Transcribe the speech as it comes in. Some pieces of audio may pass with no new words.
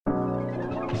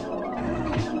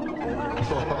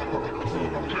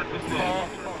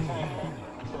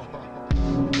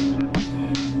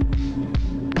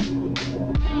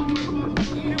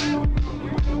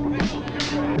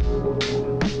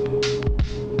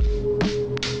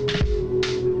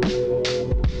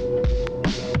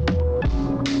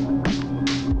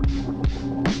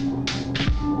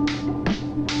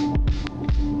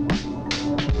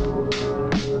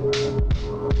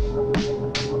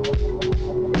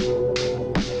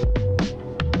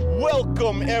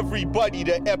Welcome everybody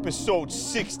to episode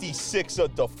 66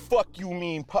 of the Fuck You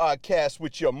Mean podcast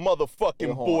with your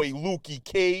motherfucking boy Lukey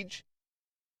Cage.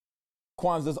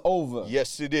 Kwanzaa's over.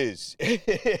 Yes, it is.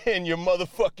 And your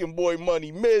motherfucking boy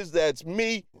Money Miz, that's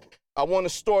me. I want to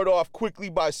start off quickly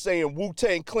by saying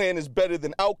Wu-Tang Clan is better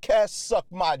than Outkast. Suck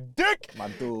my dick. My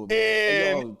dude.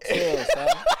 And, chill,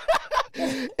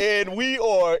 son. And we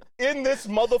are in this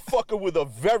motherfucker with a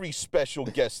very special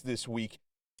guest this week.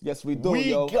 Yes, we do,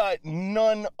 We got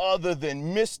none other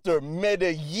than Mr.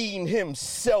 Medellin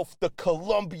himself, the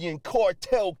Colombian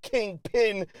cartel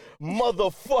kingpin,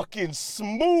 motherfucking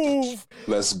Smooth.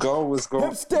 Let's go. What's going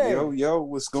on? Yo,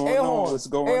 what's going on? What's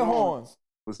going on?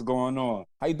 What's going on?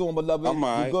 How you doing, beloved? I'm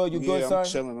all right. You good? You good,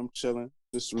 son? I'm chilling.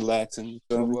 Just relaxing. You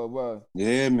feel me? Word.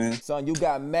 Yeah, man. Son, you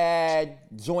got mad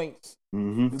joints.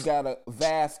 Mm-hmm. You got a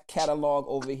vast catalog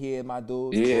over here, my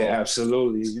dude. Yeah,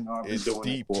 absolutely. You know, I've been It's doing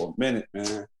deep. it for a minute,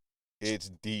 man.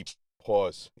 It's deep.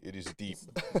 Pause. It is deep.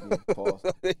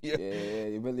 Pause. Yeah,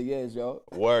 it really is, yo.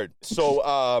 Word. So,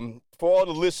 for all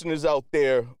the listeners out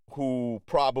there who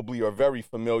probably are very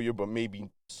familiar, but maybe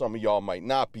some of y'all might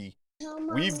not be,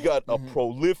 we've got a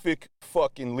prolific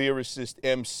fucking lyricist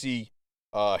MC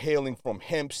hailing from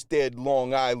Hempstead,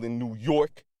 Long Island, New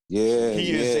York. Yeah,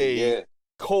 He is a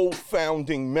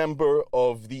co-founding member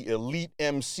of the elite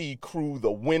MC crew,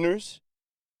 The Winners.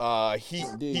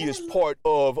 He is part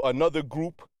of another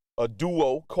group, a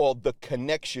duo called The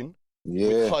Connection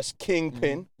with Hus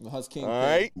Kingpin. Hus Kingpin. All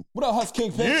right. What up, Hus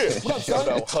Kingpin? Yeah. What up, Shout son?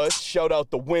 out Hus. Shout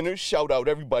out The Winners. Shout out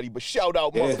everybody. But shout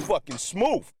out motherfucking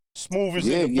Smooth. Smooth is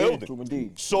in the building. True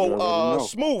indeed. So,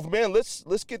 Smooth, man,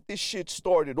 let's get this shit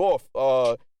started off.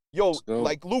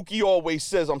 Like Lukey always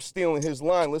says, I'm stealing his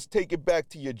line. Let's take it back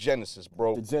to your genesis,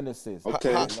 bro. The genesis.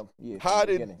 Okay.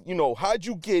 How'd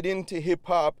you get into hip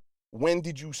hop? When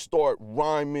did you start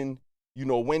rhyming? You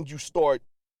know, when did you start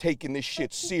taking this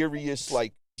shit serious?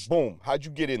 Like, boom. How'd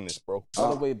you get in this, bro?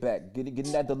 All the way back. Get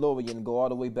in that DeLorean and go all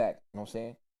the way back. You know what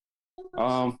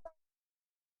I'm saying?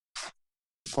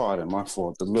 Pardon, my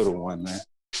fault. The little one, man.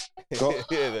 Go.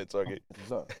 Yeah, that's okay.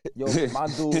 Yo,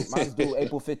 mine's due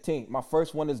April 15th. My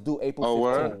first one is due April 15th.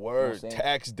 Word? You know Word.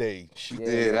 Tax day.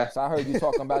 Yeah, so I heard you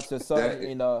talking about your son,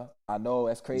 and I know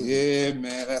that's crazy. Yeah,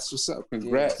 man, that's what's up.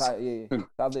 Congrats.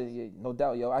 No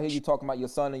doubt, yo. I hear you talking about your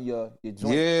son and your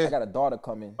joint. Yeah. I got a daughter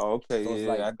coming. Oh, okay, So it's yeah,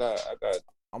 like,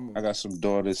 I got some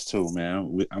daughters too,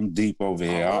 man. I'm deep over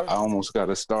here. I almost got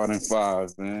a starting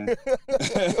five, man. Word.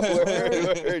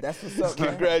 That's what's up,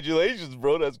 man. Congratulations,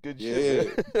 bro. That's good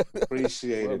shit. Yeah,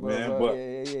 appreciate it, man.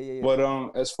 Yeah. But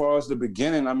as far as the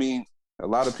beginning, I mean, a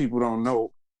lot of people don't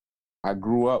know. I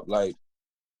grew up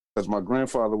because my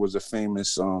grandfather was a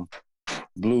famous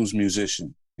blues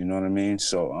musician. You know what I mean?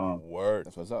 So Word.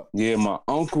 That's what's up. Yeah, my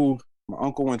uncle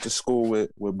went to school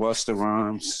with Busta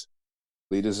Rhymes,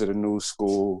 Leaders of the New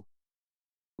School,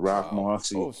 Rock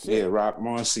Marcy. Oh, shit. Yeah, Rock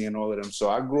Marcy and all of them. So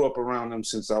I grew up around them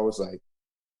since I was like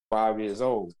 5 years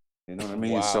old. You know what I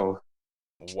mean? Wow. So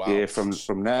yeah,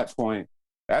 from that point,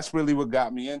 that's really what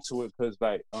got me into it. Cause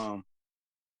like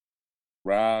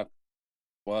Rock,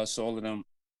 Bus, all of them,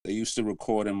 they used to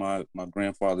record in my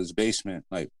grandfather's basement,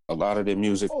 like a lot of their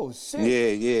music. Oh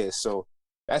shit. Yeah. So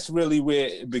that's really where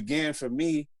it began for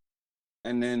me.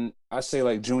 And then I say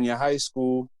like junior high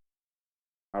school,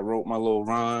 I wrote my little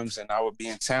rhymes and I would be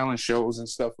in talent shows and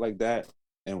stuff like that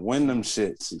and win them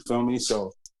shits. You feel me?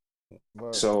 So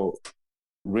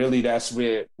really that's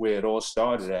where it all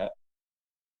started at.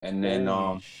 And then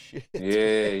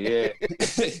yeah.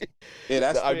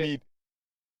 That's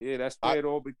where it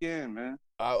all began, man.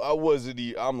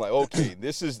 I'm like, okay,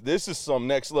 this is some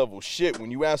next level shit.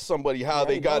 When you ask somebody how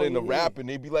they got into rapping,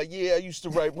 they be like, yeah, I used to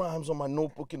write rhymes on my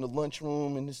notebook in the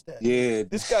lunchroom and this, that. Yeah.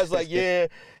 This guy's like, yeah,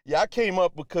 I came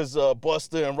up because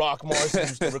Busta and Rock Marcy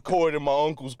used to record in my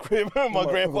uncle's crib, my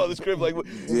grandfather's crib. Like,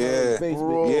 yeah,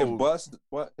 bro. Yeah, Busta,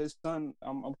 his son,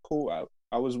 I'm cool.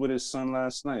 I was with his son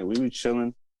last night. We were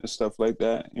chilling and stuff like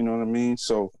that. You know what I mean?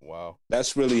 So wow,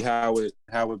 that's really how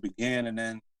it began. And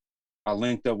then I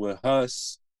linked up with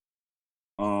Hus.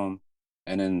 And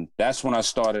then that's when I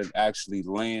started actually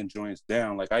laying joints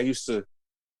down. Like I used to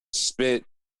spit,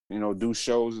 do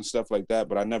shows and stuff like that,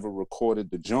 but I never recorded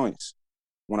the joints.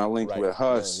 when I linked with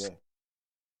Huss,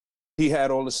 he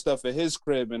had all the stuff at his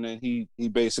crib, and then he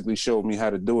basically showed me how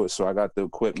to do it. So I got the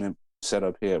equipment set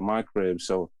up here at my crib.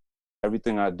 So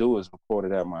everything I do is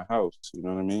recorded at my house. You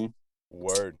know what I mean?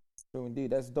 Word. True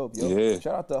indeed. That's dope, yo. Yeah.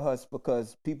 Shout out to Huss,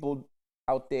 because people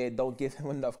out there don't give him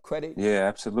enough credit. Yeah,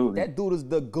 absolutely. That dude is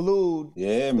the glue.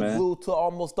 Yeah, man. Glue to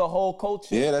almost the whole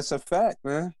culture. Yeah, that's a fact,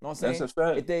 man. You know what I'm saying? That's a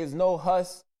fact. If there's no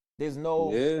Huss, there's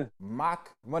no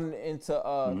Mock running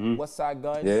into West Side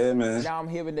Gun. Yeah, man. Now I'm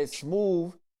hearing that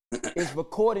Smooth is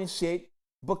recording shit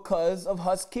because of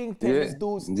Huss Kingpin. This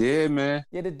dude's, man.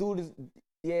 Yeah, the dude is,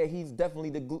 he's definitely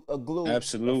a glue.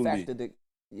 Absolutely.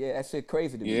 That shit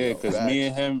crazy to me. Yeah, because me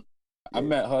and him, I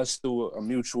met Huss through a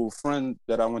mutual friend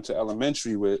that I went to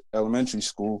elementary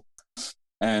school.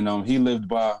 And he lived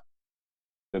by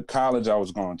the college I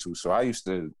was going to. So I used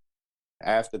to,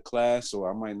 after class,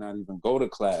 or I might not even go to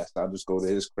class, I'll just go to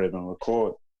his crib and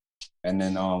record. And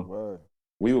then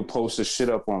we would post the shit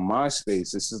up on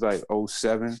MySpace. This is like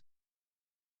 07,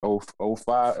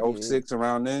 05, 06,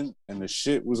 around then. And the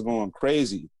shit was going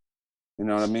crazy. You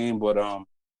know what I mean? But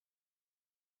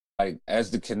like, as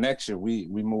the connection, we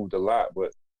moved a lot.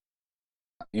 But,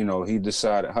 you know,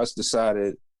 Huss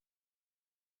decided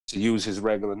to use his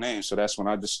regular name. So that's when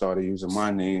I just started using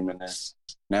my name. And then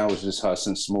now it's just Huss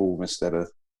and Smooth instead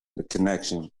of the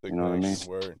connection. You know what I mean?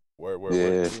 Word.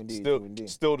 Yeah.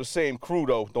 Still the same crew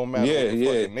though. Don't matter what the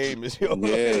fucking name is. Yo.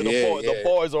 The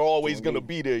bars are always gonna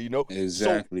be there, you know?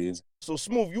 Exactly. So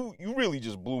Smooth, you really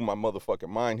just blew my motherfucking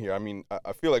mind here. I mean,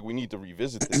 I feel like we need to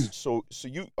revisit this. So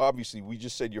you obviously, we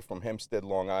just said you're from Hempstead,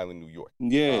 Long Island, New York.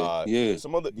 Yeah.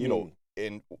 Some other, you know,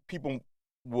 and people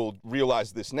will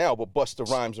realize this now, but Busta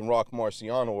Rhymes and Rock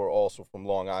Marciano are also from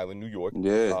Long Island, New York.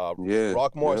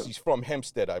 Rock Marcy's from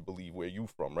Hempstead, I believe, where you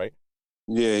from, right?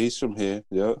 Yeah, he's from here.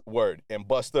 Yeah. Word. And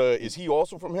Busta, is he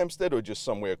also from Hempstead or just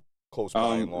somewhere close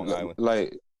by in Long Island?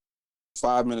 Like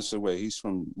 5 minutes away. He's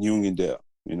from Uniondale.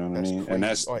 You know what I mean? Crazy. And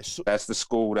that's the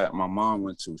school that my mom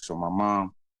went to. So my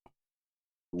mom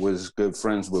was good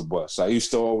friends with Bus. I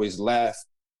used to always laugh.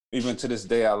 Even to this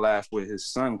day, I laugh with his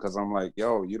son because I'm like,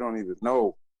 yo, you don't even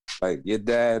know. Like, your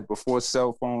dad, before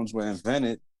cell phones were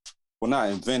invented, well, not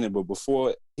invented, but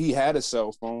before he had a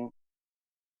cell phone,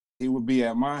 he would be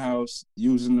at my house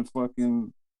using the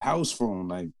fucking house phone.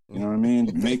 Like, you know what I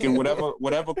mean? Making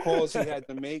whatever calls he had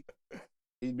to make,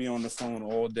 he'd be on the phone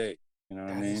all day. You know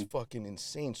what I mean? That's fucking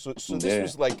insane. So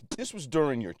this was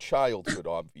during your childhood,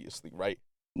 obviously, right?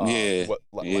 Like,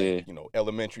 you know,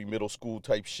 elementary, middle school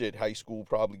type shit, high school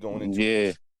probably going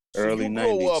into early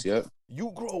 90s.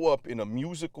 You grow up in a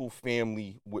musical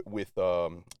family with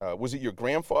was it your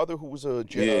grandfather who was a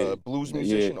blues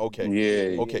musician?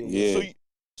 Okay.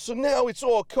 So now it's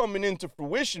all coming into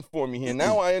fruition for me here.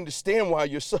 Now I understand why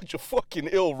you're such a fucking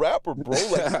ill rapper, bro.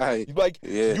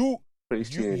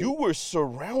 You were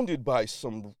surrounded by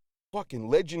some fucking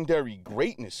legendary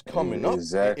greatness coming up.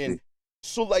 Exactly. And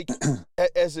so, like,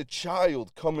 as a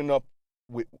child coming up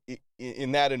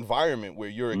in that environment where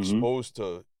you're exposed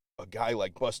to a guy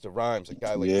like Busta Rhymes, a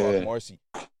guy like Rock Marcy,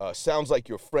 sounds like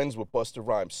you're friends with Busta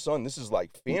Rhymes' son. This is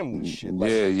like family shit.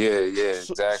 Like,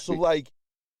 Exactly. So, like,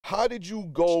 how did you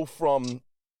go from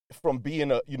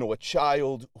being a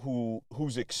child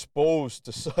who's exposed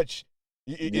to such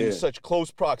in such close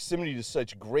proximity to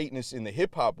such greatness in the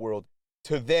hip hop world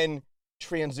to then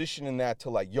transitioning that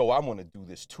to like, yo, I want to do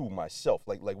this too myself?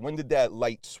 Like when did that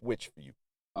light switch for you?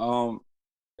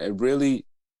 It really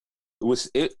was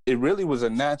a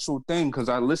natural thing because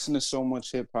I listened to so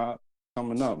much hip hop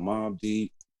coming up, Mobb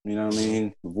Deep, you know what I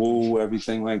mean, Wu,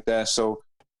 everything like that. So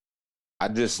I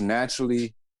just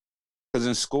naturally, because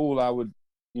in school I would,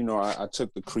 I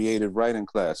took the creative writing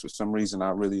class. For some reason, I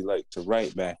really liked to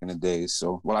write back in the days.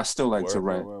 So, I still like to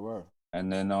write.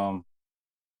 And then,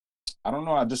 I don't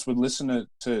know, I just would listen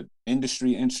to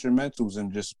industry instrumentals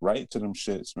and just write to them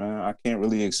shits, man. I can't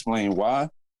really explain why.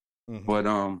 But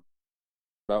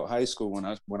about high school, when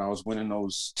I was winning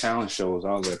those talent shows,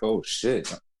 I was like, oh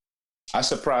shit. I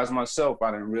surprised myself.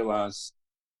 I didn't realize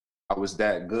I was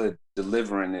that good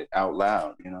delivering it out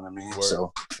loud. You know what I mean?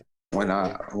 So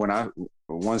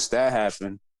once that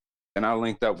happened, then I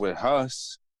linked up with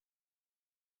Huss.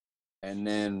 And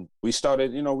then we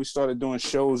started doing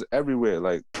shows everywhere,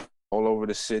 like all over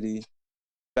the city.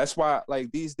 That's why,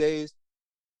 like, these days,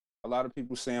 a lot of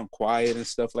people say I'm quiet and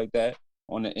stuff like that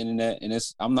on the internet. And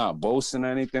I'm not boasting or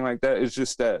anything like that. It's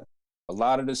just that a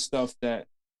lot of the stuff that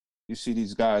you see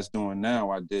these guys doing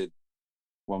now,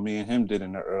 me and him did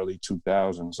in the early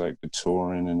 2000s, like the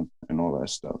touring and all that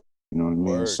stuff. You know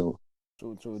what I mean? So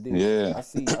True. Yeah. I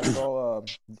saw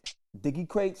Diggy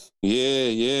Crates.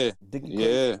 Yeah. Diggy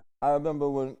Crates. I remember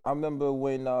when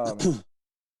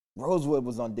Rosewood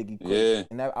was on Diggy Quick. Yeah.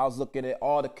 And I was looking at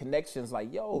all the connections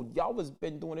like, yo, y'all was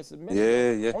been doing this a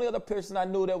minute. Yeah. Only other person I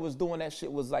knew that was doing that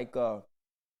shit was like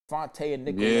Fonte and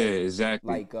Nicolay. Yeah,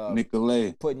 exactly. Like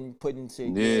Nicolay. Putting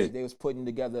shit. Yeah. They was putting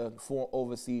together for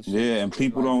overseas shit. Yeah, and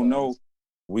people like, don't know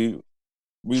we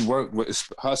worked with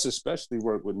Huss, especially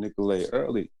worked with Nicolay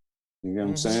early. You know what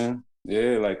I'm saying?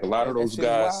 Yeah, like a lot of those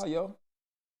guys. Wild, yo.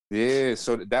 Yeah,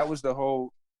 so that was the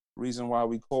whole reason why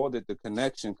we called it The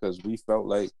Connection, because we felt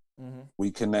like we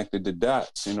connected the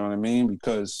dots. You know what I mean?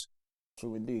 Because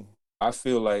true indeed. I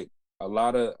feel like a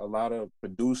lot of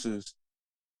producers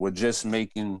were just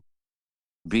making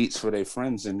beats for their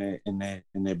friends in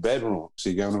their bedrooms.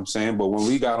 You get what I'm saying? But when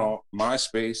we got on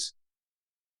MySpace,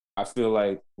 I feel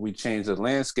like we changed the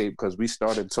landscape because we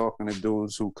started talking to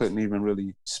dudes who couldn't even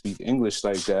really speak English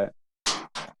like that,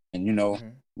 and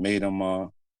made them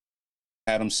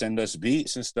had them send us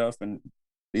beats and stuff. And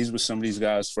these were some of these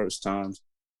guys' first times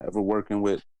ever working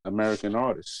with American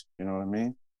artists. You know what I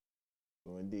mean?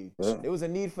 Oh, indeed. Yeah. There was a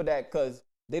need for that because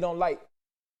they don't like.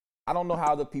 I don't know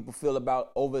how other people feel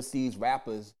about overseas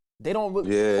rappers. They don't.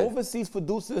 Overseas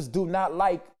producers do not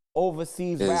like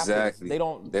overseas rappers. They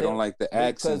don't like the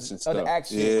accents and stuff. The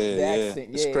accent.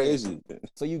 It's crazy.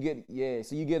 So you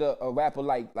get a rapper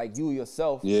like you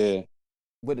yourself. Yeah.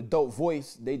 With a dope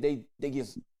voice. They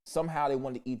just somehow they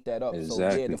want to eat that up. Exactly.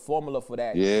 So yeah, the formula for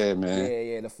that. Yeah, man.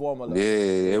 Yeah, the formula.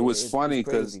 Yeah, it was funny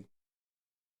because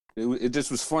it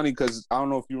just was funny because I don't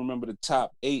know if you remember the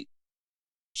top 8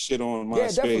 shit on MySpace. Yeah,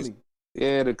 definitely.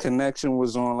 Yeah, The Connection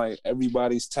was on like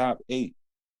everybody's top 8.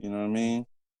 You know what I mean?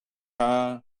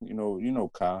 Ka, you know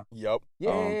Ka. Yep.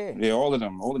 Yeah. All of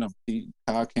them.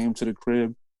 Ka came to the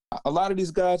crib. A lot of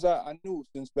these guys I knew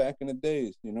since back in the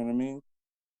days. You know what I mean?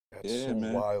 That's so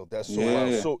wild. That's so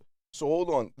wild. So hold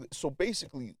on. So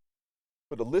basically,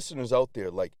 for the listeners out there,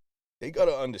 like they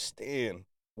gotta understand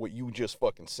what you just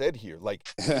fucking said here. Like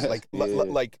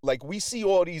we see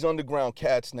all these underground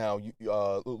cats now.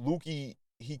 Lukey,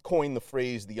 he coined the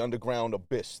phrase the underground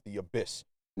abyss, the abyss.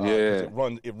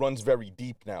 It runs very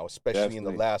deep now, especially in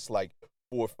the last like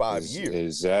 4 or 5 years.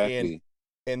 Exactly.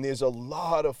 And there's a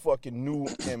lot of fucking new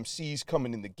MCs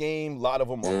coming in the game. A lot of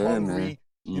them are hungry.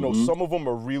 Man. Some of them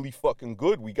are really fucking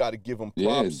good. We got to give them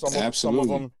props.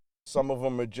 Absolutely. Some of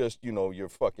them are just, your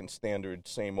fucking standard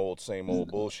same old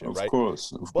bullshit, right?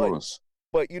 Of course.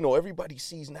 But everybody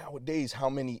sees nowadays how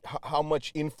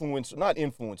much not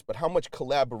influence, but how much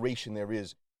collaboration there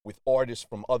is with artists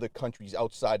from other countries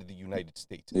outside of the United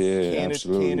States. Yeah,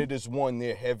 absolutely. Canada's one,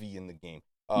 they're heavy in the game.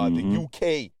 The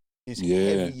UK is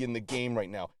heavy in the game right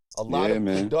now. A lot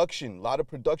of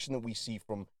production that we see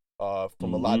from a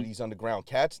lot of these underground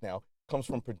cats now comes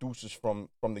from producers from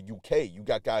the UK. You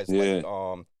got guys like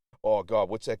oh God,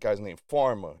 what's that guy's name?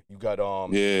 Pharma. You got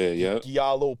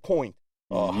Giallo Point.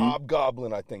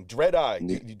 Hobgoblin, I think.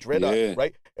 Dread-Eye,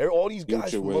 right? All these guys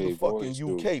Future from Wave,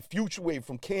 motherfucking UK. Future Wave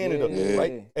from Canada,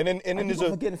 right? And then there's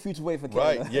forgetting Future Wave for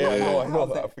Canada. Right, yeah, I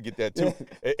know. I forget that too.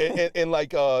 and like,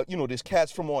 there's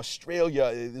cats from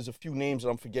Australia. There's a few names that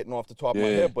I'm forgetting off the top of my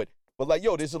head, but like,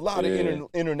 there's a lot of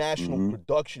international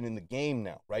production in the game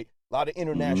now, right? A lot of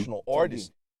international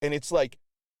artists. And it's like,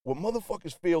 what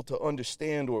motherfuckers fail to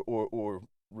understand or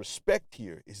respect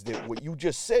here is that what you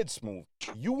just said, Smooth,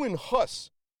 you and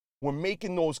Huss were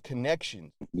making those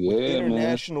connections with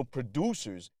international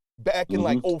producers back in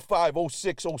like 05,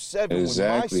 06, 07 when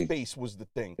MySpace was the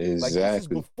thing. Like, this is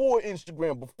before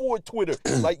Instagram, before Twitter.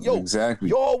 Like,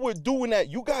 y'all were doing that.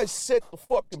 You guys set the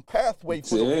fucking pathway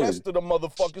for the rest of the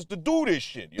motherfuckers to do this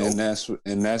shit, yo.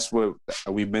 And that's what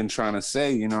we've been trying to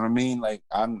say, you know what I mean? Like,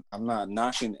 I'm not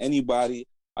knocking anybody.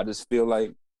 I just feel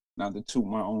like, not to toot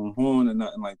my own horn or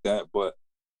nothing like that, but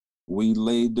we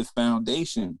laid the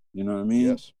foundation, you know what I mean?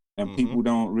 Yes. And people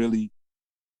don't really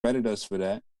credit us for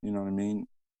that, you know what I mean?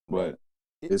 But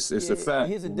it's a fact.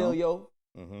 Here's the deal, yo.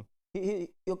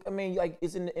 I mean, like,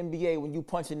 it's in the NBA when you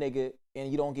punch a nigga and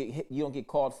you don't get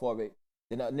called for it,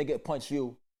 then a nigga punch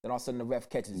you, then all of a sudden the ref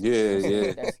catches you.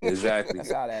 Yeah, exactly.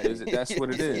 That's how that is. That's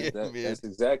what it is. That's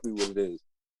exactly what it is.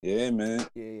 Yeah, man.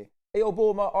 Yeah. Hey, yo,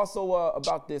 Boom, also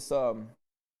about this,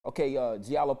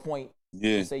 Giallo Point.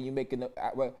 Yeah. You say you making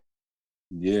the...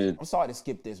 Yeah. I'm sorry to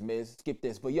skip this, Miz.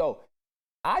 But, yo,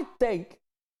 I think,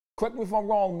 correct me if I'm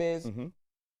wrong, Miz,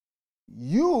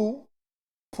 you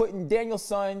putting Daniel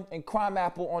Son and Crime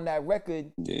Apple on that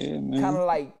record, kind of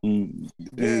like, founded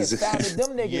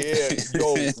them niggas.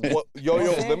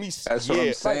 Let me. That's what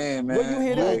I'm saying, man. Where you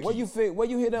hear them? Where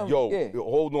you hear them?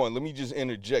 Hold on. Let me just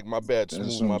interject. My bad,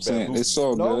 Smooth. My bad. It's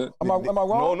so good. Am I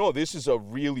wrong? No. This is a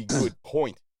really good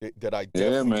point that I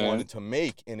definitely wanted to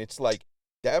make, and it's like,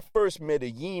 that first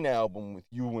Medellin album with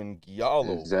you and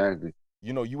Giallo. Exactly.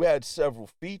 You know, you had several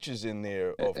features in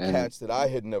there of cats that I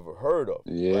had never heard of.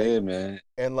 Yeah, right? man.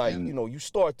 And like, you know, you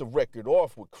start the record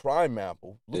off with Crime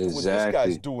Apple. Look at what this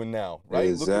guy's doing now, right?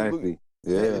 Exactly.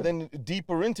 Yeah. And then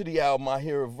deeper into the album, I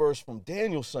hear a verse from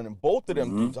Danielson, and both of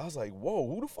them dudes, I was like, whoa,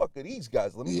 who the fuck are these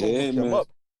guys? Let me go look them up.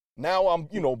 Now I'm,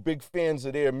 you know, big fans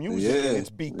of their music, and it's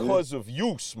because of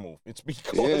you, Smooth. It's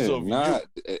because of you.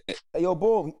 Hey, yo,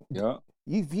 boy. Yeah.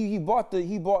 He'll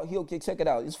check it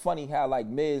out. It's funny how like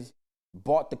Miz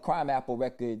bought the Crime Apple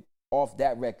record off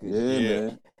that record.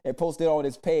 Man. And posted it on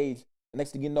his page.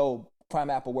 Next thing you know,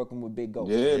 Crime Apple working with Big Ghost.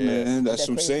 Yeah, man. That's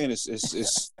what I'm saying.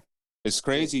 It's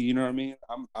crazy, you know what I mean?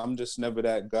 I'm just never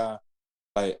that guy.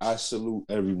 Like, I salute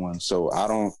everyone. So I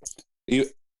don't,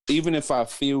 even if I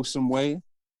feel some way,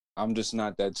 I'm just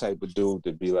not that type of dude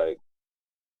to be like,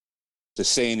 to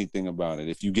say anything about it,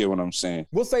 if you get what I'm saying.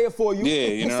 We'll say it for you. Yeah,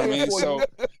 you know what I mean?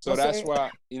 So that's why,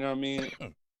 you know what I mean?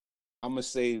 I'm going to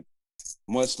say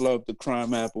much love to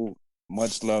Crime Apple,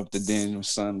 much love to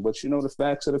Danielson. But you know, the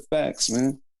facts are the facts,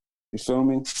 man. You feel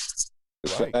me? The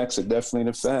facts are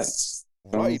definitely the facts.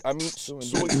 Right. I mean, so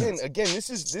again, this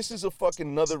is a fucking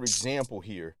another example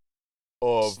here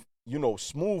of, you know,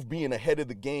 Smooth being ahead of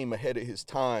the game, ahead of his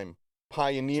time,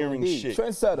 pioneering shit.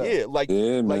 Trendsetter. Yeah, like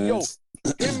yo,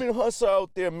 him and Huss are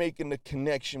out there making the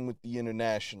connection with the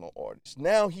international artists.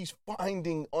 Now he's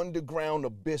finding underground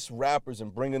abyss rappers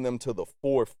and bringing them to the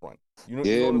forefront. You know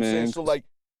what I'm saying? So like,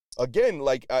 again,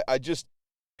 like I just,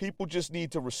 people just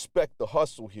need to respect the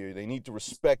hustle here. They need to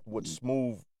respect what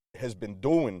Smooth has been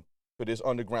doing for this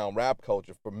underground rap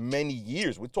culture for many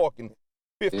years. We're talking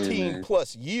 15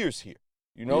 plus years here,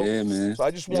 you know? Yeah, man. So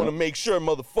I just want to make sure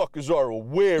motherfuckers are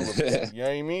aware of that. You know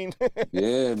what I mean?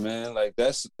 Yeah, man. Like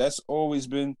that's always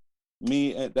been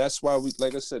me. And that's why we,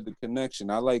 like I said, the connection.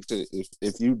 I like to,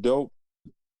 if you dope,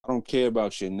 I don't care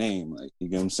about your name. Like, you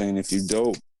get what I'm saying? If you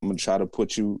dope, I'm going to try to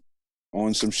put you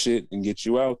on some shit and get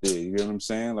you out there. You get what I'm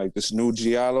saying? Like this new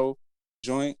Giallo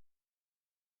joint.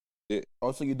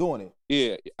 Oh, so you're doing it?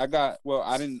 Yeah, I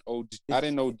didn't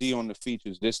OD on the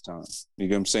features this time. You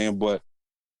get what I'm saying? But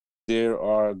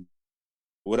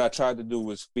what I tried to do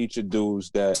was feature dudes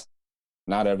that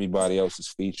not everybody else is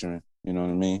featuring. You know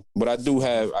what I mean? But I do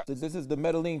have. This is the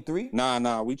Medellin 3?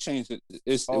 Nah, we changed it.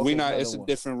 It's a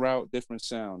different route, different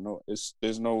sound. No,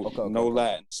 there's no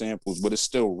Latin samples, but it's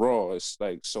still raw. It's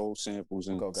like soul samples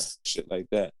and shit like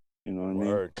that. You know what I mean?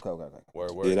 Word.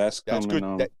 Yeah, that's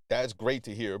coming. Good. That's great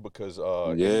to hear because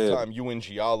anytime you and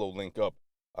Giallo link up,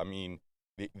 I mean,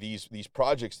 these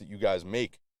projects that you guys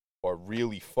make are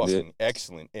really fucking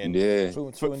excellent. And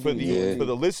for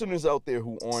the listeners out there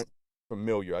who aren't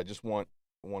familiar, I just want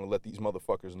to let these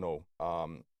motherfuckers know.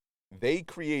 They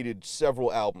created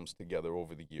several albums together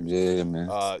over the years. Yeah, man.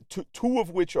 Two of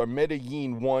which are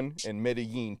Medellin 1 and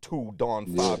Medellin 2, Don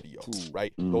Fabio,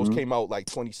 right? Mm-hmm. Those came out like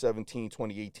 2017,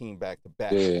 2018, back to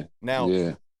back. Yeah. Now,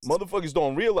 motherfuckers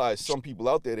don't realize, some people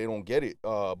out there, they don't get it.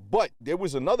 But there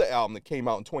was another album that came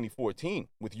out in 2014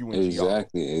 with you and Giallo.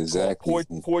 Exactly.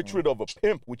 Portrait of a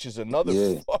Pimp, which is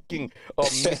another fucking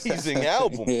amazing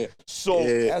album. So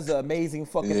that's an amazing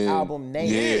fucking album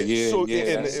name.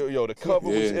 The cover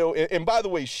was ill. And by the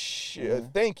way,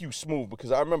 thank you, Smooth,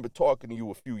 because I remember talking to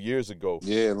you a few years ago.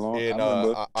 Yeah, long. And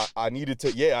I needed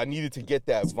to get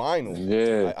that vinyl.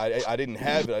 Yeah. I didn't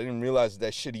have it. I didn't realize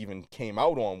that shit even came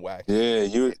out on wax.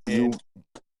 Yeah,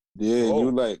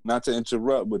 you like, not to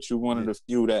interrupt, but you're one of the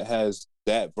few that has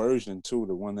that version too,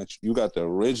 the one that you got the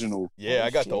original. Yeah,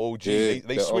 I got the OG.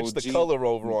 They switched the color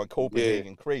over on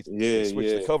Copenhagen Crazy. They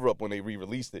switched the cover up when they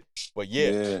re-released it. But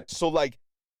so like,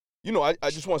 you know, I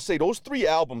just want to say those 3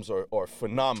 albums are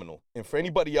phenomenal. And for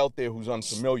anybody out there who's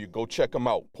unfamiliar, go check them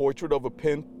out. Portrait of a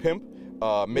Pimp,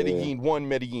 Medellin 1,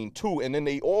 Medellin 2. And then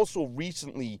they also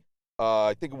recently,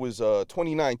 I think it was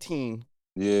 2019,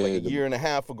 like a year and a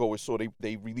half ago or so,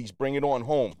 they released Bring It On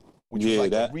Home, which was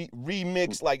like a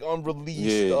remix, like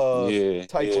unreleased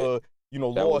type of, you know,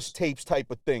 lost tapes type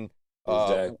of thing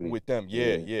with them.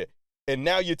 Yeah. And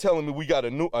now you're telling me we got a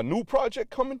new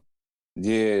project coming?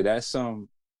 Yeah, that's the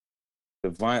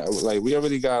vinyl. Like, we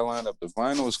already got lined up. The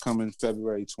vinyl is coming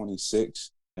February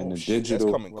 26th, and digital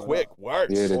that's coming quick.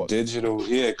 Word. Yeah, the digital.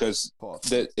 Yeah, because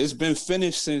it's been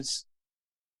finished since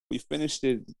we finished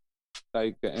it.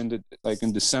 Like the end of, like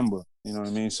in December, you know what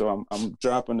I mean? So I'm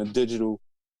dropping the digital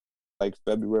like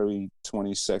February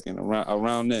 22nd,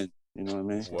 around then, you know what I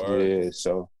mean? Word. Yeah,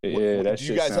 so that shit. Do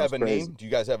you guys have a crazy. name? Do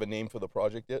you guys have a name for the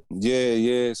project yet? Yeah,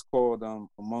 it's called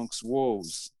Amongst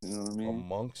Wolves, you know what I mean?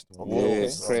 Amongst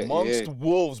Wolves. Amongst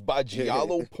Wolves by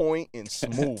Giallo Point and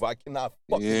Smooth. I cannot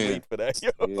fucking wait for that.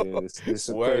 Yeah, it's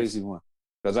a crazy one.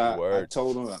 Because I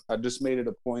told him, I just made it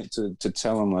a point to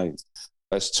tell him, like,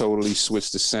 let's totally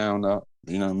switch the sound up.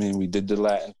 You know what I mean? We did the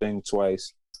Latin thing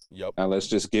twice. Yep. Now let's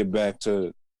just get back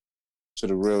to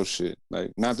the real shit.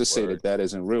 Like, not to say that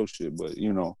isn't real shit, but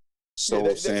you know,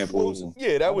 soul samples.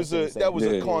 That was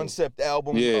a concept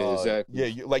album. Yeah, exactly.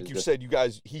 Yeah, like you said,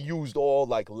 he used all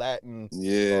like Latin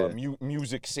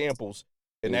music samples,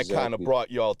 and that kind of brought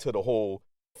y'all to the whole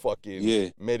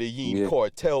fucking Medellin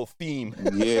cartel theme.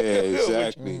 Yeah,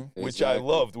 exactly. Which I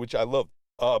loved.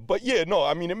 But yeah, no,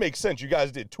 I mean, it makes sense. You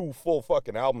guys did 2 full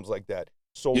fucking albums like that.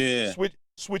 So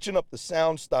switching up the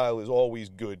sound style is always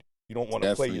good. You don't want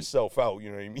to play yourself out, you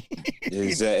know what I mean?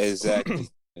 Exactly.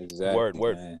 Word.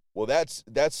 Man. Well, that's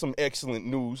some excellent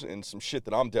news and some shit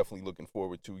that I'm definitely looking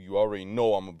forward to. You already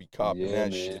know I'm gonna be copying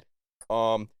that shit.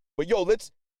 But yo,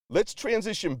 let's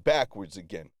transition backwards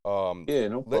again.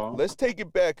 No problem. Let's take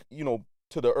it back, you know,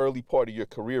 to the early part of your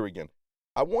career again.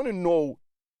 I want to know,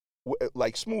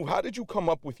 like, Smooth, how did you come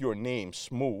up with your name,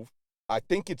 Smooth? I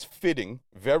think it's fitting,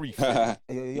 very fitting.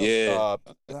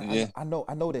 I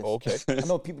know this. Okay. I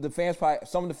know people, the fans probably,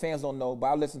 some of the fans don't know, but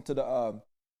I listened to the,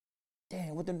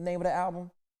 what's the name of the album?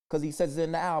 Because he says it's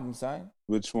in the album, son.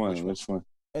 Which one?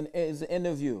 And it's an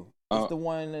interview. It's the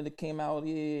one that came out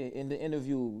in the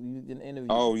interview.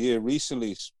 Oh, yeah,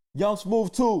 recently. Young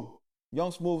Smooth 2.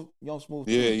 Young Smooth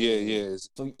 2. Yeah.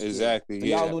 So, exactly. So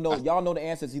y'all know the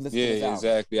answers. He listened to this album.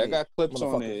 Exactly. I got clips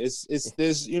on it. It's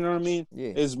this, you know what I mean?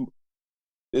 Yeah.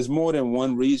 It's more than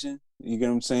one reason, you get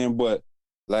what I'm saying? But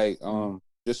like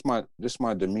just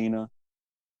my demeanor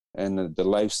and the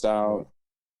lifestyle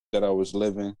that I was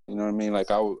living, you know what I mean? Like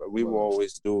we were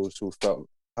always dudes who felt,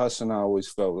 us and I always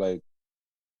felt like,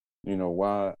 you know,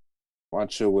 why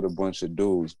chill with a bunch of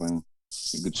dudes when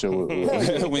you could chill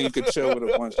with when you could chill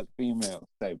with a bunch of females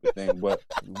type of thing. But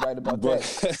right about that.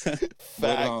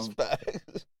 Facts.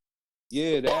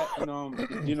 Yeah, that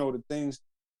and you know, the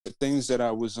things that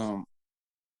I was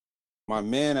my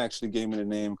man actually gave me the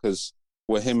name because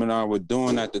what him and I were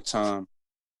doing at the time,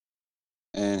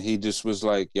 and he just was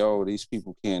like, yo, these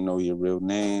people can't know your real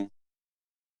name.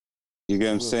 You get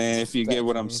what I'm saying? If you get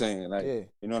what I'm saying, like, you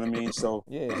know what I mean? So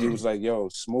he was like, yo,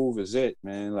 Smooth is it,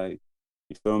 man. Like,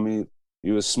 you feel me?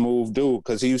 You a smooth dude,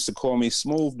 because he used to call me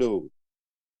Smooth Dude.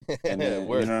 And then, you know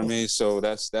what I mean? So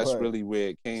that's really where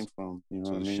it came from. You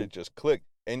know what I mean? Shit just clicked.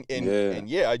 And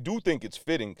I do think it's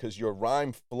fitting because your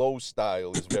rhyme flow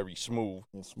style is very smooth.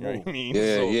 You know what I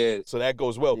mean? So that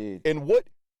goes well. Yeah. And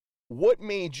what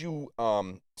made you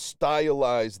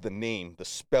stylize the name, the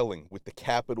spelling with the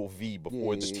capital V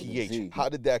before the TH? How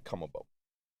did that come about?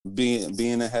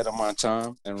 Being ahead of my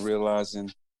time and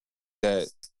realizing that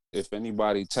if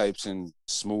anybody types in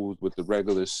Smooth with the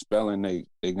regular spelling,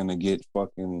 they're gonna get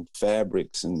fucking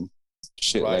fabrics and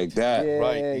shit like that.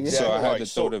 Exactly. So I had to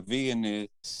throw the V in there.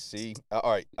 See, all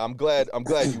right. I'm glad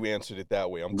you answered it that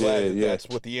way. I'm glad that's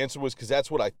what the answer was, because that's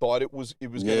what I thought it was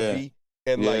gonna be.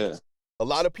 And like a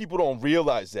lot of people don't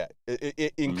realize that,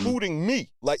 including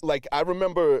me. Like I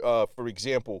remember, for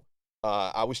example,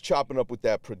 I was chopping up with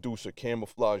that producer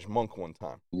Camouflage Monk one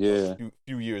time. Yeah. A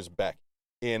few years back,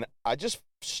 and I just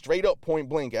straight up point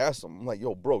blank asked him, I'm like,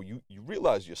 yo, bro, you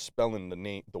realize you're spelling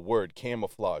the word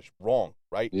camouflage wrong,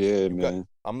 right? Yeah, man.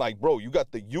 I'm like, bro, you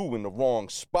got the U in the wrong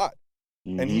spot.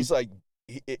 And he's like,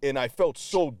 and I felt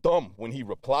so dumb when he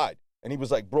replied. And he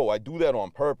was like, bro, I do that on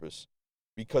purpose.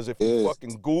 Because if you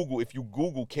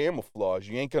Google camouflage,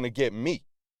 you ain't gonna get me.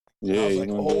 And I was like,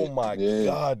 oh my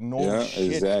God, no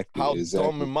shit. Exactly, How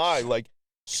dumb am I? Like,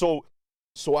 so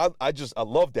I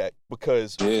love that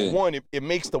because one, it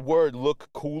makes the word look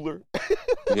cooler.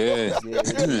 You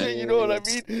know what I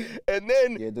mean? And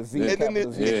then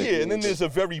and then there's a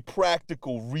very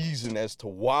practical reason as to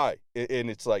why. And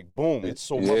it's like, boom, it's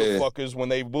so motherfuckers when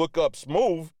they look up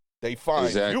Smooth, they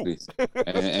find you.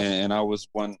 and I was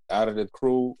one out of the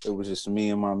crew. It was just me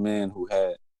and my man who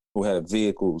had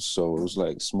vehicles, so it was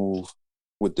like Smooth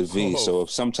with the V. So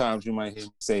if sometimes you might hear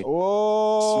me say Smooth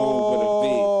with a V,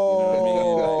 you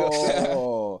know what I mean?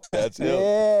 That's it.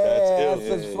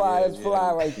 That's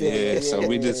fly right there. So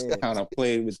we just kind of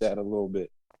played with that a little bit.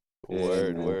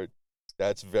 Word.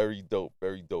 That's very dope.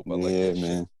 Very dope. I like that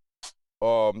man.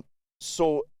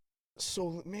 Shit.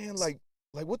 So man, like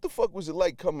what the fuck was it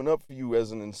like coming up for you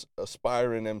as an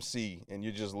aspiring MC, and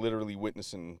you're just literally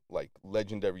witnessing like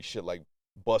legendary shit like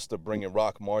Busta bringing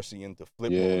Rock Marcy into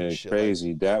Flip mode and shit.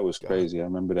 Crazy. That was crazy. I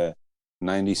remember that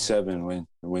 97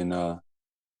 when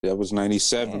that was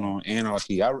 97 on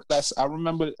Anarchy. I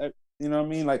remember, you know what I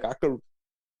mean? Like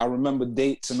I remember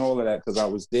dates and all of that because I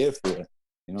was there for it.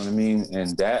 You know what I mean?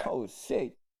 And that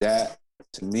that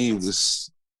to me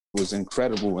was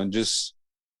incredible, and just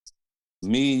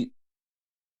me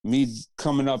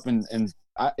coming up and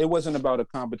it wasn't about a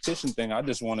competition thing. I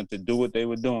just wanted to do what they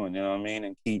were doing, you know what I mean,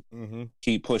 and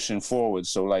keep pushing forward.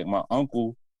 So like my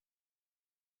uncle,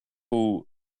 who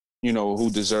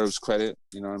deserves credit,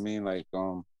 you know what I mean, like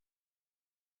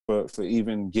for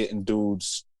even getting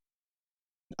dudes.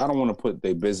 I don't want to put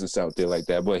their business out there like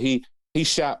that, but he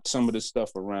shopped some of the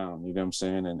stuff around, you know what I'm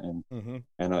saying,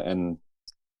 and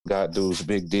got dudes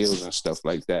big deals and stuff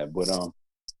like that. But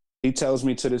he tells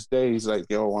me to this day, he's like,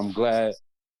 yo, I'm glad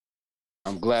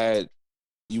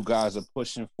you guys are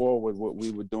pushing forward what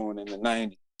we were doing in the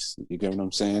 90s. You get what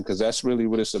I'm saying? Because that's really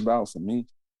what it's about for me.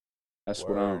 That's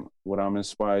what I'm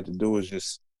inspired to do. Is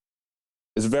just,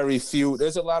 it's very few.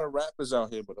 There's a lot of rappers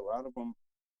out here, but a lot of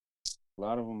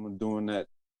them are doing that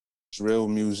drill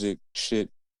music shit,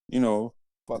 you know.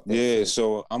 Fuck that shit.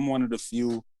 So I'm one of the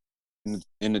few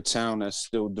in the town that's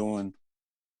still doing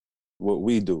what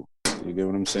we do. You get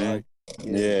what I'm saying? Right.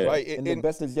 Yeah. Right. And the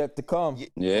best is yet to come.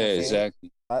 Yeah,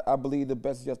 exactly. I believe the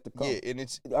best is yet to come. Yeah, and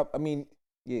it's. I mean,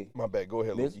 yeah. My bad. Go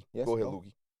ahead, Lukey. Yes, Go ahead,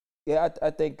 Lukey. Yeah,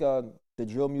 I think the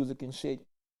drill music and shit,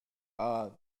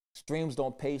 streams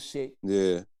don't pay shit.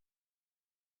 Yeah.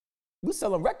 We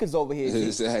selling records over here.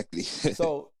 Exactly.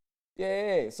 So,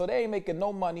 yeah. So they ain't making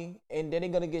no money, and then they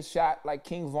gonna get shot like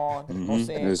King Von. You know what I'm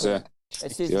saying? Exactly.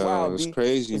 That shit's wild, it's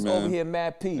crazy, it's man. over here,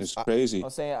 mad peace. It's crazy. You know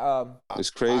what I'm saying? It's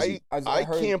crazy. I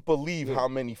can't believe how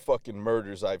many fucking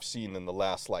murders I've seen in the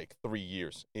last like 3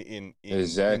 years in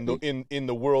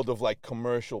the world of like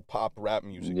commercial pop rap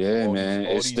music. Yeah, man.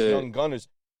 All these young gunners.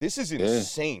 This is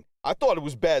insane. I thought it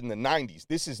was bad in the 90s.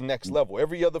 This is next level.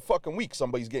 Every other fucking week,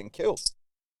 somebody's getting killed.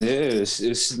 Yeah,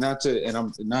 it's not to, and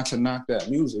I'm not to knock that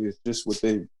music. It's just what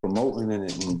they promoting in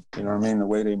it, and, you know what I mean, the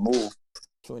way they move.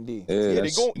 So indeed. Yeah,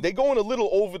 they going a little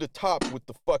over the top with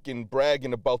the fucking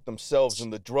bragging about themselves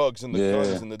and the drugs and the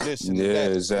guns and the this and the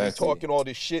that. Exactly. And they talking all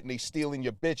this shit and they stealing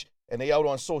your bitch and they out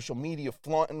on social media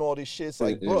flaunting all this shit. It's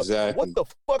like, bro, what the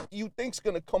fuck do you think's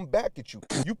gonna come back at you?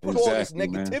 You put all this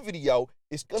negativity out,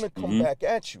 it's gonna come back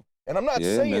at you. And I'm not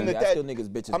saying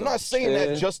that I'm not saying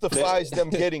that justifies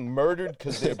them getting murdered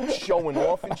because they're showing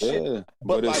off and shit.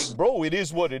 But like, bro, it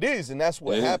is what it is, and that's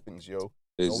what happens, yo.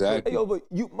 Exactly. Hey, yo,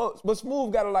 but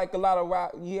Smooth got like a lot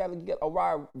of he had to get a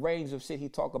wide range of shit he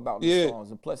talk about in the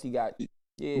songs, and plus he got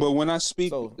But when I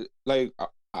speak, like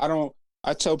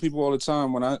I tell people all the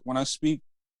time when I speak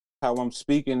how I'm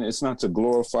speaking, it's not to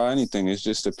glorify anything. It's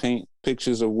just to paint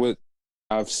pictures of what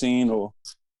I've seen or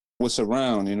what's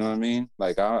around. You know what I mean?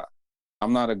 Like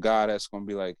I'm not a guy that's gonna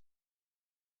be like,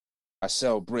 I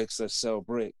sell bricks,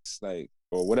 like,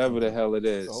 or whatever the hell it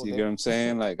is. You get what I'm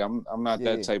saying? Like I'm not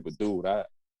that type of dude. I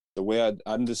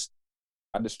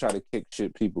just try to kick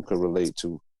shit people could relate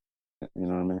to. You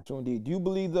know what I mean? So indeed, do you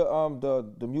believe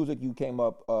the music you came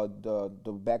up,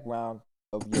 the background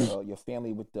of your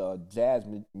family with the jazz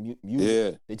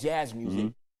music, the jazz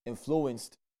music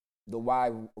influenced the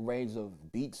wide range of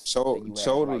beats? So that you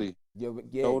totally.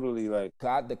 Like, totally, like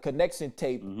the Connection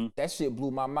tape. That shit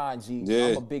blew my mind, G.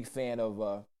 I'm a big fan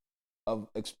of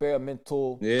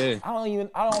experimental. Yeah.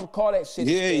 I don't call that shit.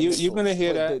 Yeah, you're gonna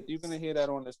hear that. You're gonna hear that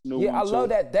on this new one. Yeah, I love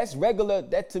that. That's regular.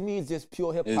 That to me is just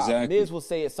pure hip hop. Exactly. Miz will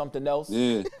say it's something else. Yeah.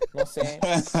 You know what I'm saying?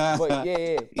 But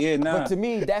yeah. Nah. But to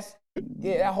me, that's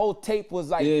that whole tape was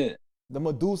like the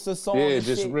Medusa song. Yeah, and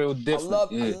just shit. real different.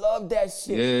 I love that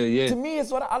shit. Yeah. To me,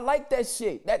 it's what I like that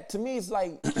shit. That to me is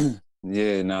like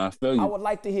yeah, nah, I feel you. I would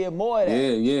like to hear more of that.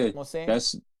 Yeah. You know what I'm saying?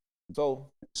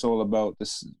 It's all about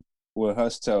this. What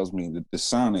Hus tells me, the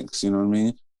sonics, you know what I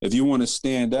mean? If you want to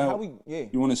stand out,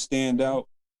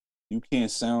 you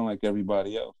can't sound like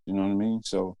everybody else, you know what I mean?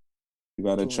 So you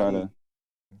got to try to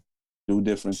do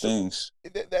different things.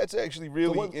 That's actually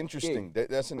really interesting.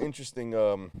 That's an interesting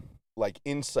like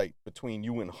insight between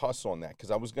you and Hus on that,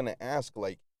 because I was going to ask,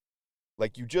 like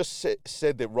you just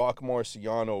said that Rock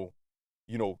Marciano,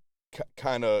 you know,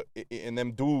 kind of, and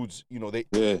them dudes, you know,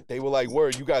 they were like,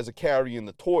 word, you guys are carrying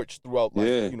the torch throughout,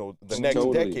 like, you know, the next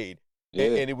decade.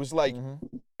 And it was like,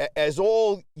 as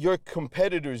all your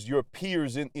competitors, your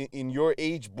peers in your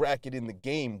age bracket in the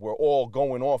game were all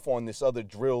going off on this other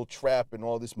drill trap and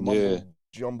all this mumbo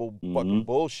jumbo fucking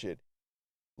bullshit,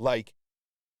 like,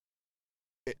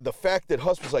 the fact that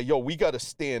Hus was like, yo, we got to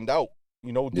stand out,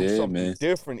 you know, do something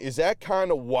different. Is that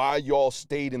kind of why y'all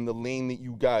stayed in the lane that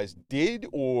you guys did,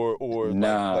 or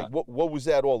nah? Like what was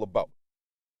that all about?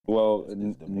 Well,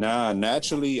 nah.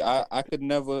 Naturally, I could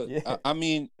never. I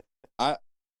mean, I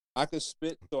could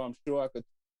spit, so I'm sure I could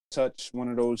touch one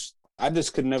of those. I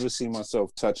just could never see myself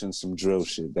touching some drill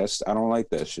shit. I don't like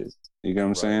that shit. You get what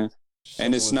I'm saying?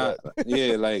 And it's not.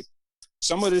 Like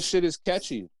some of this shit is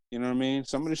catchy. You know what I mean?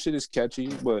 Some of the shit is catchy,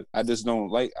 but I just don't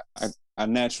like. I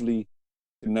naturally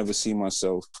could never see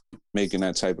myself making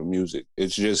that type of music.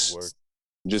 It's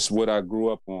just what I grew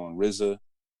up on. RZA,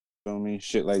 feel me?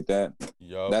 Shit like that.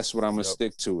 Yep. That's what I'm gonna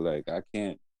stick to. Like I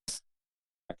can't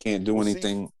do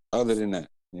anything other than that.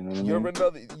 You know what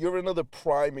I mean? You're another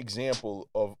prime example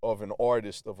of an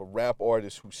artist, of a rap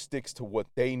artist who sticks to what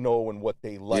they know and what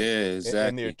they like. Yeah,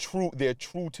 exactly. And they're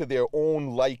true to their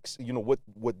own likes. You know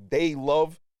what they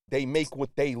love, they make what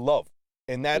they love.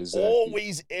 And that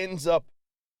always ends up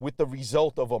with the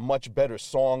result of a much better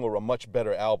song or a much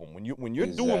better album. When you're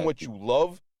doing what you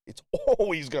love, it's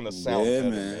always gonna sound better,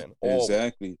 man.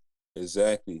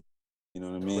 Exactly. You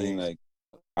know what I mean? Like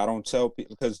I don't tell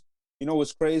people, because you know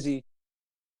what's crazy?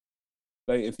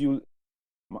 Like if you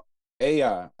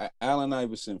Allen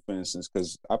Iverson, for instance,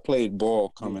 because I played ball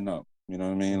coming up. You know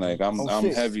what I mean? Like I'm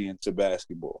heavy into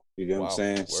basketball. You get what I'm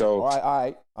saying? So all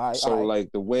right.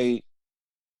 Like the way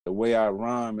I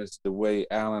rhyme is the way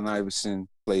Allen Iverson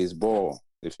plays ball.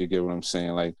 If you get what I'm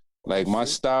saying? Like my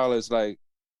style is like,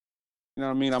 you know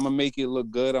what I mean? I'm gonna make it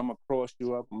look good. I'm gonna cross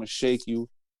you up. I'm gonna shake you,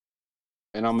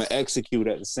 and I'm gonna execute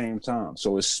at the same time.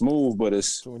 So it's smooth, but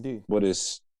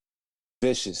it's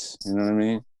vicious. You know what I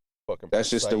mean? That's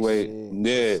just the way.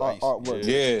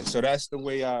 Yeah. So that's the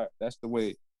way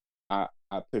I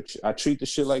picture. I treat the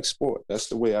shit like sport. That's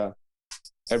the way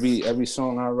every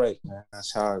song I write, man.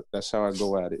 That's how I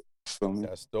go at it. Feel me?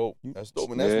 That's dope. And that's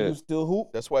you still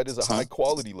hoop? That's why there's a high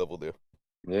quality level there.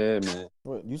 Yeah, man.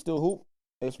 What, you still hoop?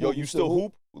 Yo, you still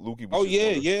hoop? Lukey, oh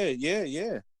yeah.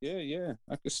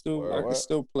 I can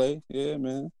still play. Yeah,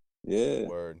 man. Yeah.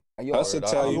 Word. Yo,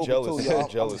 I'm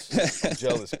jealous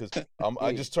because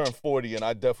I just turned 40 and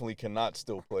I definitely cannot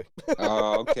still play.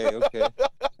 Oh, okay.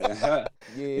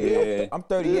 Yeah. I'm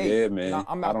 38. Yeah, man.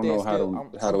 I don't know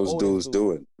how those dudes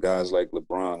do it. Guys like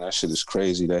LeBron, that shit is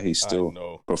crazy that he's still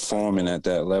performing at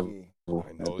that level. Yeah.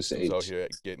 I know he's out here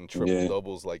getting triple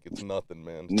doubles like it's nothing,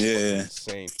 man. It's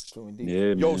insane.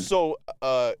 Yeah, yo, so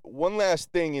one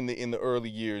last thing in the early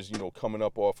years, you know, coming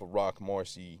up off of Rock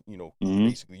Marcy, you know,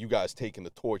 basically you guys taking the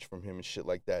torch from him and shit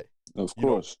like that. Of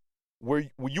course. Were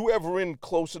you ever in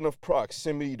close enough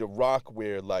proximity to Rock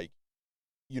where, like,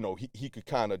 you know, he could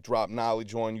kind of drop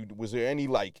knowledge on you? Was there any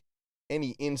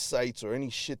insights or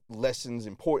any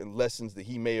important lessons that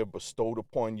he may have bestowed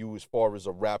upon you as far as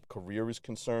a rap career is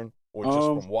concerned? Or just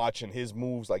from watching his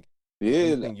moves, like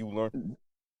anything you learned?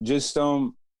 Just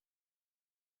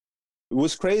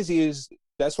what's crazy is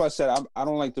that's why I said I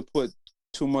don't like to put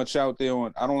too much out there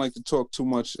I don't like to talk too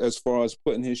much as far as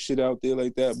putting his shit out there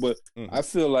like that. But I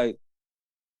feel like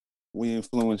we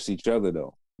influence each other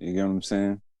though. You get what I'm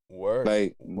saying? Word.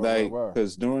 Like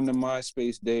because during the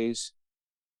MySpace days,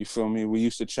 you feel me? We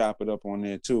used to chop it up on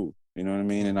there too. You know what I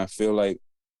mean? And I feel like,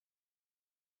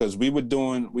 because we were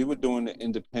doing the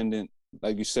independent,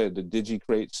 like you said, the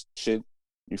DigiCrates shit.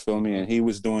 You feel me? And he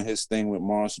was doing his thing with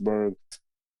Marsburg.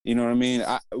 You know what I mean?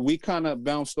 We kind of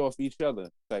bounced off each other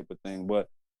type of thing. But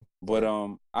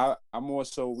I more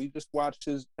so, we just watched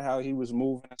how he was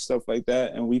moving and stuff like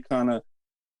that, and we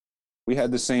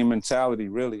had the same mentality.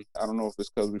 Really, I don't know if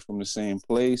it's because we're from the same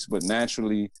place, but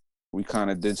naturally we kind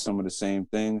of did some of the same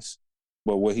things.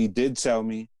 But what he did tell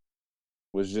me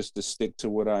was just to stick to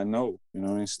what I know, you know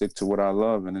what I mean? Stick to what I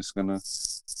love, and it's gonna,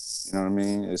 you know what I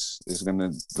mean? It's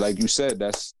gonna, like you said,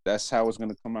 that's how it's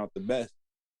gonna come out the best.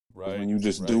 Right. When you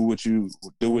just do what you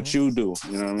do,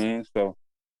 you know what I mean? So.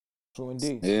 True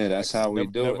indeed. Yeah, that's how we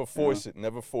do it. Never force it.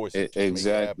 Never force it. Exactly. Make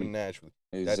it happen naturally.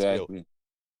 Exactly.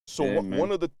 So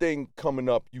one other thing coming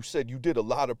up, you said you did a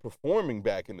lot of performing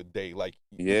back in the day. Like,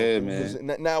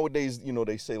 man. Nowadays, you know,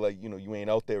 they say, like, you know, you ain't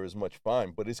out there as much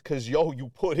fine, but it's because,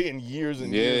 you put in years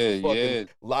and years of fucking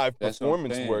live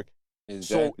performance work.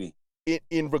 Exactly. So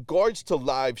in regards to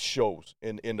live shows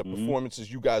and the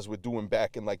performances you guys were doing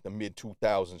back in, like, the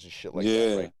mid-2000s and shit like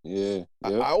that, right? Yeah.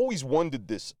 I always wondered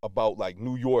this about, like,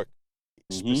 New York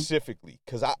specifically,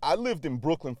 because I lived in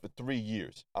Brooklyn for 3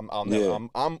 years. I'm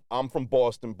from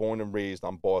Boston, born and raised.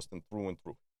 I'm Boston through and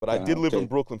through. But I did live in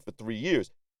Brooklyn for 3 years,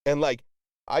 and like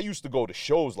I used to go to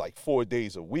shows like 4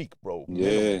 days a week, bro.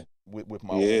 With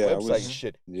my own website and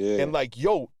shit. And like,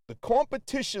 the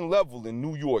competition level in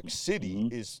New York City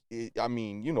is, I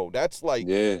mean, you know, that's like,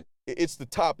 it's the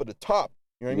top of the top.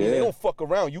 You know what I mean? They don't fuck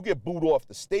around. You get booed off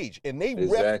the stage, and they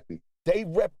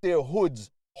rep their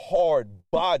hoods hard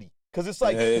body. Cause it's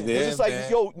like,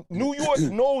 New York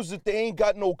knows that they ain't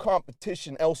got no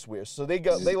competition elsewhere, so they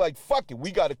like, fuck it,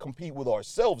 we got to compete with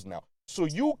ourselves now. So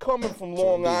you coming from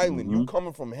Long Island, you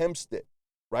coming from Hempstead,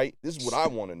 right? This is what I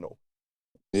want to know.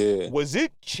 Yeah. Was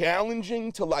it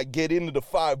challenging to like get into the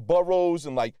 5 boroughs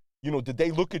and like you know, did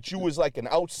they look at you as like an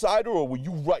outsider, or were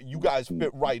you guys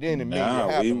fit right in and made it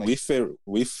happen?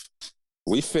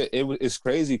 We fit. It's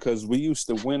crazy because we used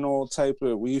to win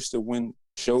we used to win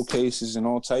showcases and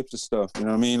all types of stuff. You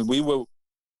know what I mean?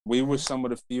 We were some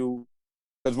of the few,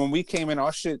 because when we came in,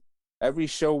 our shit, every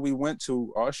show we went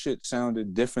to, our shit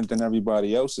sounded different than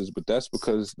everybody else's, but that's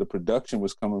because the production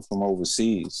was coming from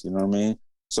overseas, you know what I mean?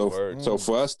 So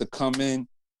for us to come in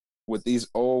with these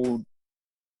old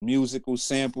musical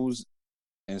samples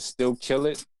and still kill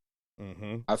it,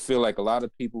 I feel like a lot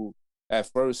of people,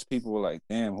 at first, people were like,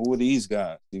 damn, who are these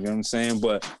guys? You know what I'm saying?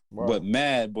 But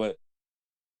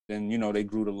then, you know, they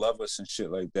grew to love us and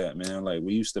shit like that, man. Like,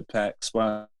 we used to pack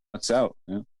spots out,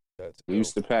 man. We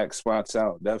used to pack spots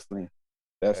out, definitely,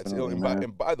 man.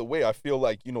 And by the way, I feel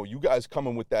like, you know, you guys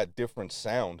coming with that different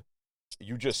sound,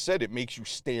 you just said it makes you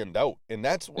stand out, and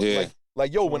that's what,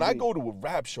 like yo, when I go to a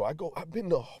rap show, I've been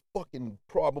to fucking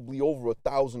probably over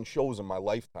 1,000 shows in my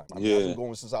lifetime. I've been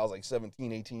going since I was like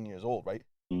 17, 18 years old, right?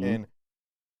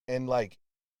 And like,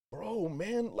 bro,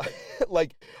 man,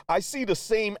 like I see the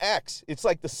same acts. It's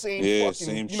like the same fucking,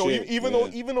 same you know, shit,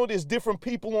 even though there's different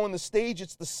people on the stage,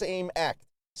 it's the same act.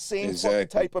 Same fucking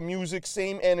type of music,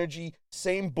 same energy,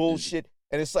 same bullshit.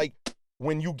 And it's like,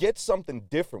 when you get something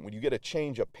different, when you get a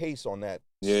change of pace on that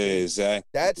stage,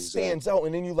 that stands out.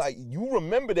 And then you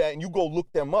remember that and you go look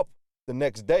them up the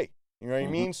next day. You know what I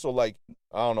mean? So like,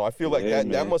 I don't know. I feel like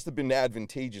that must have been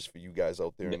advantageous for you guys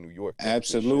out there in New York.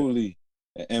 Absolutely.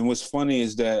 And what's funny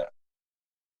is that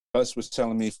Gus was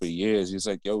telling me for years, he's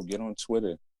like, yo, get on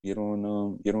Twitter, get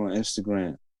on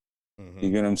Instagram.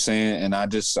 You get what I'm saying? And I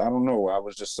don't know. I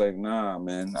was just like, nah,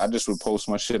 man. I just would post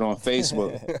my shit on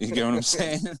Facebook. You get what I'm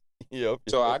saying? Yep.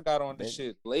 So I got on this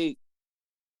shit late.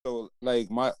 So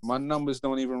like my numbers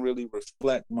don't even really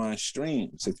reflect my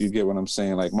streams, if you get what I'm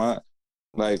saying. Like my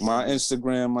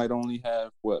Instagram might only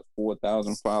have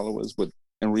 4,000 followers, but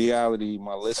in reality,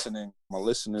 my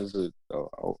listeners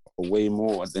are way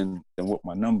more than what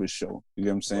my numbers show. You get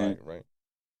what I'm saying? Right.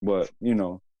 But you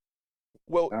know.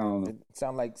 Well, I don't know. It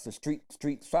sound like street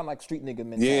nigga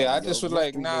mentality. Yeah, I just was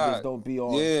like, nah. Don't be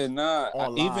on. Yeah, nah.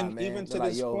 Online, even to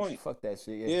like, this point. Fuck that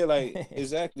shit. Yeah, like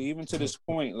exactly. Even to this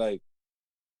point, like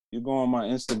you go on my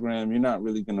Instagram, you're not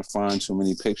really gonna find too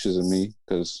many pictures of me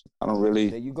because I don't really.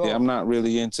 There you go. Yeah, I'm not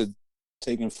really into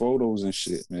taking photos and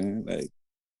shit, man. Like,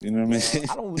 you know what I mean?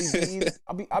 I don't really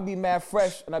be. I'll be mad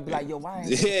fresh, and I'll be like, yo, why ain't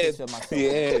I taking a picture of myself?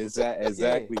 Yeah,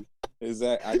 exactly.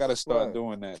 I gotta start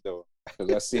doing that though.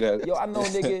 Cause I see that. Yo, I know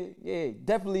nigga,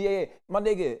 definitely, my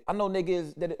nigga. I know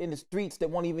niggas that are in the streets that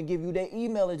won't even give you their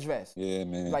email address. Yeah,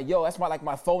 man. Like, yo, that's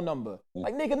my phone number. Yeah.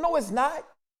 Like, nigga, no, it's not.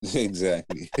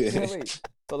 Exactly. You know what I mean?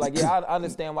 So like, yeah, I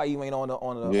understand why you ain't on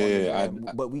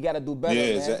the but we gotta do better.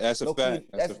 Yeah, man. That's a fact.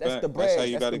 That's the bread. That's how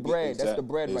you gotta get. That's the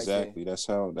bread right there. Exactly. That's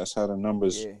how the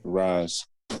numbers rise.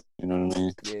 You know what I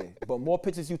mean? Yeah. But more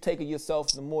pictures you take of yourself,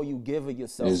 the more you give of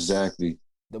yourself. Exactly.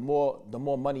 The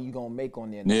more money you gonna make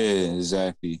on there. Yeah,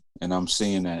 exactly. And I'm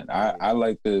seeing that. I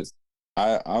like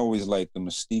I always like the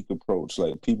mystique approach.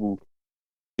 Like people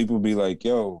be like,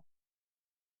 yo,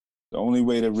 the only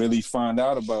way to really find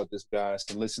out about this guy is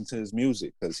to listen to his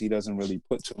music because he doesn't really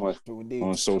put too much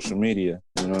on social media.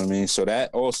 You know what I mean? So that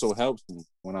also helps me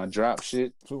when I drop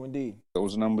shit. True indeed.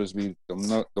 Those numbers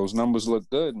look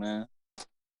good, man.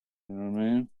 You know what I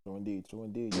mean? True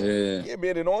indeed. Yeah,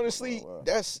 man, and honestly,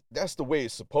 that's the way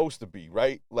it's supposed to be,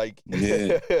 right? Like,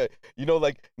 you know,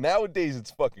 like nowadays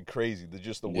it's fucking crazy.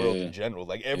 Just the world in general.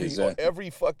 Like every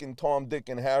fucking Tom, Dick,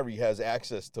 and Harry has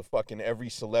access to fucking every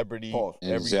celebrity,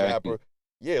 every rapper.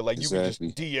 Yeah, like you can just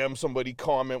DM somebody,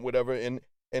 comment, whatever,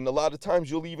 and a lot of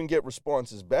times you'll even get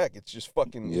responses back. It's just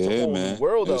fucking it's a whole new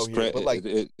world out here. But like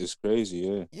it's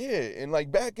crazy, Yeah, and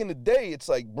like back in the day, it's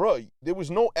like, bro, there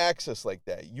was no access like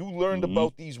that. You learned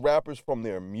about these rappers from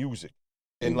their music.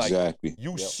 And like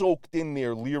you soaked in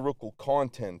their lyrical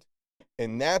content.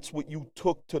 And that's what you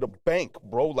took to the bank,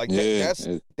 bro. Like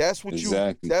that's what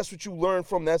you learned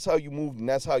from. That's how you moved, and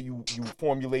that's how you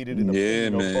formulated an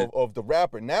opinion of the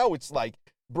rapper. Now it's like,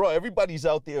 bro, everybody's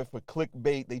out there for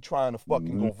clickbait. They trying to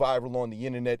fucking go viral on the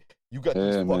internet. You got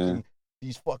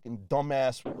these fucking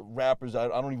dumbass rappers. I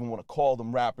don't even want to call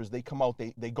them rappers. They come out,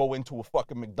 they go into a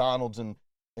fucking McDonald's and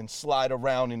slide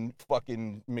around in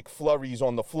fucking McFlurries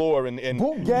on the floor and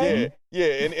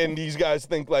and these guys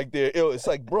think like they're ill. It's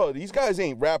like, bro, these guys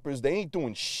ain't rappers. They ain't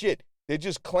doing shit. They're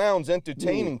just clowns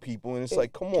entertaining people. And it's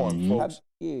like, come on, folks.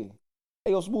 Hey,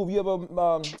 yo, Smooth, you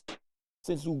ever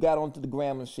since you got onto the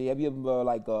gram and shit, have you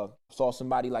ever saw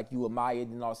somebody like you admired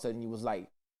and all of a sudden you was like,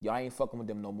 yo, I ain't fucking with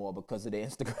them no more because of their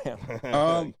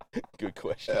Instagram? Good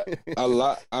question. A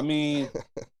lot. I mean,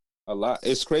 a lot.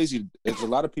 It's crazy. There's a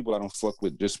lot of people I don't fuck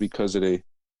with just because of they.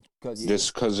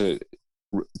 Just because it.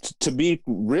 To be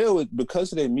real,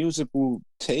 because of their musical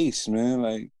taste, man.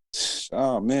 Like,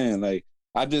 oh man, like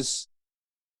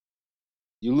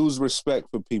you lose respect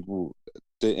for people.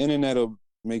 The internet'll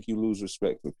make you lose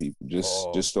respect for people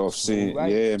just off seeing.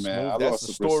 Right? Yeah, man. That's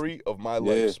the story of my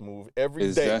life, Smooth.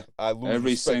 Every day I lose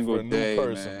every respect single for a new day,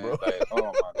 person, man. bro. Like,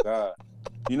 oh my God.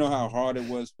 You know how hard it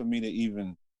was for me to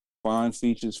even find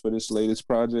features for this latest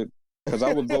project? Because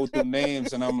I would go through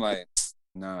names and I'm like,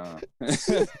 nah.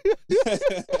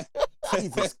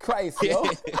 Jesus Christ, yo.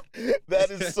 That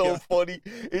is so funny.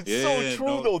 It's so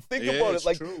true, though. Think about it.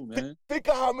 Like, think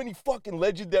of how many fucking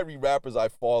legendary rappers I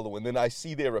follow, and then I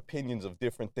see their opinions of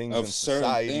different things in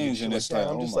society. And it's like,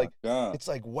 I'm just like, it's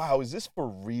like, wow, is this for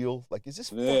real? Like, is this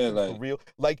fucking for real?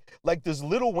 Like, does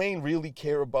Lil Wayne really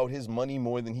care about his money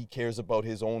more than he cares about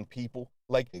his own people?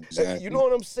 Like, you know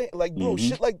what I'm saying? Like, bro,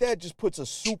 shit like that just puts a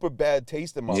super bad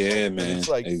taste in my mouth. Yeah, man. It's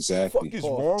like, fuck is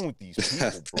wrong with these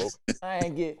people, bro? I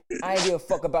ain't give a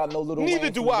fuck about no Lil Wayne. Neither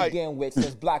do I. Begin with,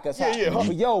 since Block Us Hot. Yeah.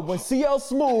 But yo, when CL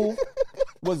Smooth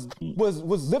was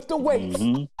lifting weights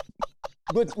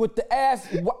with the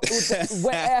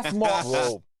wet ass mark.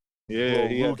 Bro.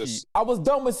 Yeah, I was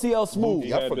done with CL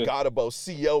Smooth. I forgot about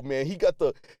CL, man. He got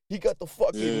the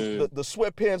fucking the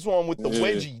sweatpants on with the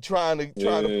wedgie trying to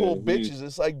pull bitches.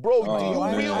 It's like, bro, do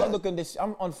you realize? I'm looking this.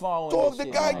 I'm unfollowing. Dog, the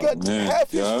guy got half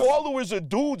his followers are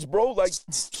dudes, bro. Like,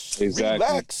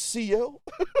 relax, CL.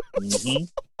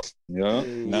 Yeah,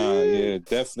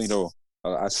 definitely though.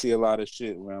 I see a lot of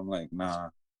shit where I'm like, nah,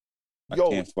 I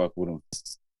can't fuck with him.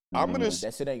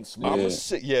 That shit ain't smooth.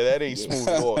 That ain't smooth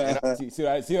at all. See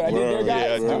what I did there,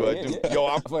 guys? Yeah, I do. Yo,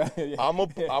 I'm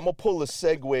gonna pull a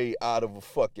segue out of a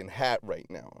fucking hat right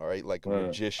now, all right? Like a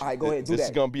magician. All right, go ahead, do that. This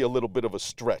is gonna be a little bit of a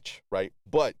stretch, right?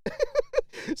 But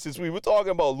since we were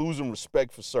talking about losing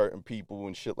respect for certain people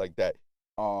and shit like that,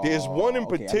 there's one in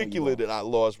particular that I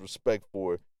lost respect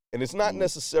for, and it's not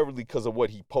necessarily because of what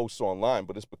he posts online,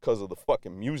 but it's because of the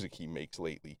fucking music he makes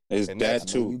lately. And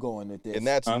that's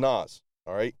Nas.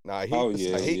 All right. Now I hate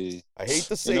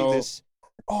to say this.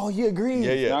 Oh, you agree?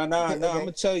 Yeah. Nah. I'm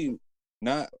gonna tell you,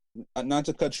 not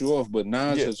to cut you off, but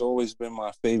Nas has always been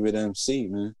my favorite MC,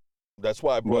 man. That's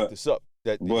why I brought this up.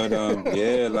 Like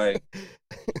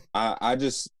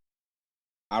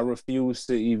I refuse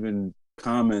to even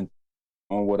comment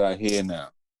on what I hear now.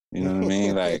 You know what I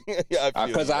mean? Like,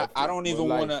 because I don't even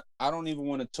want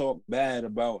to talk bad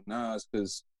about Nas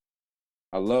because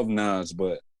I love Nas,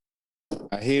 but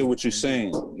I hear what you're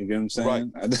saying. You get what I'm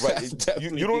saying? Right.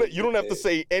 You don't have to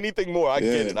say anything more. I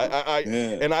get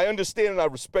it. And I understand and I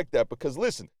respect that because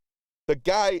listen, the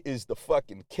guy is the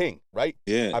fucking king, right?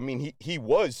 Yeah. I mean, he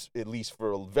was at least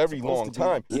for a very long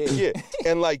time. Yeah.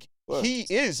 And like he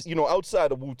is,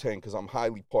 outside of Wu-Tang, because I'm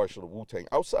highly partial to Wu-Tang.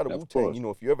 Outside of Wu-Tang,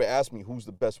 if you ever ask me who's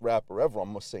the best rapper ever, I'm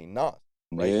gonna say Nas.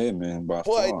 Right? Yeah, man. But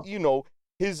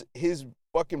his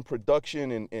fucking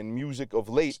production and music of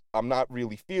late, I'm not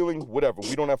really feeling. Whatever.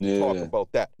 We don't have to talk about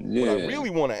that. Yeah. But I really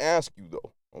want to ask you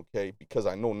though, okay? Because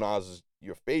I know Nas is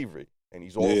your favorite, and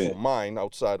he's also mine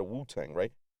outside of Wu-Tang,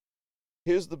 right?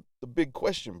 Here's the big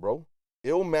question, bro.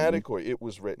 Illmatic or It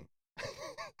Was Written?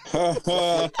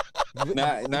 Answer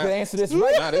this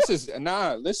right.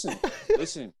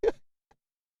 Listen.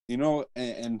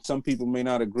 And some people may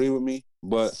not agree with me,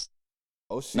 but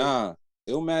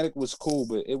Illmatic was cool,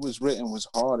 but It Was Written was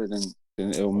harder than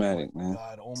Illmatic, man.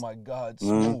 Oh my God,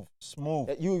 smooth.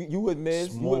 You would miss.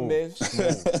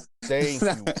 Thank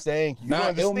you.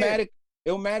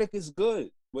 Illmatic is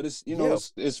good, but it's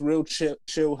it's real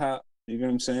chill hop. You know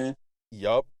what I'm saying?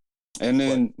 Yup. And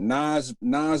then Nas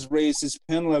raised his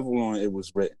pen level on It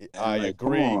Was Written. I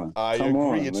agree. I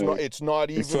agree. It's not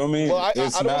even. You feel me? Well, I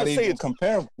don't want to say it's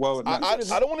comparable. Well, I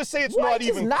don't want to say it's not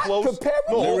even close.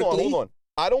 No, hold on.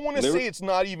 I don't want to say it's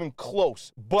not even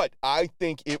close, but I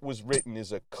think It Was Written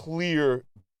is a clear,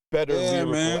 better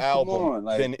lyrical album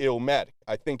than Illmatic.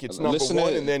 I think it's number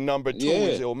one, and then number two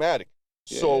is Illmatic.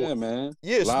 So, Smooth,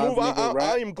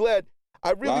 I am glad.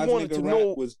 I really wanted to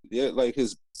know. Was like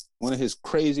one of his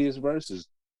craziest verses.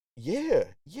 Yeah,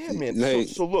 man. Like,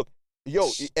 so look, yo,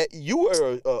 you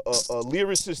are a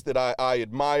lyricist that I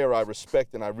admire, I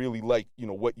respect, and I really like,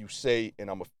 what you say,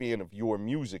 and I'm a fan of your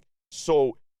music.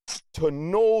 So to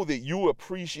know that you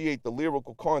appreciate the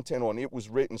lyrical content on It Was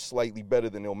Written slightly better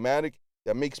than Illmatic,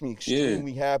 that makes me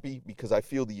extremely happy because I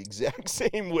feel the exact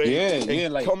same way.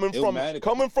 Like coming from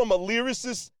a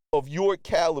lyricist of your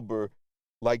caliber.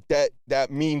 Like that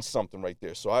means something right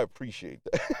there. So I appreciate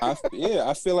that.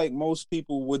 I feel like most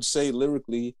people would say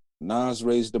lyrically, Nas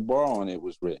raised the bar on It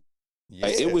Was Written. Yeah.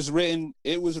 Like, it was written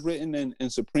in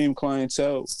Supreme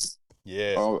Clientele.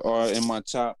 Yeah. Or in my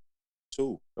top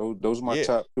 2. Those are my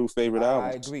top 2 favorite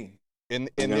albums. I agree. And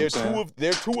they're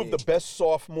two of the best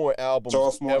sophomore albums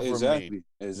ever made.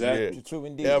 Exactly. Yeah. True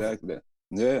indeed. Exactly.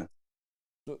 Yeah.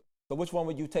 So which one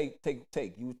would you take?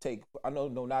 You would take. I know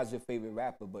Nas your favorite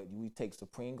rapper, but you would take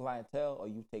Supreme Clientele, or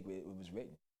you take it was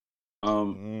written?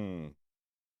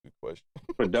 Good question.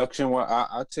 Production. Well,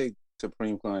 I take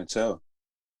Supreme Clientele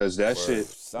because that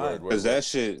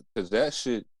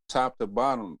shit, top to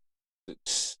bottom,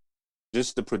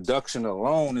 just the production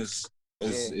alone is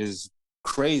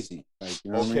crazy. Like,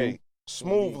 you know what I mean?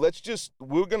 Smooth,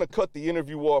 we're going to cut the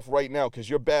interview off right now because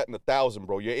you're batting 1,000,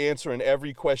 bro. You're answering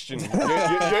every question. You're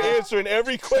answering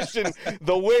every question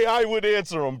the way I would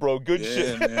answer them, bro. Good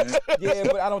shit. Man. Yeah,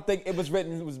 but I don't think it was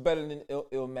written. It was better than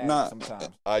Illmatic sometimes.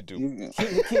 I do.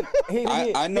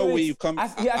 I know where you come. I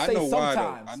know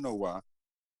why. I know why.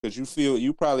 Because you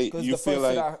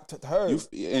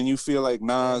feel like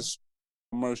Nas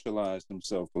commercialized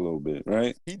himself a little bit,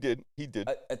 right? He did.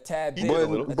 A tad bit.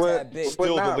 But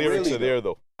still, the lyrics are there,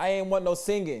 though. I ain't want no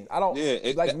singing. I don't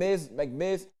like Miz.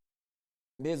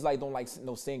 Miz don't like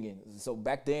no singing. So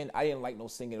back then, I didn't like no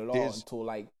singing at all until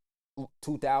like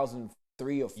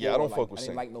 2003 or 4. Yeah, I don't fuck with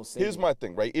singing. I didn't like no singing. Here's my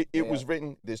thing, right? It was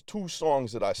written. There's 2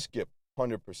 songs that I skipped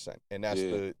 100%, and that's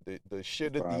the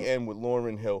shit at the end with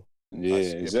Lauryn Hill. Yeah,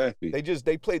 exactly.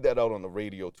 They played that out on the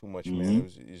radio too much,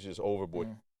 man. It's just overboard.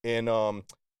 And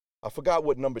I forgot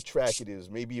what number track it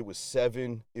is. Maybe it was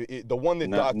 7. The one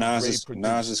that Dr. Dre produced.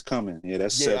 Nas is coming. Yeah,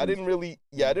 that's 7. I didn't really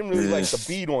like the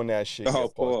beat on that shit.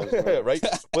 Right?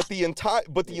 But the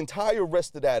entire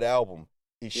rest of that album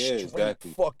is straight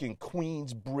fucking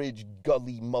Queensbridge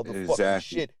gully motherfucking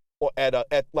shit. Or at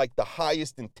like the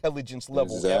highest intelligence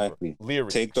level ever.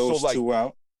 Lyrics. Take those 2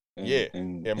 out.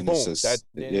 And boom.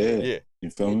 You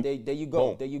feel me? There you go.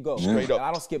 Boom. There you go. Straight up. And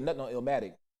I don't skip nothing on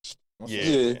Illmatic.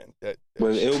 Yeah.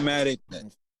 But Illmatic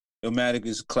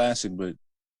is a classic, but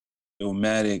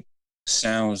Illmatic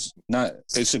sounds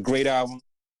it's a great album,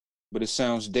 but it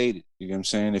sounds dated. You know what I'm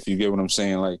saying? If you get what I'm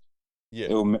saying, like,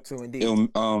 True indeed.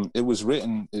 It was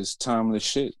written as timeless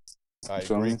shit. I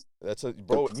agree. That's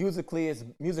bro. Musically is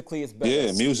better.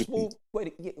 Yeah, musically.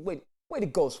 Way to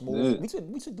go, Smooth. Yeah.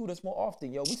 We should do this more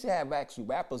often, yo. We should have actually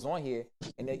rappers on here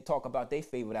and they talk about their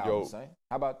favorite albums, son.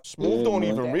 How about Smooth? Don't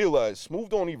even realize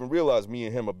me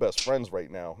and him are best friends right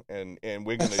now, and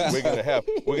we're gonna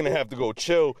have to go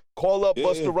chill. Call up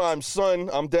Busta Rhymes' son.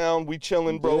 I'm down. We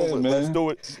chilling, bro. Let's do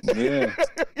it. Yeah.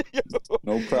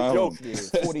 No problem. Yo,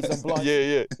 40 some blunts.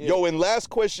 Yeah. Yo, and last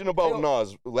question about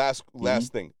Nas.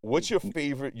 Last thing. What's your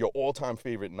all-time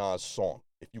favorite Nas song?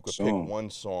 If you could pick one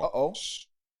song.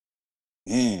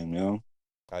 Damn, yo.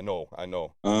 I know.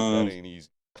 That ain't easy.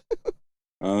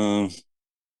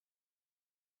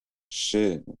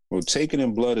 Shit. Well, Taking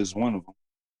in Blood is one of them.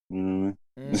 You know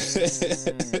what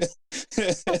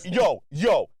I mean?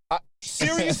 Yo.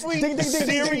 Seriously?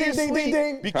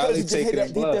 Seriously? Because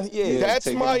that's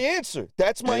my answer.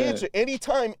 That's my answer.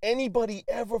 Anytime anybody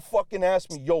ever fucking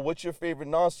asks me, yo, what's your favorite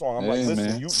Nas song? I'm like,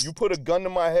 listen, you put a gun to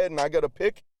my head and I got to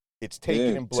pick. It's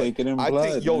Taken in Blood. Taken in Blood.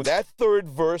 I think, that third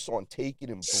verse on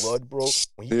Taken in Blood, bro,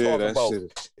 when he talk about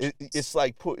it's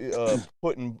like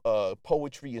putting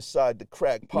poetry inside the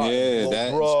crack pot.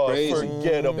 That's crazy.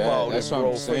 Forget about it,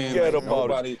 bro. Forget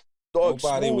about it.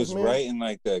 Nobody was writing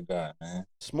like that guy, man.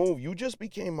 Smooth, you just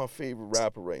became my favorite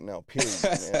rapper right now, period,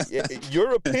 man.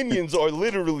 Your opinions are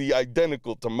literally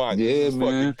identical to mine. Yeah, this is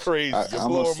man. Fucking crazy. You're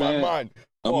blowing my mind.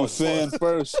 I'm a fan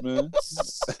first, man.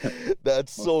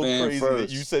 That's so crazy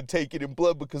that you said Take It in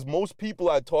Blood because most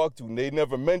people I talk to, they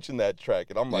never mention that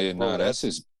track. And I'm like, that's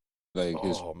his,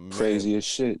 his craziest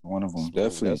shit. One of them,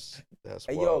 definitely. That's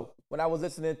hey, wild. yo, when I was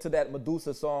listening to that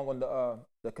Medusa song on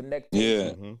the Connect,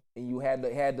 and you had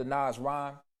the Nas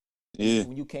rhyme,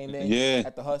 when you came in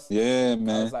at the Hus, man.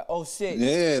 I was like, oh shit,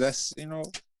 that's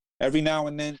every now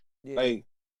and then, like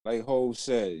Hov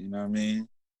said, you know what I mean.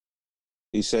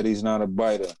 He said he's not a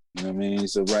biter, you know what I mean.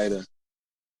 He's a writer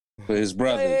for his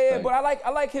brothers. Yeah, but I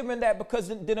like him in that because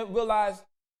didn't realize.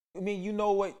 I mean, you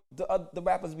know what the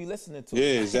rappers be listening to.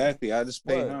 Yeah, exactly. I just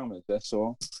pay homage. That's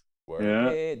all.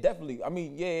 Yeah, definitely. I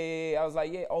mean, I was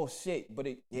like, oh shit, but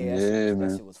that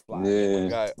shit was fly.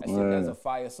 Yeah, that's a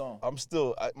fire song. I'm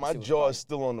still, my jaw is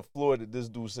still on the floor that this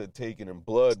dude said Taken in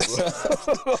Blood, bro.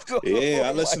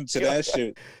 I listened to that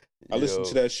shit. I listen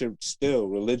to that shit still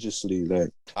religiously.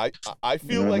 Like I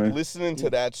feel like listening to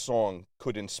that song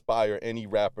could inspire any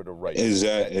rapper to write.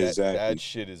 Exactly. That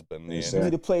shit has been there. You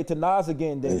need to play it to Nas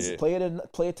again, then. Yeah. Play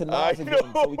it to Nas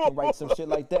again, so we can write some shit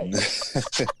like that. You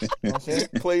know what I'm saying?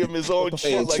 Play him his own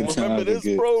shit. Like, remember this,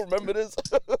 bro? Remember this?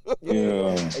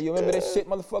 Yeah. Hey, you remember that shit,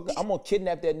 motherfucker? I'm gonna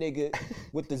kidnap that nigga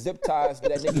with the zip ties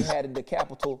that nigga had in the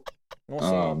Capitol. You know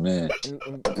what I'm saying? Man.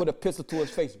 And put a pistol to his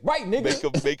face. Right,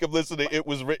 nigga. Make him listen to It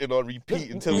Was Written on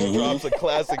repeat until he drops a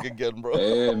classic again, bro.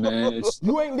 Yeah, man.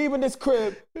 You ain't leaving this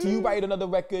crib till you write another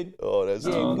record. Oh, that's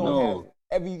we gonna have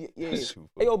every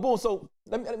Hey, yo, boom. So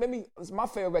let me. It's my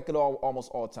favorite record almost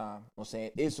all time. You know what I'm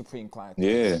saying? Is Supreme Clientele.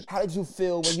 Yeah. How did you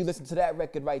feel when you listened to that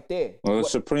record right there? Well,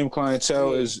 Supreme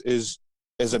Clientele is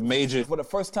a major for the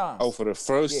first time. Oh, for the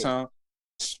first time.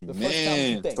 The first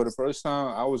time for the first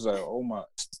time, I was like, oh my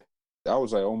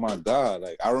God.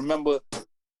 Like I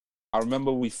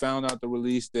remember we found out the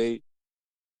release date.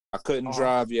 I couldn't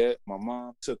drive yet. My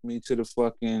mom took me to the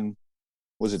fucking,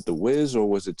 was it The Wiz or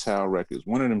was it Tower Records?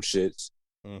 One of them shits.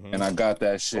 Mm-hmm. And I got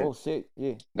that shit. Oh shit,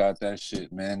 yeah. Got that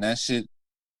shit, man. That shit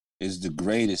is the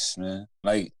greatest, man.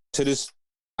 Like to this,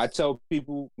 I tell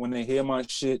people when they hear my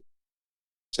shit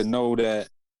to know that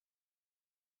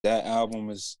album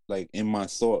is like in my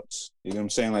thoughts. You know what I'm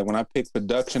saying? Like when I pick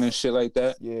production and shit like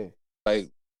that. Yeah.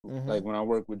 Like when I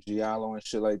work with Giallo and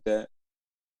shit like that,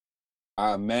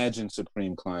 I imagine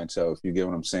Supreme Clientele, if you get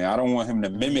what I'm saying. I don't want him to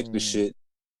mimic the shit,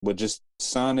 but just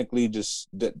sonically,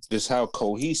 just how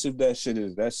cohesive that shit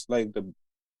is. That's like the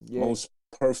most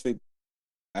perfect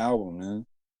album, man.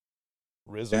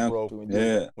 RZA, bro.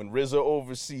 Yeah. When RZA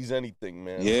oversees anything,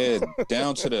 man. Yeah,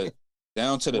 down to the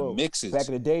mixes. Back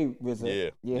in the day,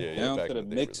 RZA. Yeah. Down to the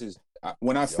mixes.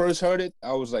 When I first heard it,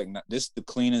 I was like, nah, this is the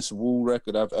cleanest Wu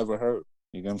record I've ever heard.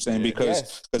 You know what I'm saying?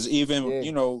 Because even,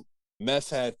 you know, Meth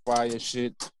had fire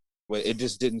shit, but it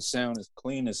just didn't sound as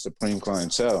clean as Supreme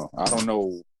Clientele. I don't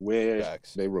know where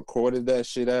they recorded that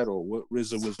shit at or what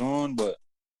RZA was on, but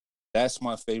that's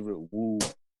my favorite Wu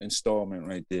installment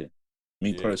right there.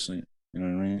 Me personally. You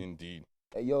know what I mean? Indeed.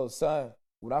 Hey, yo, son,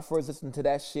 when I first listened to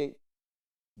that shit,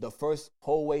 the first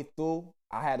whole way through,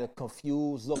 I had a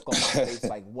confused look on my face,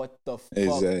 like, what the fuck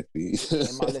exactly.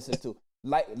 am I listening to?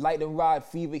 Light and Rod,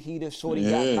 Fever Heater, Shorty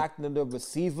got knocked into the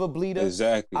receiver bleeder.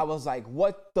 Exactly. I was like,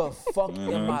 what the fuck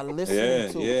am I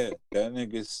listening to? Yeah, that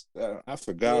nigga's, I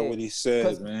forgot what he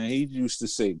said, man. He used to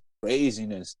say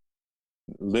craziness.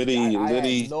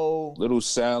 Little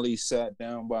Sally sat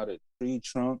down by the tree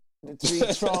trunk. The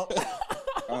tree trunk.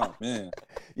 Oh, man.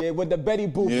 Yeah, with the Betty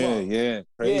Boop. Yeah,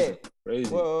 crazy.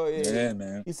 Crazy. Well, yeah,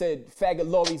 man. He said, faggot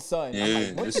Laurie's son. Yeah, I'm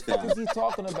like, what the fuck is he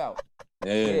talking about?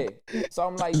 Yeah. So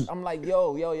I'm like,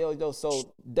 yo.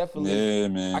 So definitely,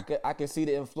 man. I can see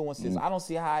the influences. I don't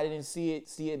see how I didn't see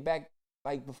it back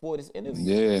like before this interview.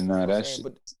 Yeah, nah, that's.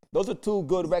 But those are two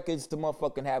good records to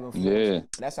motherfucking have influence. Yeah.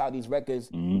 That's how these records,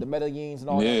 the Medellins and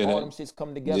all them shits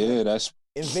come together. Yeah, that's.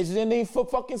 Envisioning for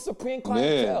fucking Supreme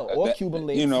Clientele or Cuban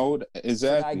Links. You know,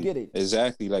 exactly. So I get it.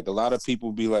 Exactly. Like a lot of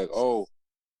people be like, oh,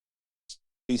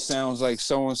 he sounds like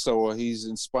so and so, or he's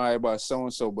inspired by so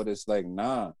and so, but it's like,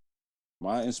 nah.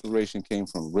 My inspiration came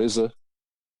from RZA.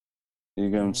 You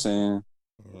get what I'm saying?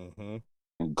 Mm-hmm.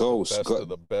 And Ghost. The best of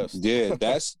the best.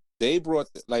 Yeah, they brought,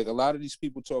 like a lot of these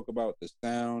people talk about the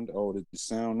sound, the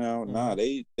sound now. Mm-hmm. Nah,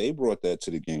 they brought that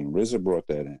to the game. RZA brought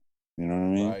that in. You know what I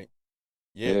mean? Right.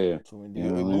 Yeah.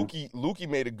 Lukey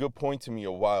made a good point to me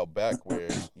a while back where,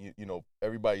 you know,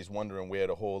 everybody's wondering where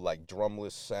the whole, like,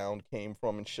 drumless sound came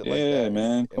from and shit like that. Yeah,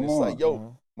 man. Come on. It's like,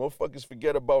 yo, motherfuckers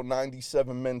forget about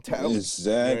 97 mentality.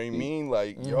 Exactly. You know what I mean?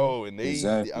 Like, yo, and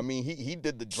they, I mean, he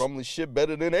did the drumless shit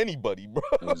better than anybody, bro.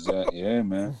 Exactly. Yeah,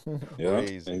 man. Yeah,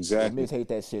 crazy. Exactly. Miz hate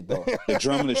that shit, though. The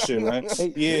drumless shit, right?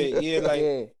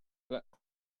 Yeah,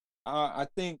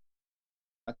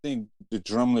 I think the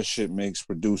drumless shit makes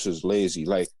producers lazy.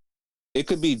 Like, it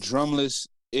could be drumless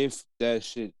if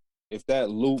that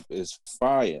loop is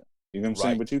fire. You know what I'm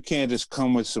saying? But you can't just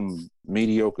come with some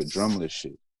mediocre drumless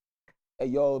shit. Hey,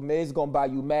 yo, Miz gonna buy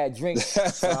you mad drinks.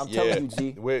 So I'm telling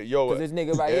you, G. Cause this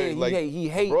nigga right here, like, he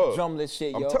hate drumless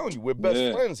shit, yo. I'm telling you, we're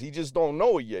best friends. He just don't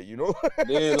know it yet, you know?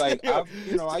 Yeah, like,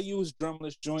 I use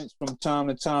drumless joints from time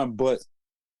to time, but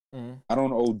I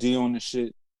don't OD on the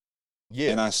shit.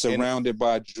 Yeah. And I surround it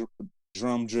by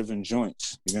drum-driven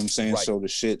joints. You know what I'm saying? Right. So the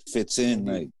shit fits in,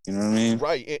 like, you know what I mean?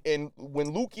 Right. And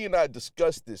when Lukey and I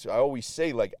discuss this, I always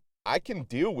say, like, I can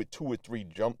deal with 2 or 3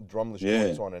 drumless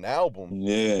joints on an album.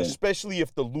 Yeah. Especially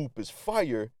if the loop is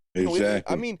fire.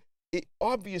 Exactly. You know,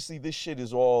 obviously this shit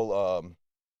is all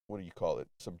what do you call it?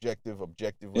 Subjective,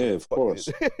 objective. Yeah, of course.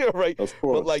 Right. Of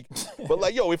course. But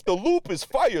like, yo, if the loop is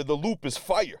fire, the loop is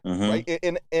fire, right?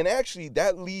 And actually,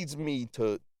 that leads me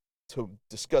to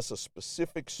discuss a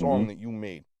specific song that you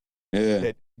made.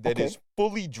 Yeah. That is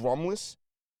fully drumless,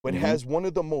 but has one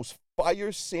of the most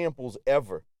fire samples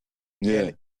ever. Yeah.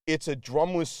 And it's a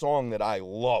drumless song that I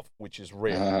love, which is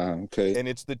rare. Okay. And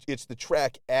it's the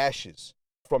track Ashes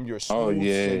from your Smooth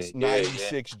Since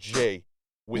 96 J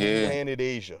with Planet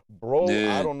Asia. Bro,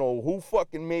 I don't know who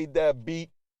fucking made that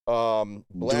beat.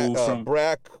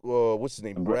 Brack, what's his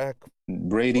name?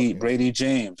 Brady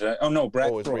James, right? Oh no,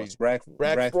 Brack Frost. Brack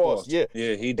Frost. Yeah,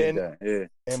 he did that.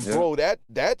 Yeah, and bro,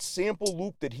 that sample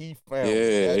loop that he found,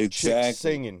 that chick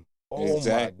singing, oh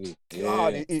my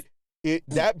god,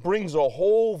 that brings a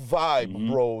whole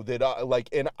vibe, bro. That I like,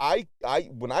 and I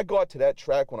when I got to that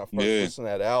track when I first listened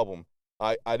to that album,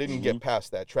 I didn't get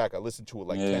past that track. I listened to it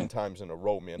like 10 times in a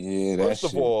row, man. Yeah, First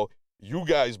of all, you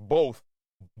guys both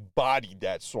bodied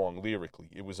that song lyrically.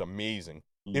 It was amazing.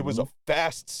 It was a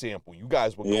fast sample. You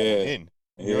guys were going in.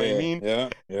 You know what I mean? Yeah.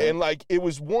 And like, it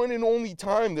was one and only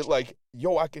time that like,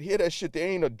 yo, I could hear that shit. There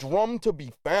ain't a drum to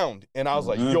be found. And I was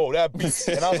like, yo, that beat.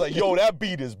 And I was like, yo, that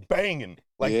beat is banging.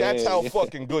 Like, that's how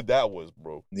fucking good that was,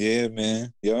 bro. Yeah,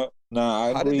 man. Yeah. Nah, I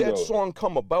agree. How did that song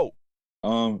come about?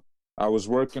 I was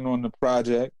working on the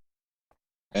project,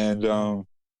 and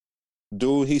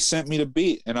dude, he sent me the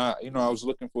beat, and I was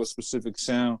looking for a specific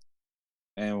sound,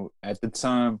 and at the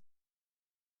time,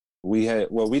 we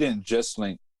didn't just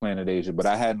link Planet Asia, but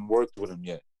I hadn't worked with him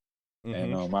yet,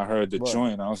 and I heard the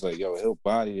joint, and I was like, yo, he'll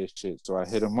body this shit, so I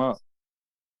hit him up,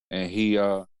 and he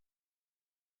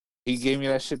gave me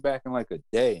that shit back in like a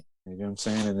day, you know what I'm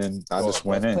saying, and then I just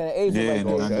went in,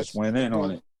 I just went in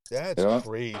on it. That's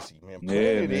crazy, man.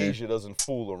 Planet Asia doesn't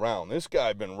fool around. This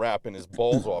guy been rapping his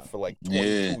balls off for like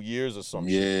 22 years or some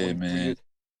shit. Yeah, man. Years.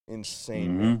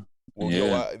 Insane, man. Well,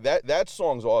 yo, that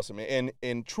song's awesome, man.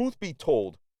 And truth be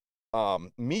told,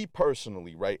 me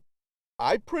personally, right,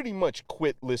 I pretty much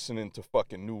quit listening to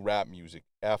fucking new rap music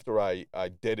after I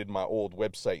deaded my old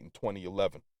website in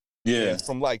 2011. Yeah. And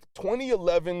from like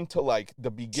 2011 to like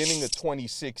the beginning of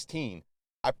 2016,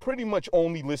 I pretty much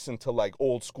only listened to like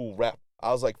old school rap.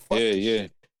 I was like, fuck this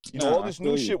shit. You know, all this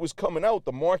new shit was coming out.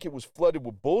 The market was flooded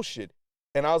with bullshit.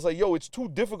 And I was like, yo, it's too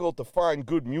difficult to find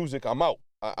good music. I'm out.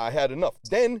 I had enough.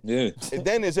 Then,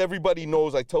 as everybody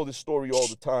knows, I tell this story all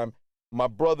the time. My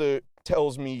brother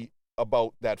tells me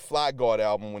about that Fly Guard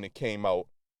album when it came out.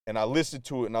 And I listened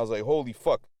to it and I was like, holy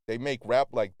fuck, they make rap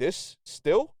like this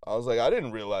still? I was like, I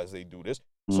didn't realize they do this.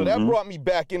 So that brought me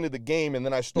back into the game. And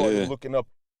then I started looking up,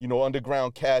 you know,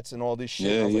 Underground Cats and all this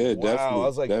shit. I was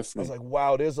like, wow. Definitely, I was like,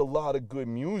 wow, there's a lot of good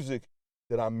music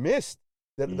that I missed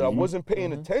that I wasn't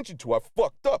paying attention to. I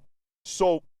fucked up.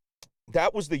 So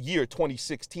that was the year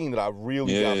 2016 that I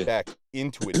really got back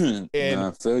into it. And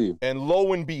I feel you. And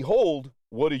lo and behold,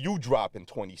 what do you drop in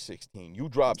 2016? You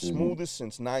dropped Smoothest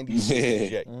Since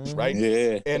 96, right?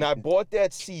 Yeah. And I bought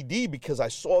that CD because I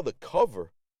saw the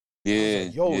cover. Yeah. I was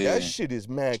like, yo, that shit is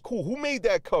mad cool. Who made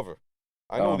that cover?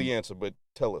 I know the answer, but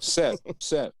tell us. Sep. There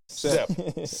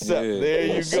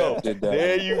you go.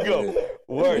 There you go.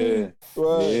 Word.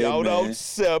 Shout out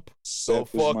Sep, the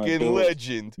fucking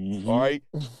legend. All right.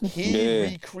 He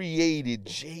recreated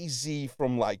Jay-Z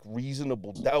from like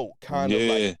Reasonable Doubt, kind of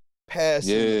like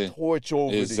passing the torch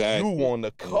over to you on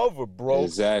the cover, bro.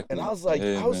 Exactly. And I was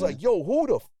like, yo, who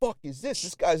the fuck is this?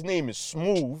 This guy's name is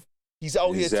Smooth. He's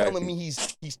out here telling me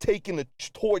he's taking the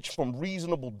torch from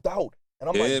Reasonable Doubt. And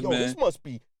I'm like, yo, man,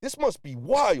 this must be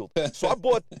wild. So I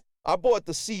bought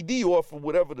the CD off of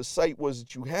whatever the site was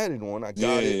that you had it on. I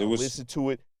got it, I listened to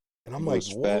it, and I'm like,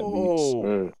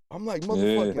 whoa. I'm like,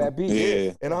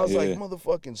 motherfucking And I was like,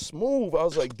 motherfucking Smooth. I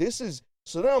was like, this is.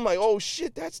 So then I'm like, oh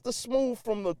shit, that's the Smooth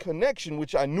from The Connection,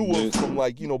 which I knew of from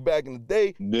like, you know, back in the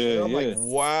day. And I'm like,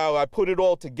 wow. I put it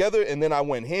all together, and then I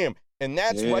went ham. And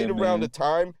that's right around the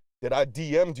time that I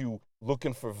DM'd you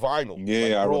looking for vinyl.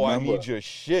 Yeah, like, bro, I remember. I need your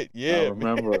shit. Yeah, I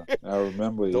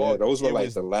remember. Dog, those were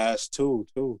like the last two,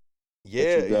 too.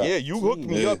 Yeah. You hooked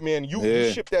me up, man.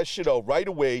 You shipped that shit out right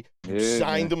away. You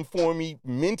signed them for me,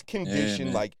 mint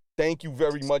condition. Like, thank you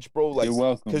very much, bro. Like, you're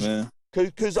welcome, man.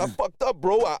 Cause I fucked up,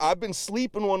 bro. I've been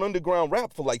sleeping on underground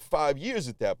rap for like 5 years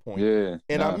at that point. Yeah.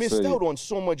 And I missed out on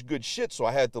so much good shit. So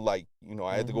I had to like, you know,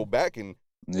 I had to go back and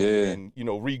you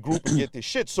know, regroup and get this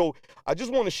shit. So I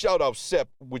just want to shout out Sep,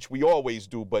 which we always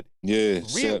do, but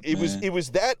it was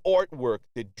that artwork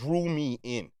that drew me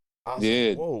in. I was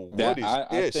like, whoa, what is this?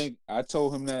 I think I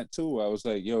told him that too. I was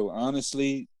like, yo,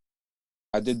 honestly,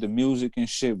 I did the music and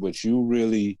shit, but you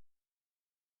really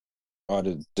are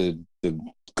the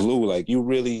glue. Like, you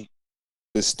really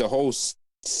It's the whole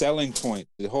selling point.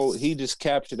 He just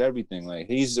captured everything. Like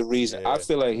he's the reason. I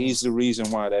feel like he's the reason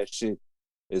why that shit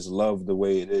is loved the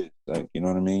way it is. Like, you know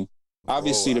what I mean?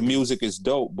 Obviously, the music is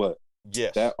dope, but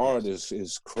that artist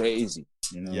is crazy.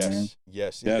 You know what I mean?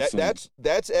 Yes.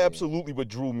 That's absolutely what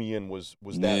drew me in was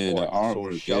that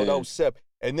artwork. So shout out Sep.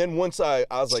 And then once I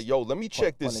was like, yo, let me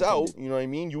check this out. You know what I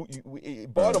mean?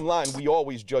 Bottom line, we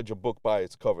always judge a book by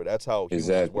its cover. That's how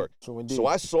humans work. So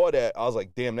I saw that. I was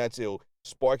like, damn, that's ill.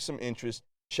 Sparked some interest.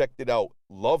 Checked it out.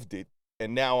 Loved it.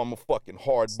 And now I'm a fucking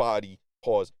hard body,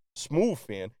 Smooth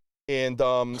fan. And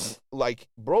like,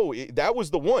 bro, that was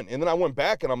the one. And then I went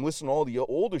back and I'm listening to all the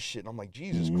older shit. And I'm like,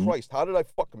 Jesus Christ, how did I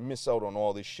fucking miss out on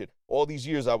all this shit? All these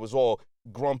years I was all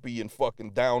grumpy and fucking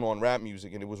down on rap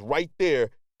music. And it was right there,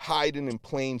 hiding in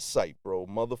plain sight, bro.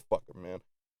 Motherfucker, man.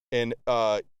 And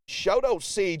shout out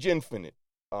Sage Infinite.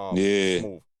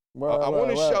 Smooth. I want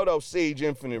to shout out Sage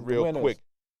Infinite real quick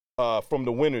from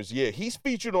the Winners. Yeah, he's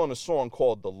featured on a song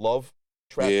called The Love,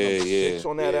 track number 6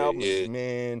 on that album.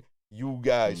 Man, you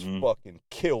guys fucking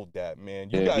killed that, man.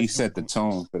 You guys he set the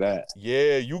tone for that.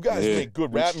 Yeah, you guys make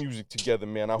good rap music together,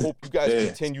 man. I hope you guys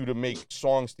continue to make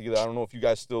songs together. I don't know if you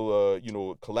guys still,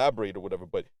 collaborate or whatever,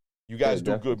 but you guys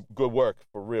do good work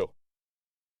for real.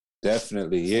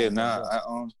 Definitely, yeah.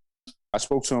 I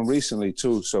spoke to him recently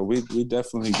too, so we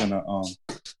definitely gonna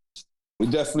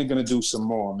do some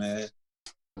more, man.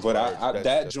 But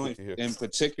that joint in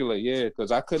particular,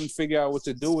 because I couldn't figure out what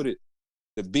to do with it.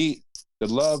 The beat, the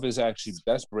love is actually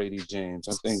that's Brady James.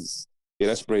 I think,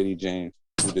 that's Brady James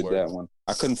who did that one.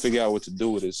 I couldn't figure out what to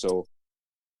do with it, so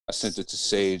I sent it to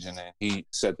Sage, and then he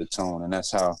set the tone, and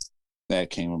that's how that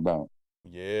came about.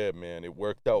 Yeah, man, it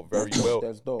worked out very well.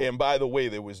 That's dope. And by the way,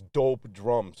 there was dope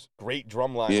drums, great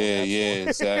drum line.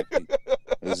 Exactly.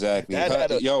 That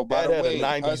had a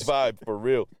 90s vibe for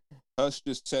real. Hush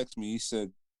just texted me. He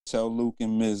said, "Tell Luke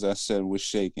and Miz I said we're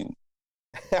shaking."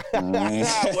 Word.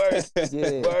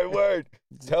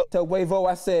 Tell Wavo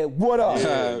I said what up.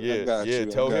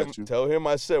 Tell him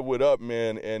I said what up,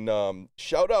 man. And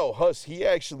shout out Huss. He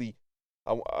actually,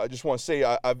 I just want to say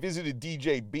I visited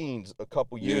DJ Beans a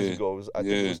couple years ago. I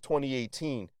think it was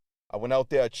 2018. I went out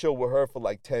there. I chilled with her for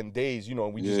like 10 days.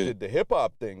 And we just did the hip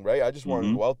hop thing, right? I just wanted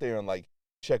to go out there and like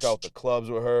check out the clubs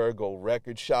with her, go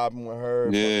record shopping with her,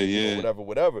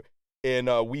 whatever.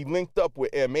 And we linked up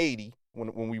with M80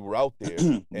 when we were out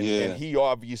there, and he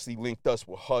obviously linked us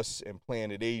with Huss and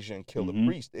Planet Asia and Killer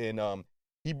Priest, and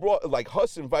he brought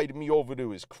Huss invited me over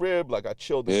to his crib, like I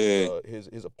chilled in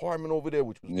his apartment over there,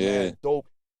 which was mad dope.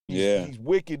 He's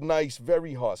wicked nice,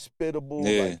 very hospitable.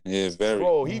 Very.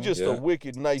 Bro, he just a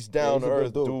wicked nice, down to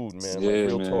earth dude, man. Like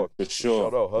real talk. For sure.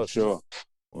 Shout out Huss.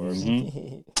 For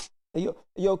sure.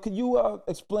 Yo, could you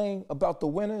explain about the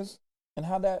Winners and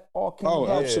how that all came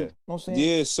about? Absolutely. You know what I'm saying?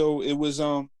 Yeah, so it was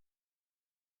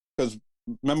because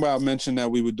remember I mentioned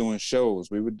that we were doing shows.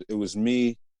 It was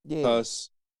me, us,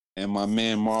 and my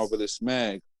man Marvelous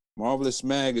Mag. Marvelous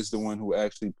Mag is the one who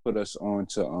actually put us on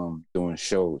to doing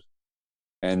shows.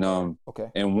 And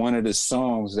and one of the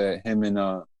songs that him and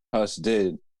Huss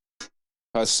did,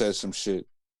 Huss said some shit.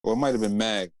 Or it might have been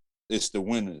Mag. It's the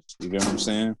Winners. You get what I'm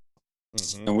saying?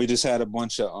 And we just had a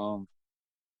bunch of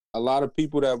a lot of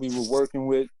people that we were working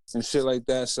with and shit like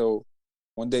that. So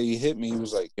one day he hit me, he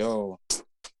was like, "Yo,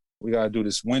 we gotta do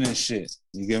this winning shit."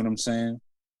 You get what I'm saying?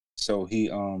 So he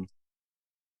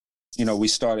we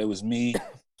started, it was me,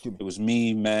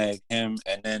 Mag, him,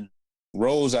 and then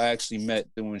Rose I actually met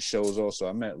doing shows also.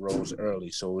 I met Rose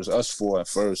early, so it was us four at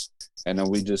first, and then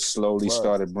we just slowly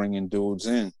started bringing dudes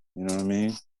in, you know what I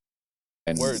mean?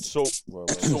 And So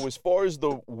as far as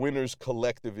the Winners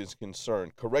Collective is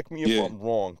concerned, correct me if I'm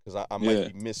wrong, because I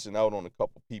might be missing out on a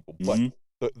couple people,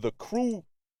 but the crew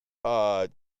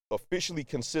officially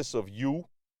consists of you,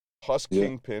 Huss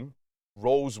Kingpin,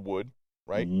 Rosewood,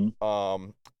 right?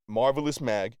 Marvelous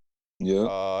Mag,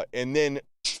 and then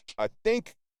I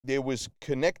think there was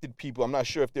connected people. I'm not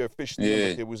sure if they're officially,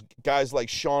 but there was guys like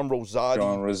Sean Rosati,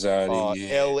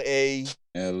 L.A.,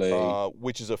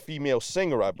 which is a female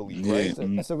singer, I believe, right?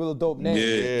 That's a real dope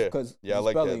name. Because I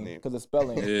like that name. Because of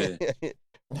spelling.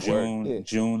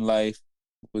 June Life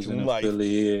was an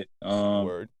affiliate.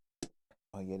 Oh,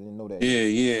 yeah, didn't know that.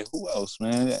 Yeah. Who else,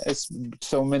 man? It's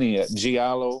so many.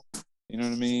 Giallo, you know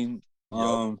what I mean?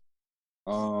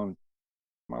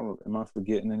 Am I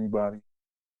forgetting anybody?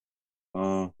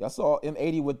 Y'all saw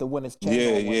M80 with the Winners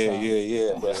channel.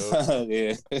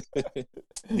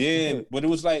 Yeah. But it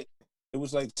was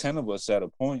like 10 of us at a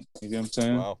point. You get what I'm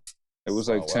saying? Wow. It was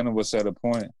like 10 of us at a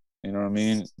point. You know what I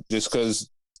mean? Just because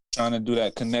trying to do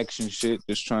that connection shit,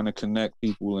 just trying to connect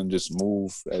people and just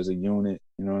move as a unit.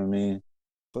 You know what I mean?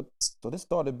 So this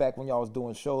started back when y'all was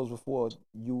doing shows before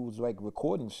you was like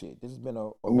recording shit. This has been a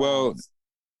well,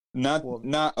 not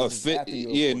not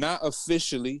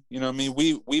officially. You know what I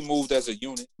mean? We moved as a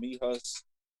unit. Me, Hus,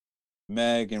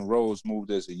 Mag, and Rose moved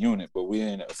as a unit, but we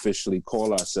didn't officially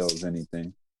call ourselves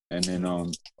anything. And then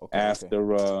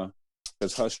after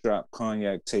because Hus dropped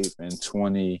Cognac tape in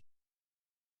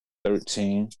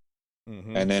 2013.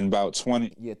 Mm-hmm. And then about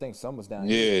 20... Yeah, I think Summer's down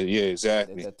here. Yeah,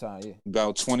 exactly. At that time, yeah.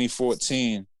 About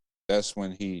 2014, that's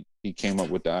when he came up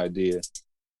with the idea.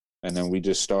 And then we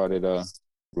just started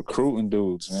recruiting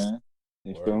dudes, man.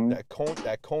 You feel me? That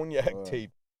Cognac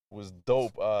tape was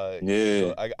dope.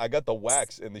 Yeah. I got the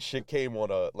wax, and the shit came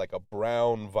on a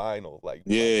brown vinyl. Like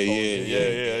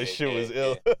Yeah. That shit was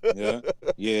ill.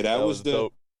 Yeah, that was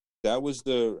dope. That was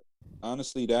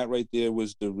honestly, that right there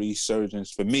was the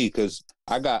resurgence for me, because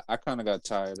I kind of got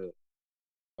tired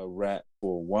of rap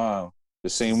for a while. The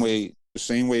same way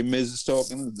Miz is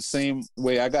talking, the same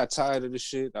way I got tired of the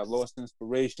shit. I lost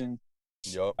inspiration.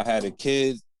 Yup. I had a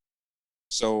kid.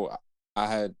 So I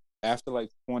had, after like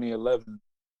 2011,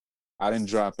 I didn't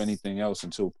drop anything else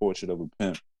until Portrait of a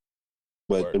Pimp.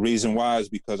 But the reason why is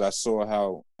because I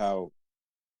saw how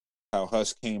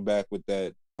Hus came back with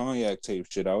that Cognac tape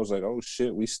shit. I was like, oh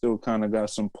shit, we still kind of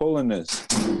got some pull in this.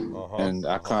 And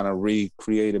I kind of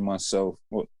recreated myself.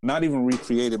 Well, not even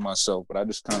recreated myself, but I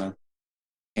just kind of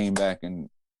came back and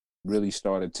really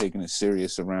started taking it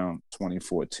serious around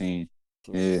 2014.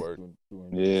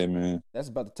 Yeah, man. That's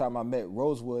about the time I met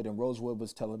Rosewood, and Rosewood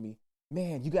was telling me,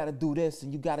 man, you got to do this,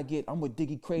 and you got to get, I'm with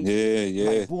Diggy Crazy. Yeah.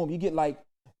 Like, boom, you get like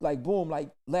boom,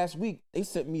 like last week, they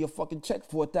sent me a fucking check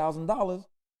for $1,000,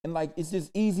 and like, it's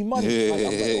just easy money. Yeah, like, I'm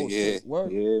like, oh, shit,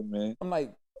 word. Yeah, man. I'm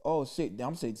like, oh, shit.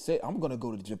 I'm saying, I'm going to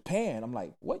go to Japan. I'm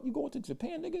like, what? You going to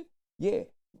Japan, nigga? Yeah.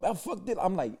 Well, fuck that.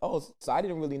 I'm like, oh, so I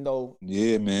didn't really know.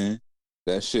 Yeah, man.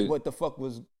 That shit. What the fuck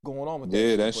was going on with that?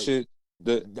 Yeah, that shit.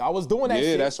 I was doing that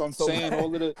shit. Yeah, that's what I'm saying.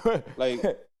 All of the,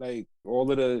 like all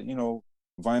of the,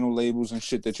 vinyl labels and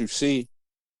shit that you see,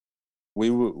 we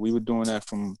were doing that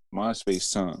from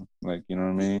MySpace time. Like, you know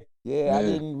what I mean? Yeah, I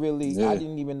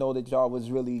didn't even know that y'all was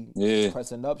really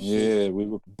pressing up shit. Yeah, we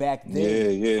were back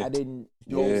then. Yeah. I didn't.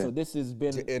 So this has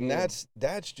been, and that's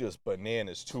just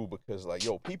bananas too, because like,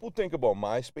 people think about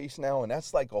MySpace now, and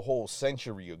that's like a whole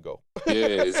century ago.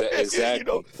 Yeah,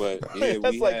 exactly. But yeah,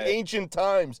 that's like ancient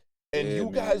times, and you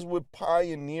guys were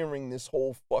pioneering this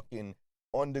whole fucking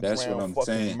underground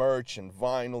fucking merch and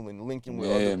vinyl, and linking with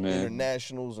other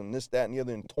internationals and this, that, and the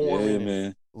other, and touring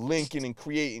and linking and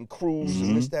creating crews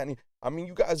and this, that, and I mean,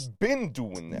 you guys been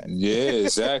doing that. Yeah,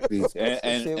 exactly.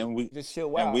 and we just shit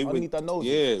wild. We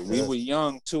were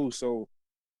young too. So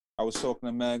I was talking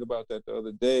to Mag about that the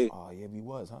other day. Oh yeah, we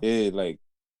was, huh? Yeah, like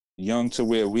young to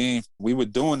where we were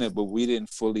doing it, but we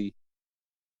didn't fully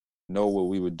know what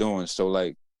we were doing. So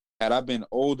like, had I been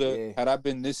older, had I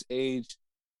been this age,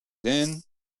 then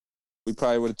we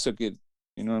probably would have took it,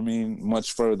 you know what I mean,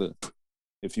 much further,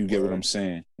 if you get what I'm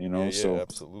saying, so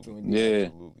absolutely. Yeah,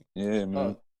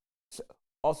 man.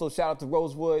 Also, shout out to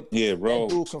Rosewood. Yeah,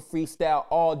 Rose. That dude can freestyle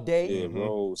all day. Yeah,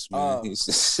 Rose, man.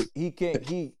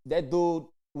 That dude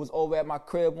was over at my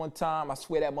crib one time. I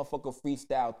swear that motherfucker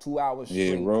freestyle 2 hours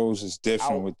straight. Yeah, Rose is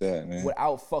different with that, man.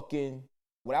 Without fucking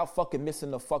missing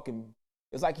the fucking,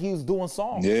 it's like he was doing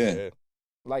songs. Yeah.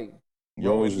 Like,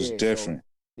 Rose is different.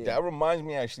 So, that reminds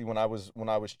me, actually, when I was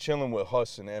chilling with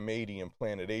Hus and M80 and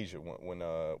Planet Asia, when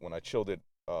I chilled at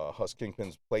Hus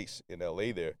Kingpin's place in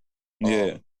LA there.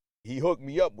 He hooked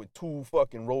me up with 2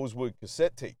 fucking Rosewood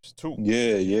cassette tapes too.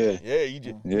 Yeah. He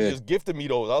just gifted me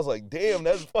those. I was like, damn,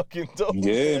 that's fucking dope.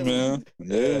 Yeah, man.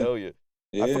 Yeah, hell yeah.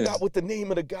 I forgot what the name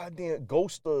of the goddamn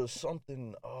Ghost or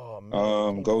something. Oh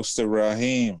man. Ghost of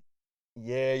Raheem.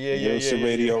 Yeah. Ghost of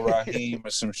Radio Raheem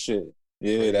or some shit.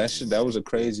 Yeah, that was a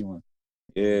crazy one.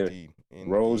 Yeah. Indeed.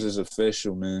 Rose is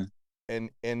official, man.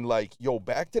 And like,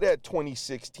 back to that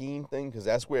 2016 thing, because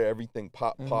that's where everything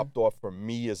popped off for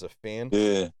me as a fan.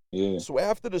 Yeah. So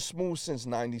after the Smooth Since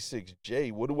 '96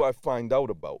 J, what do I find out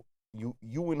about?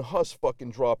 You and Hus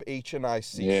fucking drop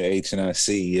HNIC. Yeah,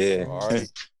 HNIC, yeah. All right.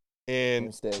 And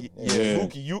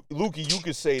Lukey, you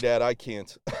could say that, I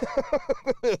can't.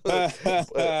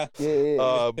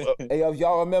 Hey, if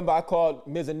y'all remember, I called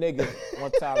Miz a nigga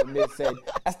one time, and Miz said,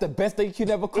 "That's the best thing you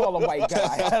could ever call a white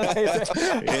guy."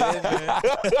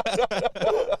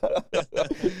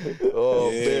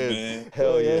 Oh man,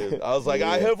 hell yeah! I was like,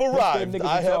 I have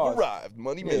arrived.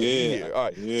 Money Miz, here. All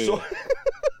right, so.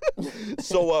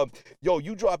 So,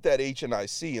 you dropped that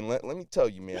HNIC, and let me tell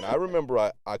you, man, I remember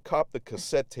I copped the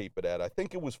cassette tape of that. I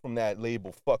think it was from that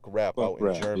label Fuck Rap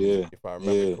in Germany, if I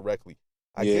remember correctly.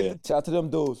 I get shout out to them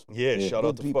dudes. Yeah, shout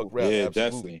out to people. Fuck Rap. Yeah,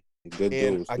 absolutely. Definitely. Good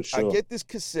dudes, for sure. I get this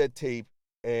cassette tape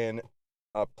and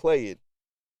I play it,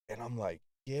 and I'm like,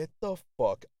 get the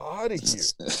fuck out of here.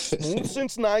 Smooth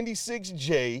Since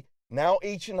 96J, now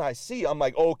H&IC. I'm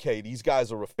like, okay, these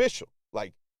guys are official.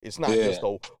 Like, it's not just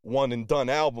a one and done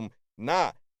album.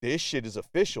 Nah, this shit is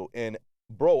official. And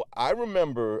bro, I don't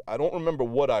remember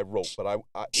what I wrote, but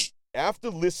I after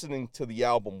listening to the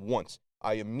album once,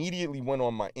 I immediately went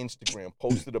on my Instagram,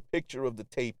 posted a picture of the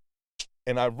tape,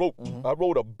 and I wrote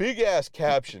a big ass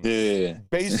caption,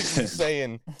 basically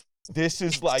saying, "This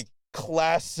is like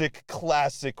classic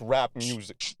rap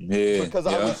music." Yeah, because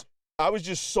I was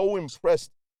just so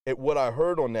impressed at what I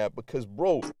heard on that. Because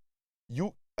bro,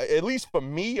 you, at least for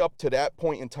me, up to that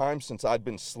point in time, since I'd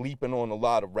been sleeping on a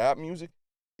lot of rap music,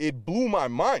 it blew my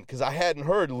mind because I hadn't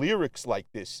heard lyrics like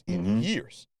this in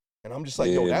years. And I'm just like,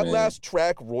 yo, that last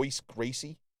track, Royce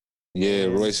Gracie. Yeah,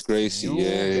 Royce Gracie.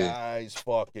 You guys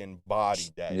fucking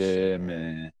bodied that shit.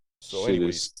 Man. So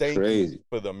anyways, thank you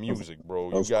for the music, bro.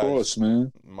 You of guys, course,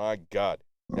 man. My God.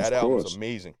 That album's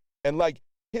amazing. And like,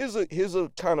 here's a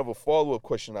kind of a follow-up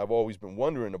question I've always been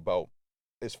wondering about.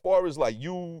 As far as like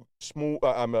you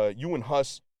and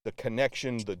Huss, the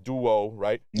connection, the duo,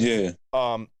 right? Yeah.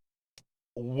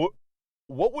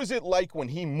 What was it like when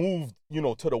he moved,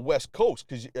 to the West Coast?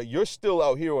 Because you're still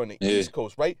out here on the East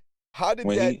Coast, right? How did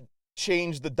that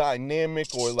change the dynamic,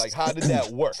 or like how did that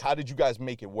work? How did you guys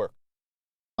make it work?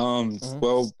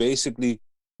 Well, basically,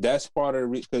 that's part of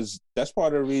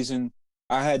the reason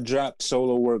I had dropped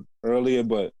solo work earlier,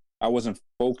 but I wasn't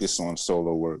focused on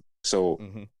solo work. So,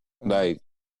 like,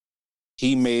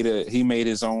 he made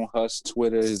his own Huss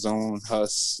Twitter, his own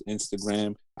Huss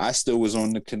Instagram. I still was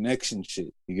on the connection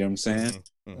shit. You get what I'm saying?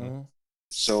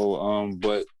 So,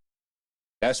 but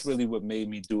that's really what made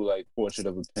me do like Portrait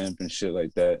of a Pimp and shit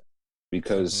like that,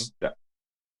 because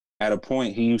at a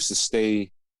point he used to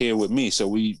stay here with me, so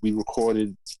we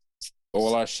recorded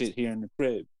all our shit here in the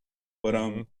crib.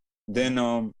 But then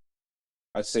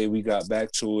I'd say we got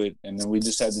back to it, and then we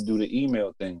just had to do the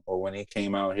email thing. Or when he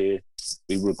came out here,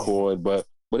 we record. But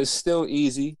it's still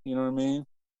easy. You know what I mean?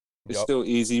 It's still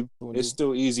easy. It's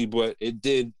still easy, but it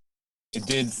did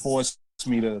force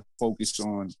me to focus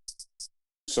on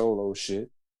solo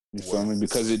shit. You feel me?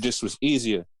 Because it just was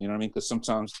easier. You know what I mean? Because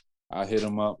sometimes I hit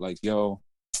him up like, yo,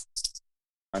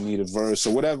 I need a verse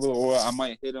or whatever, or I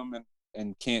might hit him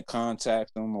and can't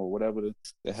contact him or whatever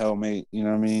the hell may, you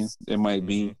know what I mean? It might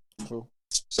be. True.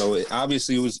 So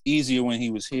obviously it was easier when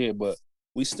he was here, but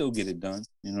we still get it done.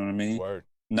 You know what I mean? Word.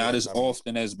 Not as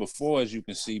often as before, as you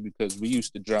can see, because we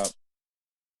used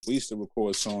to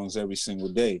record songs every single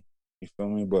day. You feel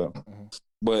me? But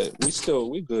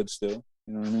we good still.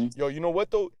 You know what I mean? Yo, you know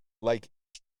what though? Like,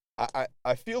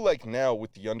 I feel like now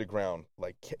with the underground,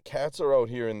 like cats are out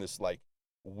here in this like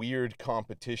weird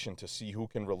competition to see who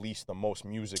can release the most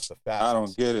music the fastest. I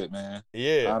don't get it, man.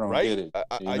 Yeah, I don't get it.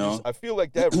 I feel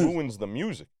like that ruins the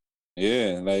music.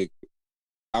 Yeah, like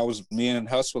me and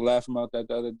Huss were laughing about that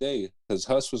the other day, because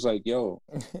Huss was like,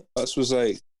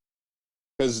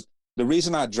 because the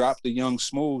reason I dropped the Young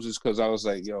Smooths is because I was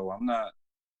like, yo,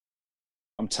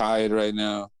 I'm tired right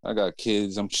now. I got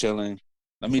kids. I'm chilling.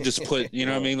 Let me just put, you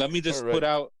know what I mean? Let me just put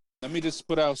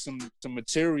out some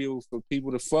material for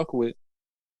people to fuck with,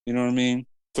 you know what I mean?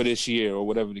 For this year or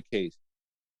whatever the case.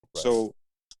 Right. So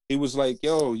he was like,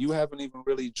 yo, you haven't even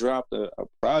really dropped a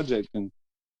project in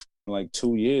like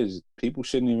 2 years. People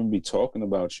shouldn't even be talking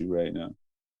about you right now.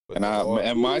 But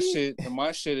my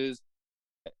shit is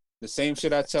the same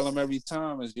shit I tell him every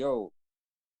time is, yo,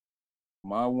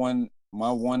 my one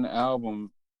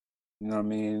album, you know what I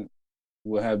mean,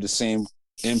 will have the same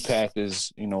impact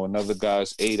as, another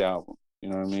guy's 8 album. You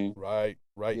know what I mean? Right.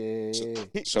 Yeah.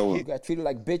 So you got treated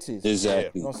like bitches.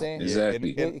 Exactly. You know what I'm saying?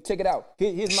 Exactly. Check it out.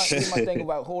 Here's my thing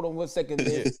about, hold on 1 second.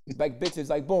 Like bitches,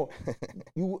 like boom.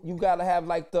 You gotta have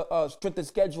like the strength of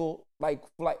schedule, like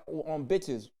on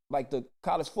bitches, like the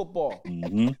college football.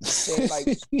 Saying,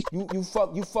 like you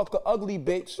fuck an ugly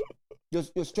bitch,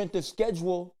 your strength of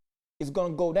schedule is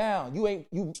gonna go down. You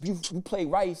play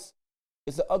Rice,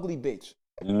 it's an ugly bitch.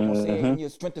 You know what I'm saying? And your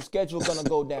strength of schedule gonna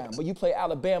go down. But you play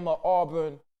Alabama,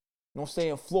 Auburn, you know what I'm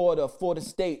saying, Florida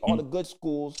State, all the good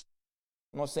schools,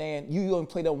 you know what I'm saying? You only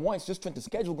play them once, your strength of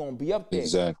schedule gonna be up there.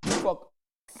 Exactly. You fuck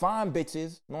fine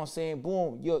bitches, you know what I'm saying?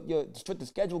 Boom, your strength of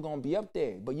schedule gonna be up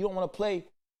there. But you don't wanna play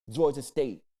Georgia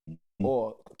State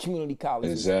or community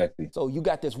college. Exactly. So you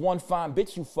got this one fine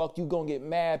bitch you fuck, you gonna get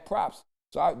mad props.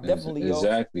 So I definitely,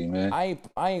 exactly, man. I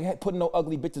ain't putting no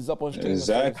ugly bitches up on stream.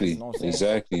 Exactly, you know what I'm saying?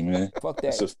 Exactly, man. Fuck that.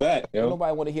 It's a fact, yo.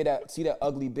 Nobody want to see that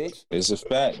ugly bitch. It's a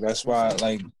fact. That's why,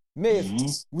 like,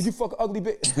 Miz, would you fuck an ugly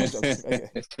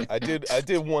bitch? I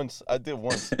did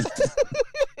once.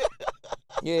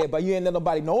 Yeah, but you ain't let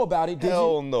nobody know about it, did you?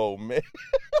 Hell no, man.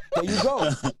 There you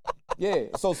go. Yeah,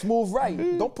 so Smooth right.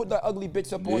 Don't put that ugly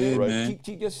bitch up on it. Right.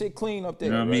 Keep your shit clean up there.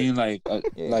 You know what I mean?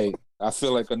 Like I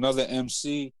feel like another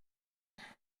MC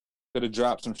could have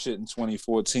dropped some shit in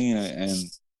 2014 and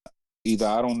either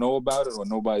I don't know about it or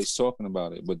nobody's talking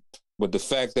about it. But the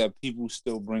fact that people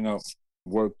still bring up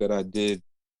work that I did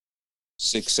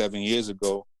 6-7 years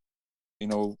ago, you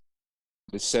know,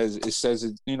 it says it says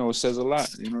a lot.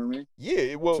 You know what I mean?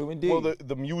 Yeah. Well,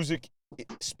 the music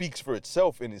speaks for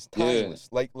itself and is timeless.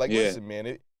 Yeah. Listen,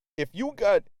 man. If you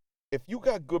got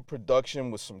good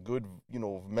production with some good,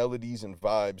 melodies and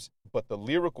vibes, but the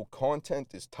lyrical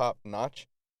content is top notch,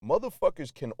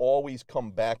 motherfuckers can always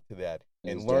come back to that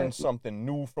and learn something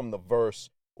new from the verse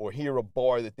or hear a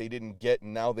bar that they didn't get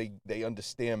and now they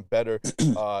understand better.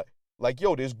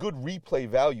 There's good replay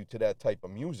value to that type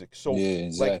of music. So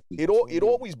it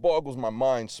always boggles my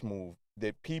mind, Smooth,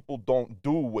 that people don't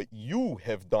do what you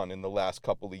have done in the last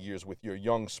couple of years with your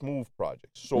Young Smooth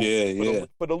projects. So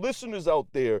for the listeners out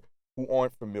there who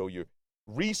aren't familiar,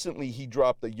 recently he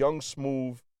dropped a Young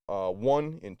Smooth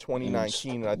 1 in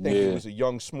 2019, and I think it was a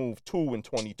Young Smooth 2 in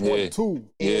 2022.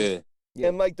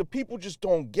 And the people just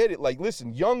don't get it. Like,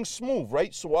 listen, Young Smooth,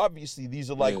 right? So obviously these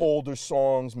are older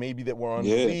songs, maybe that were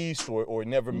unreleased or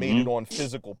never made it on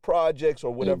physical projects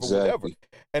or whatever.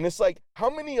 And it's like, how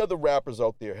many other rappers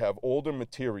out there have older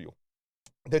material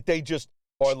that they just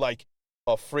are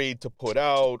afraid to put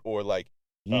out or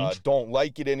don't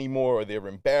like it anymore or they're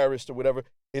embarrassed or whatever?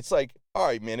 It's like, all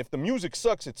right, man, if the music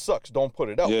sucks, it sucks. Don't put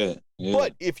it out.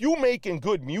 But if you're making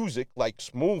good music like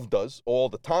Smooth does all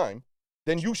the time,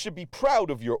 then you should be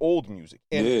proud of your old music.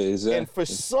 And, and for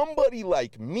somebody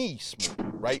like me,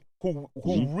 Smooth, right, who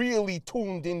really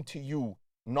tuned into you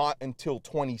not until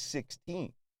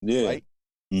 2016, right?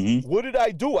 What did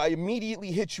I do? I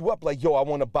immediately hit you up like, yo, I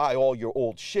want to buy all your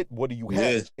old shit. What do you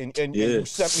have? And you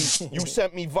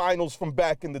sent me vinyls from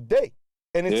back in the day.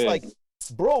 And it's like,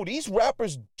 bro, these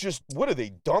rappers just, what are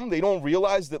they, dumb? They don't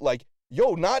realize that,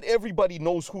 not everybody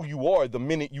knows who you are the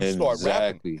minute you start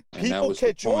rapping. People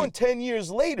catch on 10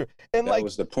 years later. And that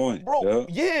was the point. Bro,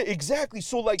 yeah, exactly.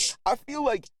 So, I feel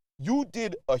like you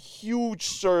did a huge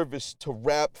service to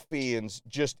rap fans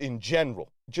just in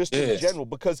general. In general.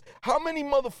 Because how many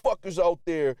motherfuckers out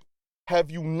there have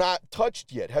you not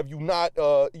touched yet? Have you not,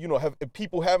 have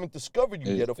people haven't discovered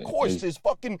you yet? Of course, there's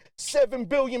fucking 7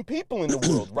 billion people in the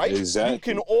world, right?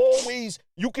 Exactly.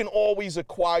 You can always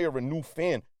acquire a new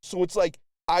fan. So it's like,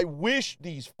 I wish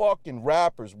these fucking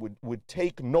rappers would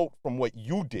take note from what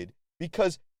you did,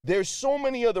 because there's so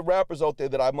many other rappers out there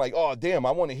that I'm like, oh, damn,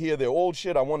 I want to hear their old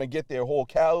shit. I want to get their whole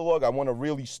catalog. I want to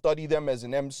really study them as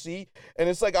an MC. And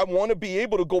it's like, I want to be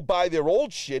able to go buy their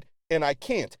old shit, and I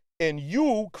can't. And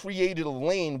you created a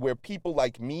lane where people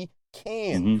like me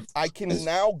can. I can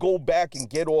now go back and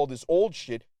get all this old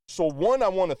shit. So one, I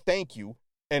want to thank you.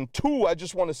 And two, I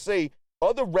just want to say,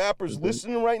 other rappers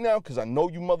listening right now, because I know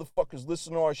you motherfuckers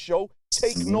listen to our show,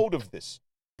 take note of this.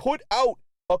 Put out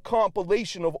a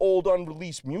compilation of old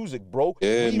unreleased music, bro.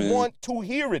 We want to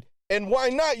hear it. And why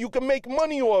not? You can make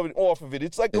money off of it.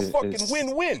 It's like a fucking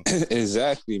win-win.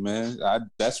 Exactly, man.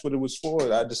 That's what it was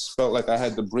for. I just felt like I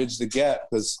had to bridge the gap,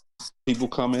 because people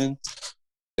come in,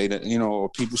 or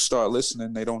people start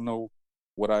listening, they don't know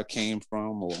what I came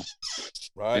from or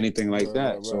anything like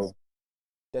that. Right. So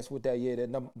that's what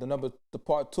the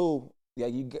part 2. Yeah,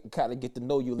 you kind of get to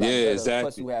know you a lot better. Exactly.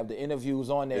 Plus, you have the interviews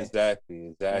on there.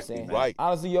 Exactly. Right.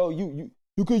 Honestly, yo, you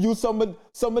could use some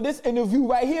of this interview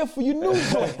right here for your new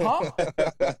joint, huh?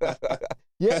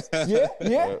 Yeah.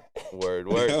 Word.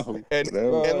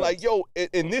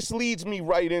 And this leads me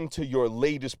right into your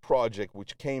latest project,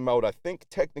 which came out, I think,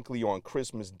 technically on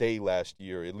Christmas Day last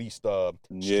year, at least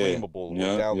streamable or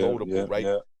downloadable, right?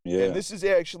 Yeah. And this is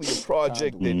actually a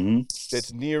project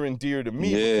that's near and dear to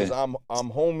me because I'm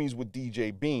homies with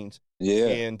DJ Beans. Yeah.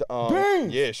 And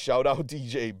shout out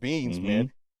DJ Beans,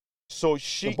 man. So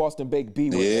the Boston Baked B.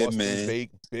 Boston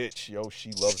Baked bitch. Yo, she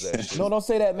loves that shit. No, don't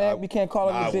say that, man. We can't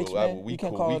call her a bitch, man. We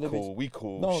can't call her a bitch. We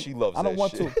cool. No, she loves that shit. I don't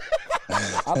want to.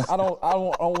 I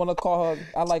don't want to call her.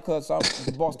 I like her, so I'm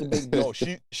the Boston Baked bitch.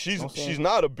 No, she's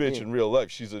not a bitch in real life.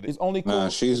 She's it's only cool.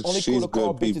 She's cool to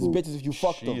call people. bitches if you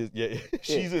fuck them.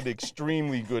 She's an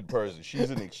extremely good person.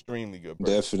 She's an extremely good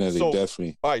person.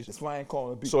 Definitely. All right. That's why I ain't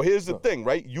calling her bitch. So here's the thing,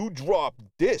 right? You dropped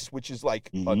this, which is like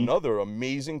another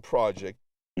amazing project.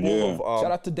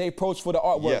 Shout out to Dave Proch for the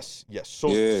artwork. Yes. So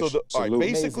all right,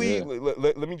 basically,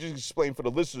 let me just explain for the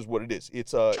listeners what it is.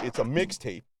 It's a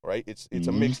mixtape, right? It's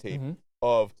a mixtape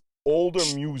of older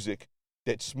music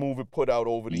that Smooth had put out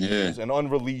over the years and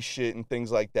unreleased shit and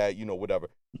things like that, you know, whatever.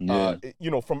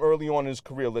 You know, from early on in his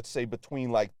career, let's say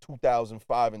between like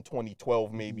 2005 and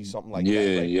 2012, maybe something like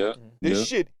that. Right? This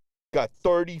shit got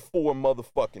 34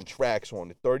 motherfucking tracks on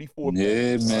it. 34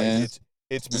 bangers, man.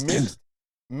 It's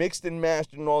mixed and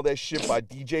mastered and all that shit by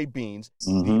DJ Beans.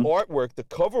 The artwork, the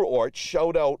cover art,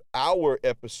 shout out our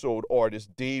episode artist,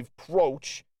 Dave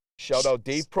Proch. Shout out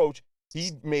Dave Proch.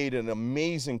 He made an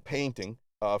amazing painting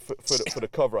for the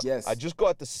cover. Yes. I just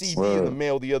got the CD in the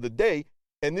mail the other day,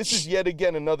 and this is yet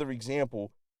again another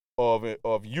example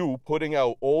of you putting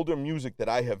out older music that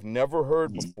I have never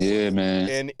heard before. Yeah,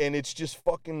 man. And it's just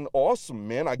fucking awesome,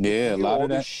 man. I get a lot all of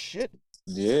this that shit.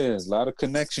 Yeah, a lot of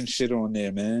connection shit on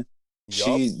there, man.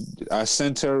 I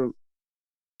sent her.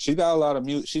 She got a lot of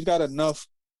music. She's got enough.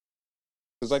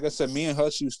 Because, like I said, me and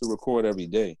Hush used to record every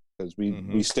day because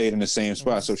we stayed in the same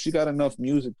spot. So she got enough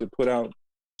music to put out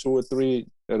 2 or 3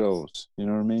 of those. You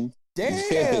know what I mean?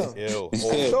 Damn.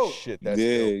 Holy shit. That's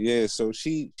dope. Yeah. So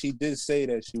she did say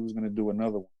that she was gonna do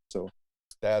another one. So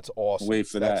that's awesome. Wait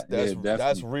for that.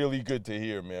 That's really good to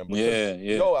hear, man. Because,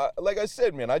 Yo, like I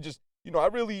said, man, I just, you know, I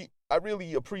really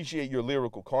appreciate your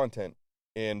lyrical content,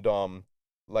 and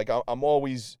like I'm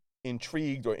always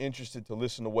intrigued or interested to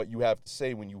listen to what you have to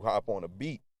say when you hop on a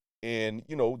beat. And,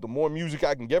 you know, the more music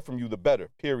I can get from you, the better,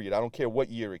 period. I don't care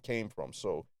what year it came from.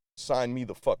 So sign me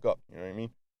the fuck up. You know what I mean?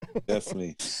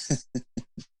 Definitely.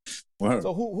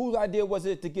 So whose idea was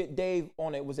it to get Dave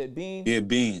on it? Was it Beans? Yeah,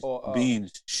 Beans. Or,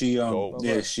 Beans. She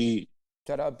she.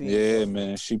 Shout out Beans. Yeah,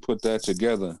 man. She put that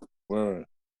together. Word.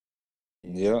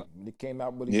 Yeah. It came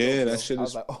out really good. That shit I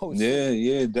is. was like, oh shit.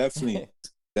 Yeah, definitely.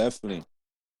 Definitely.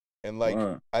 And like,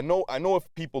 I know if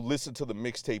people listen to the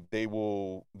mixtape, they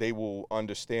will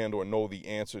understand or know the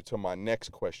answer to my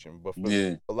next question. But for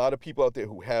a lot of people out there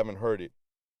who haven't heard it,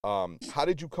 how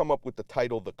did you come up with the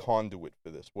title "The Conduit" for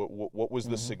this? What was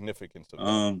the significance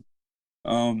of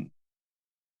that?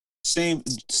 Same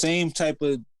type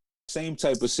of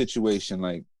situation.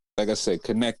 Like I said,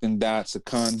 connecting dots, a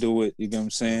conduit. You get what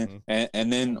I'm saying?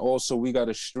 And then also we got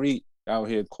a street out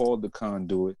here called the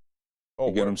Conduit.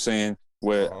 You get what I'm saying?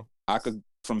 Where I could,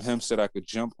 from Hempstead, I could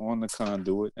jump on the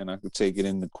Conduit and I could take it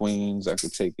into Queens. I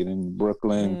could take it in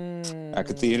Brooklyn. I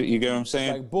could, you get what I'm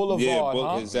saying? Like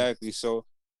Boulevard, exactly. So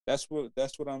that's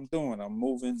what I'm doing. I'm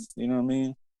moving. You know what I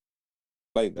mean?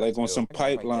 Like on some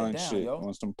pipeline shit. Yo.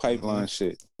 On some pipeline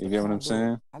shit. You get what I'm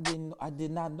saying? I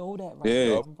did not know that.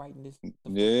 Now. I'm writing this.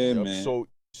 Man.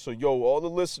 So yo, all the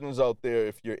listeners out there,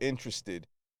 if you're interested.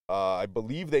 I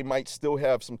believe they might still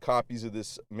have some copies of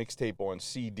this mixtape on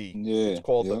CD. Yeah,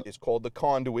 it's called The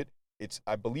Conduit.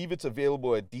 I believe it's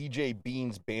available at DJ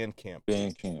Beans Bandcamp.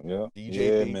 Beans Bandcamp.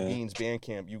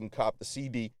 You can cop the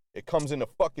CD. It comes in a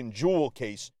fucking jewel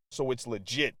case, so it's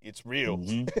legit. It's real.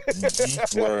 Word,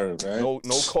 right? No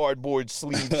cardboard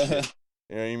sleeve shit.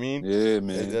 You know what I mean? Yeah,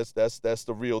 man. That's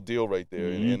the real deal right there.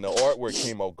 And the artwork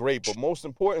came out great, but most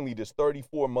importantly, there's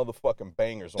 34 motherfucking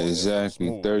bangers on exactly,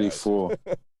 there. 34.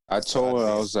 I told her,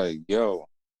 I was like, yo,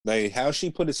 like how she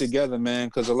put it together, man,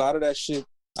 because a lot of that shit,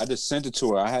 I just sent it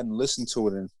to her. I hadn't listened to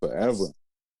it in forever.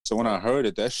 So when I heard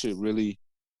it, that shit really,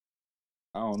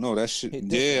 I don't know, that shit,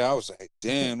 I was like,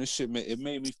 damn, this shit, it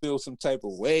made me feel some type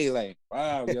of way, like,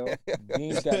 wow, yo.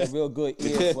 Beans got a real good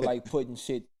ear for like putting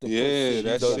shit.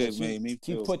 That shit made me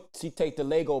feel. She take the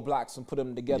Lego blocks and put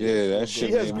them together. Yeah, that shit.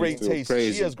 She has great taste.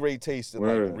 Crazy. She has great taste in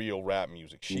like real rap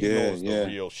music. She knows the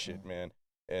real shit, man.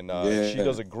 And she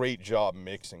does a great job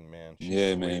mixing, man.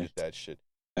 She's great at that shit.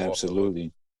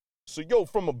 Absolutely. So, yo,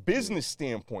 from a business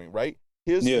standpoint, right?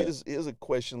 Here's a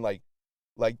question, like,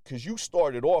 because you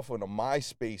started off on a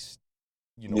MySpace,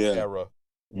 era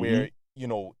where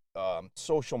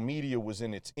social media was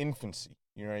in its infancy.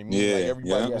 You know what I mean? Yeah. Like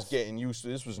everybody was getting used to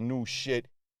this. Was new shit,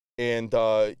 and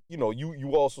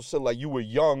you also said like you were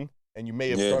young and you may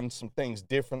have done some things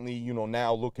differently.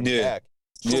 Now looking back,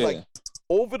 so like.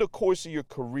 Over the course of your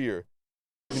career,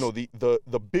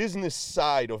 the business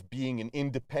side of being an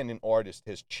independent artist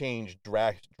has changed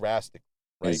drastically,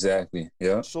 right? Exactly,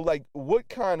 yeah. So, like, what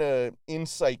kind of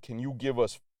insight can you give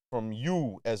us from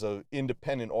you as an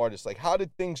independent artist? Like, how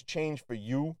did things change for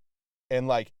you? And,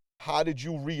 like, how did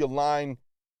you realign,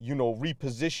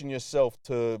 reposition yourself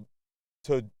to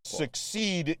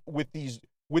succeed with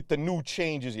the new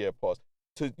changes? Yeah, pause.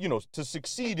 To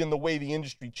succeed in the way the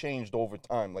industry changed over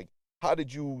time. Like, how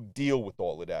did you deal with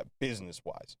all of that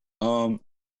business-wise? I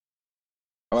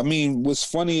mean, what's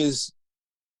funny is,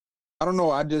 I don't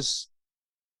know,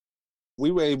 we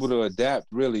were able to adapt,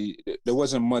 really. There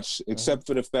wasn't much, except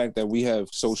for the fact that we have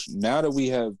now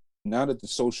that the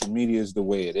social media is the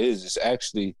way it is, it's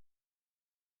actually,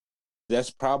 that's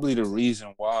probably the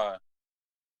reason why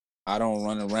I don't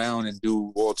run around and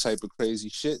do all type of crazy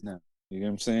shit now. You know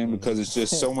what I'm saying? Because it's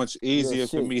just so much easier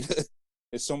for me to.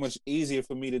 It's so much easier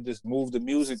for me to just move the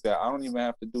music that I don't even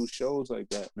have to do shows like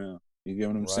that now. You get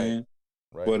what I'm saying?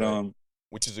 Right. But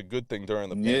which is a good thing during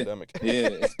the pandemic.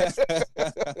 Yeah.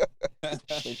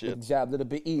 Shit. The job a little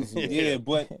bit easier. Yeah,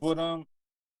 but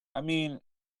I mean,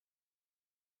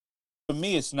 for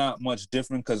me, it's not much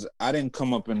different because I didn't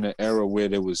come up in the era where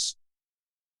there was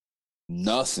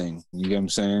nothing. You get what I'm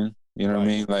saying? You know what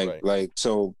I mean? Like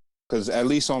so, because at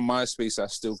least on MySpace, I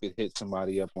still could hit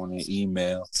somebody up on their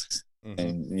email.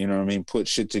 And you know what I mean, put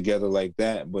shit together like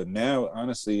that. But now,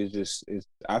 honestly,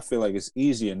 I feel like it's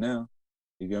easier now.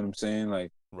 You get what I'm saying?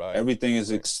 Like everything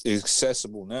is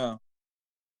accessible now.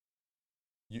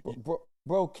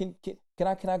 Bro, can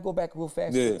I go back real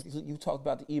fast? Yeah. You talked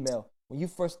about the email when you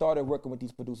first started working with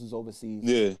these producers overseas.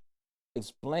 Yeah.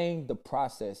 Explain the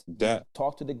process. That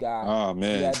talk to the guy. Oh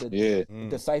man,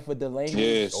 decipher the language.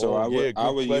 Yeah, so I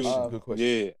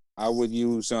would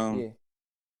use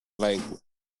like.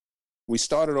 We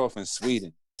started off in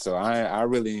Sweden, so I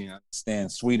really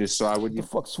understand Swedish. So I would the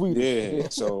fuck Swedish. Yeah,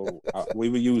 so we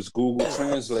would use Google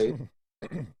Translate,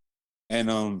 and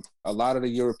a lot of the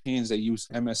Europeans they use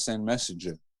MSN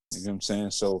Messenger. You know what I'm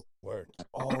saying? So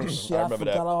oh shit, I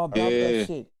forgot all about that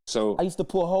shit. So I used to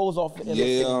pull holes off the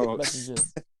MSN Messenger.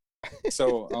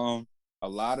 So a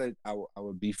lot of I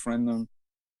would befriend them.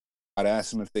 I'd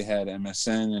ask them if they had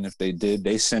MSN, and if they did,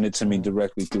 they send it to me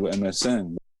directly through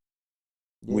MSN.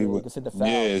 Yeah, we would send the files.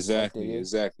 Yeah, exactly,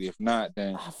 exactly. If not,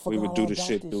 then we would do the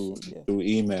shit through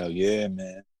email. Yeah,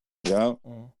 man. Yup.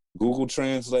 Google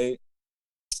Translate.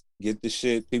 Get the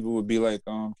shit. People would be like,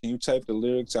 can you type the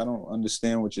lyrics? I don't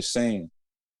understand what you're saying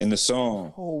in the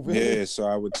song. Oh, really? Yeah, so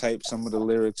I would type some of the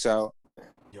lyrics out.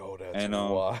 Yo, that's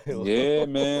wild. Yeah,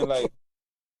 man. Like,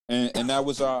 and that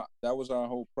was our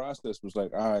whole process. Was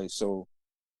like, all right, so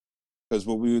because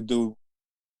what we would do,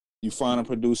 you find a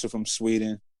producer from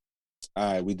Sweden.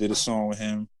 All right, we did a song with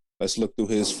him. Let's look through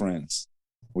his friends.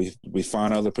 We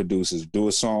find other producers, do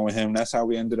a song with him. That's how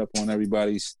we ended up on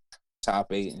everybody's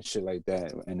top 8 and shit like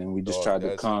that. And then we just tried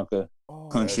to conquer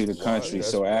country to country.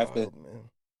 So after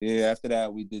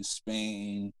that, we did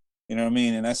Spain. You know what I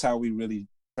mean? And that's how we really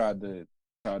tried to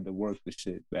work the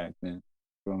shit back then.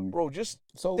 Bro, just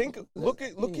look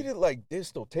at it like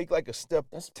this though. Take like a step.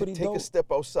 That's pretty take dope. a step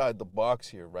outside the box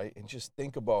here, right? And just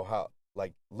think about how,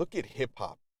 like, look at hip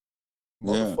hop.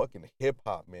 Motherfucking hip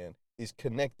hop, man, is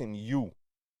connecting you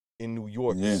in New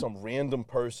York with some random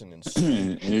person in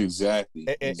Sweden. Exactly.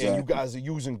 And you guys are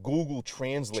using Google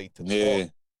Translate to talk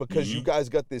because you guys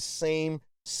got this same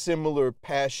similar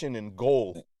passion and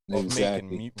goal of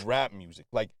making rap music.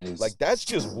 Like that's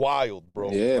just wild,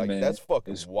 bro. Yeah, like, man. That's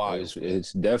fucking wild.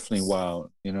 It's definitely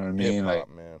wild. You know what I mean? Hip-hop, like,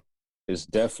 man. It's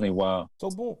definitely wild. So,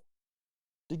 boom.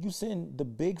 Did you send the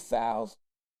big files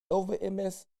over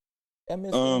MSN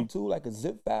too, like a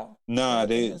zip file? Nah,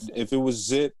 if it was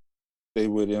zip, they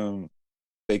would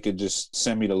they could just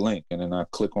send me the link, and then I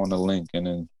click on the link, and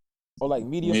then like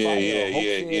media file.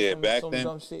 Yeah.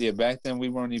 Back then we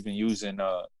weren't even using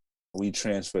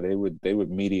WeTransfer. They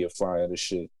would media file the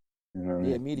shit. You know what I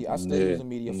mean? Media. I still use a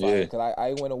media file because I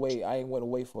ain't went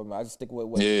away from it. I just stick with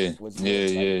what.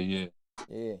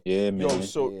 Yeah, man. Yo,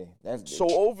 so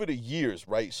over the years,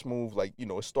 right, Smooth, like, you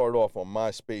know, it started off on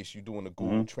MySpace, you doing the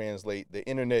Google Translate. The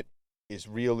internet is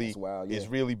really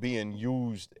being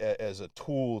used as a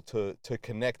tool to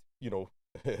connect, you know,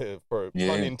 for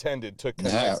pun intended, to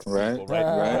connect people,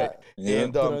 right? Yeah.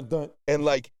 And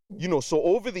like, you know, so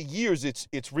over the years,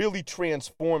 it's really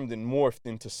transformed and morphed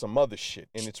into some other shit.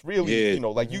 And it's really, you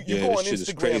know, like you go on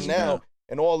Instagram now.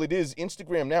 And all it is,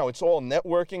 Instagram now, it's all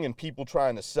networking and people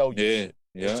trying to sell you shit.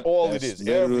 It's all it is.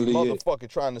 Every motherfucker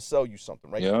trying to sell you something,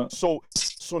 right? Yeah. So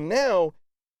now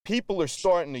people are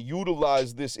starting to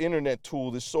utilize this internet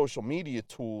tool, this social media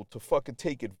tool to fucking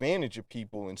take advantage of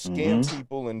people and scam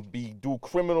people and do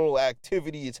criminal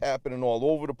activity. It's happening all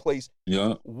over the place.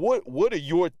 Yeah. What are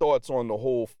your thoughts on the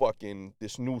whole fucking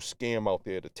this new scam out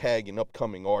there, the tagging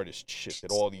upcoming artist shit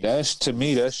that all these? To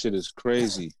me, that shit is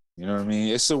crazy. You know what I mean?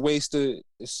 It's a waste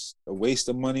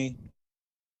of money.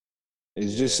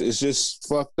 It's just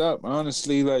fucked up,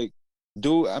 honestly. Like,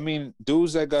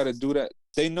 dudes that gotta do that,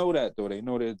 they know that though. They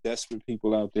know there's desperate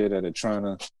people out there that are trying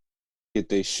to get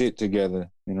their shit together,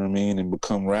 you know what I mean, and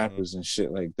become rappers and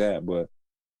shit like that. But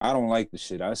I don't like the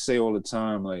shit. I say all the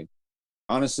time, like,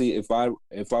 honestly, if I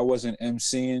wasn't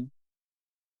MCing,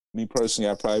 me personally,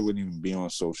 I probably wouldn't even be on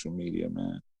social media,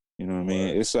 man. You know what I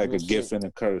mean? It's like a gift and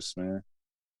a curse, man.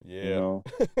 Yeah. You know?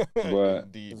 But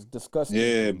it's disgusting.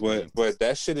 Yeah, but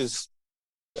that shit is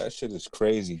That shit is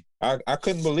crazy. I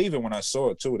couldn't believe it when I saw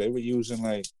it too. They were using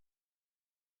like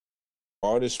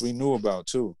artists we knew about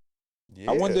too.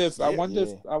 Yeah, I wonder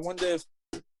if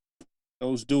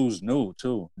those dudes knew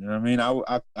too. You know what I mean?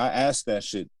 I asked that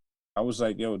shit. I was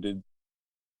like, yo,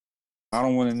 I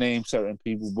don't want to name certain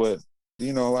people, but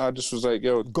you know, I just was like,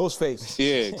 yo, Ghostface.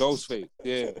 Yeah, Ghostface.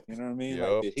 Yeah, you know what I mean? Yep.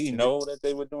 Like, did he know that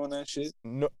they were doing that shit?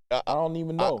 No, I don't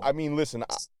even know. I mean, listen,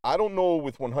 I don't know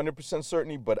with 100%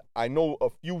 certainty, but I know a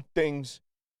few things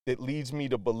that leads me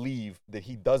to believe that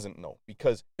he doesn't know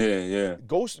because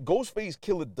Ghostface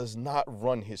Killah does not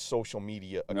run his social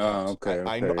media accounts.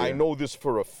 I know this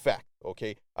for a fact.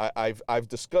 Okay, I've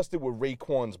discussed it with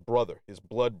Raekwon's brother, his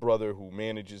blood brother, who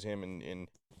manages him and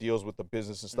deals with the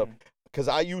business and stuff. Because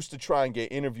I used to try and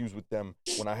get interviews with them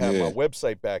when I had my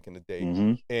website back in the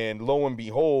day. And lo and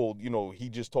behold, you know, he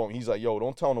just told me, he's like, yo,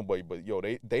 don't tell nobody, but yo,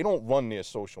 they don't run their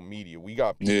social media. We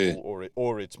got people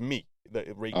or it's me,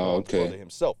 Raekwon's brother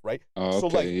himself, right? So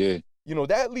you know,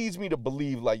 that leads me to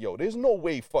believe like, yo, there's no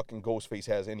way fucking Ghostface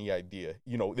has any idea.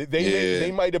 You know,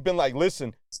 they might have been like,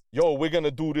 listen, yo, we're going to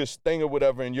do this thing or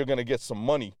whatever and you're going to get some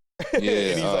money. And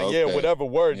he's like, whatever,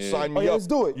 word, sign me up. Let's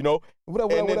do it. You know,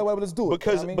 whatever, let's do it.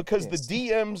 Because the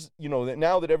DMs, you know,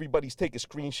 now that everybody's taking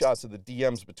screenshots of the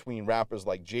DMs between rappers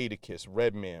like Jadakiss,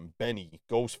 Redman, Benny,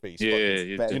 Ghostface,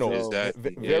 you know,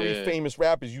 very famous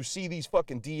rappers. You see these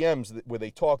fucking DMs where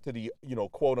they talk to the, you know,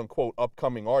 quote unquote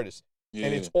upcoming artists. Yeah.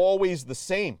 And it's always the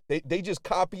same. They just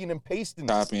copying and pasting.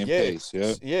 Copy and paste,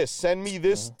 yeah. Send me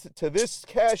this to this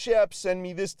Cash App. Send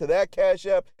me this to that Cash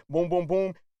App. Boom, boom,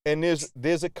 boom. And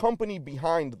there's a company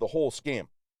behind the whole scam.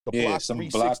 The Block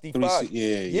 365.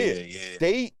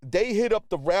 They hit up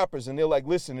the rappers and they're like,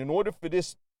 listen, in order for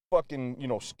this fucking, you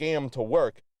know, scam to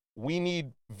work, we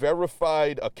need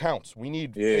verified accounts. We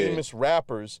need famous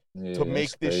rappers to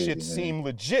make this shit seem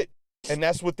legit. And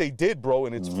that's what they did, bro,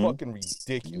 and it's fucking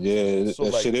ridiculous. Yeah, so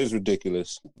that shit is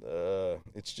ridiculous.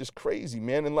 It's just crazy,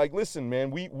 man. And like, listen, man,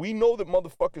 we know that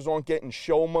motherfuckers aren't getting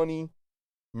show money,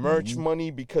 merch money,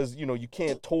 because, you know, you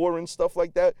can't tour and stuff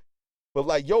like that. But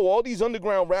like, yo, all these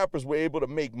underground rappers were able to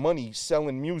make money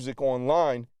selling music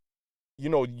online. You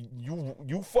know,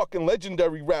 you fucking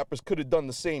legendary rappers could have done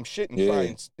the same shit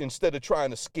and instead of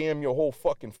trying to scam your whole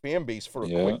fucking fan base for a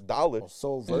quick dollar.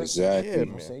 So verse. Exactly. Yeah,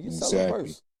 man. You sell a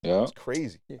verse. Yeah, it's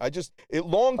crazy.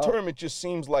 Long term, it just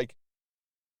seems like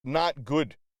not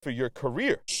good for your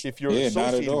career if you're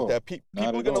associated with that. People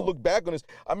are gonna look back on this.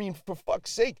 I mean, for fuck's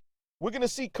sake, we're gonna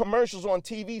see commercials on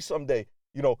TV someday.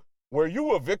 You know, were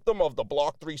you a victim of the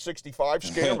Block 365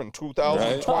 scam in 2020?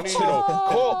 Right. You know,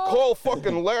 call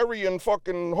fucking Larry and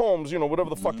fucking Holmes. You know, whatever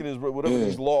the fuck it is, whatever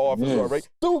these law officers are, right?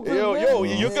 Stupid, yo,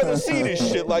 you're gonna see this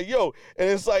shit, like, yo, and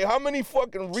it's like, how many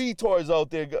fucking retards out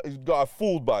there got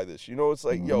fooled by this? You know, it's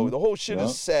like, yo, the whole shit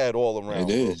is sad all around.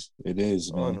 It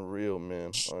is, man. Unreal,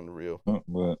 man, unreal.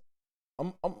 But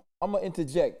I'm gonna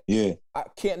interject. Yeah, I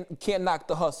can't knock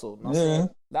the hustle. You know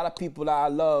a lot of people that I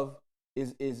love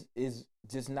is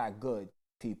just not good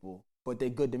people, but they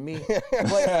good to me.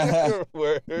 But,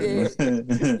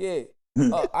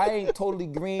 I ain't totally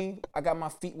green. I got my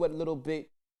feet wet a little bit.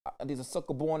 There's a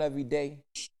sucker born every day,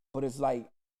 but it's like,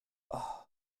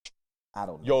 I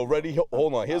don't know. Yo, ready?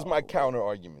 Hold on. Here's my counter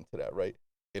argument to that, right?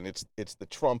 And it's the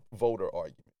Trump voter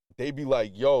argument. They be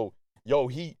like, yo,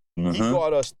 he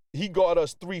got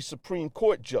us 3 Supreme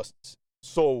Court justices.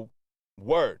 So,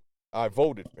 word, I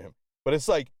voted for him. But it's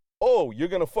like, oh, you're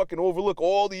gonna fucking overlook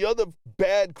all the other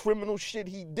bad criminal shit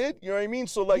he did? You know what I mean?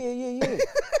 So like,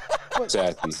 But,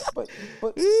 exactly.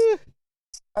 But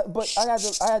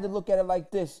I had to look at it like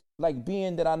this. Like,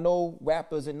 being that I know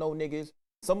rappers and know niggas,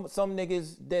 some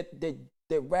niggas that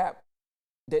rap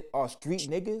that are street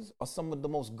niggas are some of the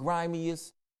most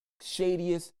grimiest,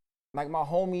 shadiest. Like my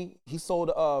homie, he sold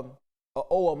a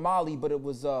Molly, but it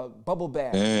was bubble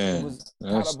bath. Man, it was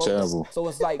that's terrible. So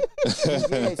it's like,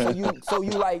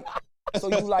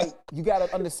 you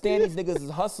gotta understand these niggas is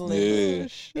hustling,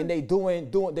 and they doing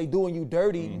you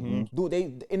dirty.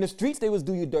 In the streets they was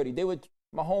do you dirty. They would,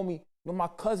 my homie, my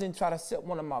cousin tried to set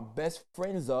one of my best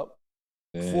friends up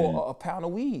for a pound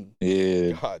of weed.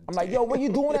 Yeah, I'm like, yo, what you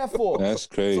doing that for? That's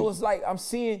crazy. So it's like I'm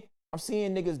seeing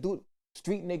niggas do.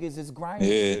 Street niggas is grimy.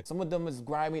 Yeah. Some of them is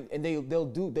grimy, and they'll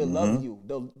love you.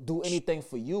 They'll do anything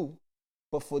for you.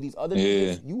 But for these other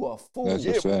niggas, you are a fool. That's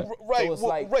right. So it's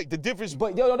like, the difference.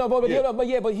 But here's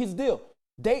the deal.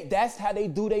 That's how they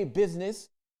do their business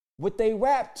with they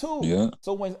rap too. Yeah.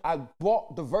 So when I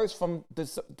bought the verse from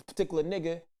this particular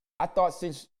nigga, I thought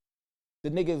since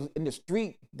the niggas in the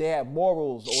street, they had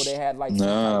morals or they had like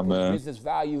some business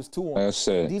values to them. That's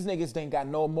it. These niggas ain't got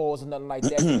no morals or nothing like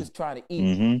that. They just trying to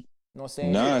eat. You know what I'm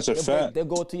saying? Nah, it's a fact. They'll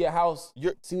go to your house,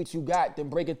 see what you got, then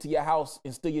break into your house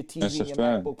and steal your TV and your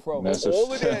MacBook Pro. All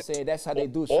of that, I'm saying that's how they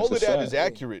do shit. All of that is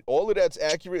accurate. All of that's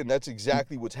accurate, and that's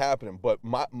exactly what's happening. But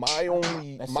my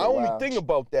only thing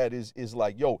about that is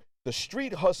like, yo, the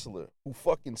street hustler who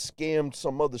fucking scammed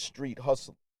some other street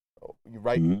hustler,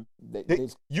 right?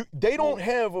 Mm-hmm. They don't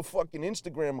have a fucking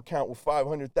Instagram account with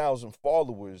 500,000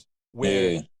 followers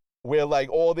where like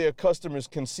all their customers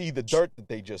can see the dirt that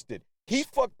they just did. He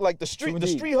fucked like the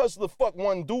street hustler fucked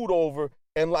one dude over,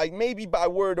 and like maybe by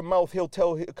word of mouth he'll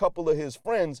tell a couple of his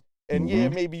friends, and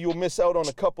maybe you'll miss out on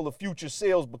a couple of future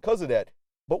sales because of that.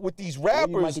 But with these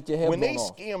rappers, when they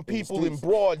scam people in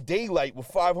broad daylight with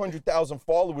 500,000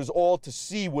 followers all to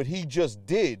see what he just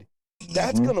did,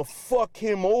 that's gonna fuck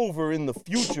him over in the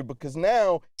future, because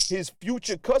now his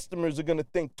future customers are gonna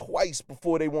think twice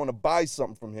before they want to buy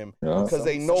something from him, because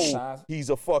they know he's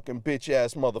a fucking bitch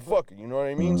ass motherfucker. You know what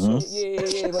I mean? So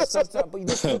But sometimes,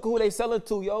 but look who they selling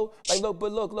to, yo. Like,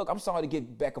 look. I'm sorry to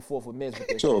get back and forth with Miz.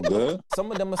 It's all good.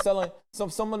 Some of them are selling.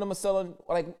 Some of them are selling.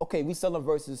 Like, okay, we selling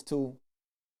verses to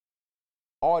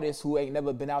artists who ain't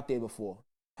never been out there before.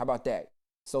 How about that?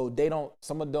 So they don't.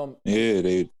 Some of them.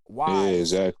 Exactly.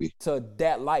 To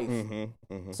that life.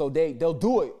 So they'll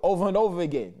do it over and over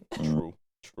again. True.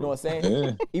 You know what I'm saying?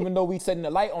 Yeah. Even though we setting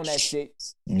the light on that shit.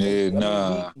 We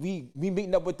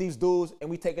meeting up with these dudes and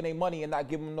we taking their money and not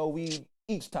giving them no weed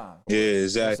each time. Yeah,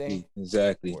 exactly.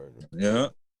 Exactly. Yeah.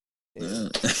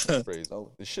 It's crazy.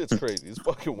 This shit's crazy. It's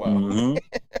fucking wild.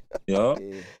 Yeah.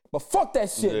 But fuck that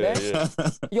shit, man.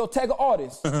 Yo, tag an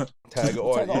artist. Tag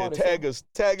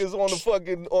us on the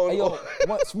fucking Hey, yo,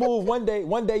 Smooth, one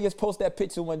day just post that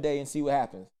picture one day and see what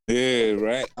happens. Yeah,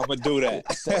 right. I'm gonna do that.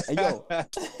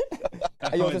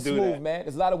 Hey, yo, it's Smooth, man.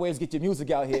 There's a lot of ways to get your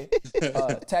music out here.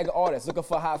 Tag an artist, looking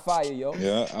for hot fire, yo.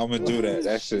 Yeah, I'm gonna do that.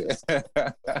 That shit.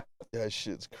 That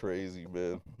shit's crazy,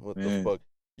 man. What the fuck?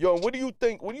 Yo, what do you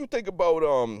think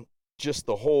about just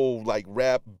the whole like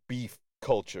rap beef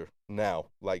culture now,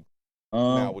 like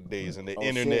nowadays, and the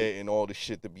internet and all the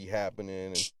shit that be happening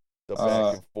and the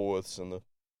back and forths and the.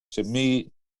 To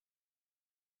me,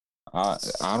 I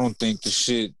don't think the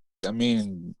shit. I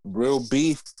mean, real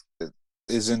beef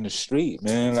is in the street,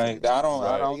 man. Like I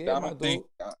don't think.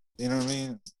 You know what I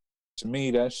mean? To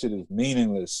me, that shit is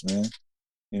meaningless, man.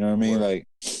 You know what I mean? Like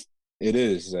it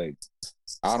is like.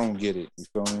 I don't get it, you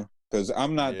feel me? Because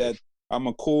I'm not that, I'm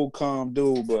a cool, calm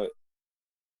dude, but,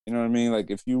 you know what I mean?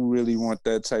 Like, if you really want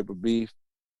that type of beef,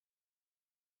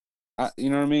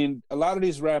 you know what I mean? A lot of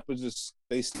these rappers,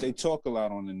 they talk a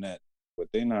lot on the net, but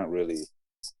they not really,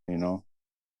 you know?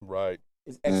 Right.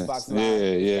 It's Xbox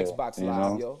Live. Xbox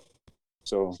Live, yo.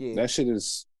 So that shit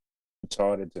is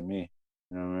retarded to me.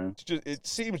 You know what I mean? It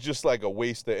seems just like a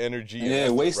waste of energy. Yeah,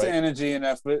 waste of energy and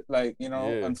effort. Like, you know,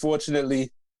 unfortunately,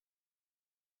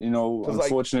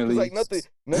 unfortunately, like nothing.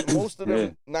 Most of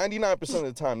them, 99% of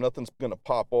the time, nothing's gonna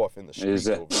pop off in the street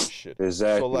over this shit.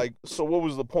 Exactly. So what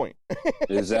was the point?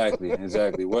 Exactly.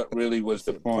 What really was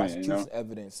the point? You know?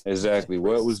 Evidence. Exactly.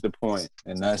 What was the point?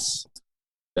 And that's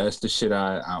the shit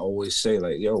I always say.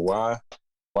 Like, yo, why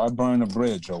burn a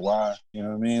bridge, or why? You know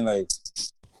what I mean? Like,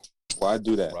 why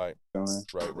do that? Right. You know what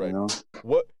I mean? Right. You know?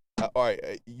 What? All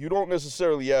right, you don't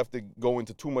necessarily have to go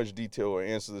into too much detail or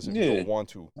answer this if you don't want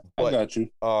to. But, I got you.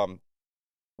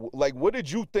 Like, what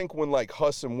did you think when like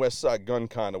Huss and Westside Gun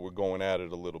kind of were going at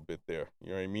it a little bit there? You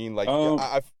know what I mean? Like,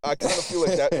 I kind of feel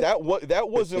like that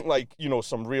wasn't like, you know,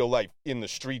 some real life in the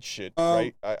street shit,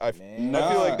 right? I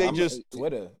feel like they just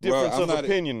Twitter difference of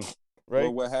opinion, right?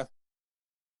 Well, what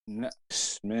happened?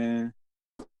 Man,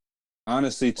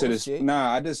 honestly, to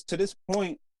this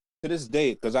point. To this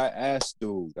day, because I asked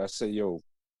dude, I said, yo,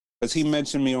 because he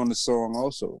mentioned me on the song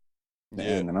also.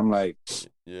 And I'm like,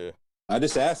 I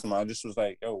just asked him, I just was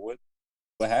like, yo, what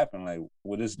happened? Like,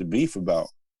 what is the beef about?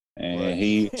 And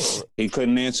he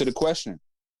couldn't answer the question.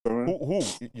 Who?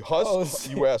 Huss?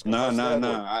 You were asking? Nah.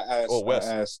 I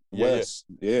asked Wes.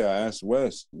 Yeah, I asked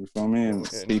Wes. You feel me? And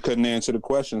he couldn't answer the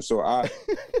question. So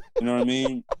you know what I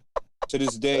mean? To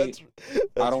this day,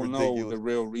 I don't know the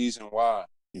real reason why.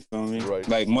 You feel me? Right.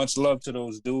 Like, much love to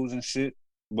those dudes and shit,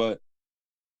 but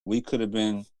we could have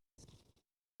joined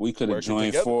we could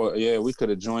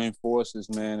have joined forces,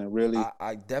 man, and really,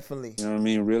 I definitely, you know what I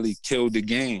mean, really killed the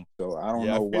game. So I don't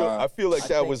know why. I feel like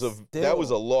that was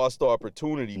a lost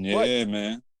opportunity. Yeah,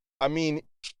 man. I mean,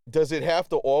 does it have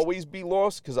to always be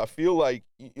lost? Because I feel like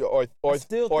are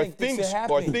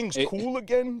things cool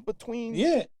again between?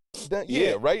 Yeah.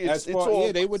 Right. It's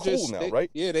all they were cool just now, right?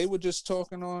 Yeah, they were just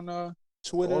talking on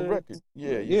Twitter on record.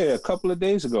 Yeah, a couple of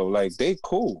days ago. Like, they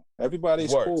cool.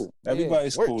 Everybody's cool.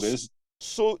 Everybody's cool.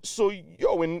 So,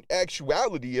 yo, in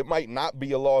actuality, it might not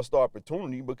be a lost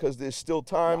opportunity because there's still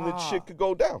time that shit could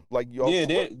go down. Like, yo, yeah,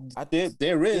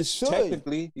 there is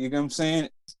technically. You know what I'm saying?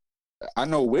 I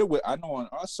know on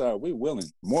our side we're willing,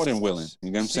 more than willing. You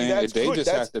know what I'm saying? They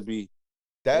just have to be.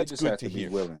 That's good to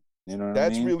hear. Willing. You know what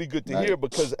That's I mean? really good to hear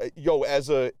because, yo, as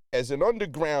an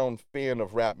underground fan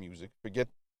of rap music, forget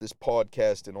this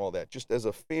podcast and all that. Just as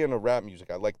a fan of rap music,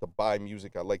 I like to buy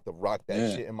music. I like to rock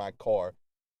that shit in my car.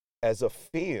 As a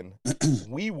fan,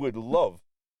 we would love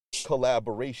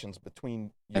collaborations between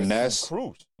your crews.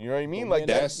 You know what I mean? Like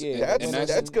that's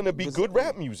gonna be good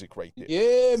rap music right there.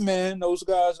 Yeah, man, those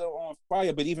guys are on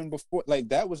fire. But even before, like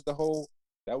that was the whole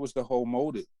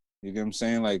motive. You get what I'm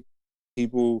saying? Like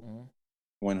people,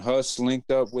 when Huss linked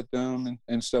up with them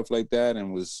and stuff like that,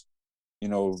 and was, you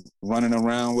know, running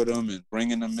around with them and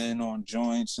bringing them in on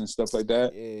joints and stuff like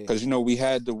that. Because, you know, we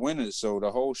had the winners. So the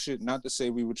whole shit, not to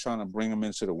say we were trying to bring them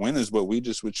into the winners, but we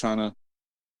just were trying to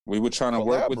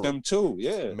work with them too.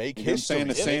 Yeah. Make history. Saying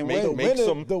the same way.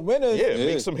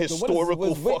 Make some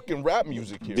historical fucking rap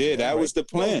music here. Yeah, that was the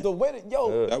plan. The winner,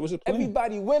 that was the plan.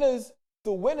 Everybody winners,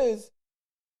 the winners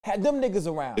had them niggas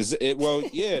around. Well,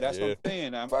 yeah, that's what I'm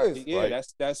saying. That's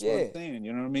what I'm saying.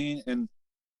 You know what I mean? And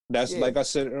that's like I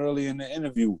said earlier in the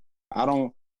interview.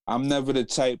 I'm never the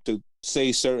type to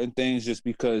say certain things just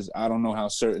because I don't know how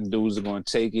certain dudes are going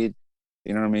to take it.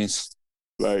 You know what I mean?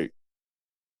 Like,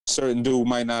 certain dude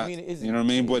might not, you know what I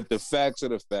mean? But the facts are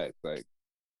the facts. Like,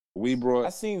 we brought. I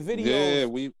seen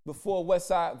videos before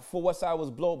Westside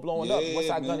was blowing up.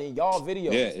 Westside Gunn in y'all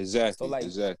videos. Yeah, exactly. So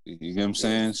exactly. You get what I'm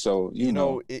saying? So you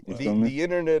know the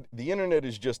internet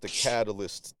is just a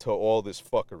catalyst to all this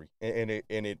fuckery, and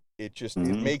it just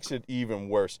it makes it even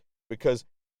worse because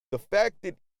the fact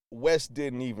that West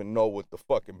didn't even know what the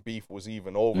fucking beef was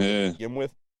even over to begin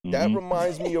with. That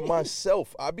reminds me of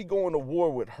myself. I be going to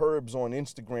war with Herbs on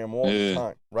Instagram all the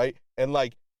time, right? And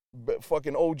like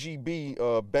fucking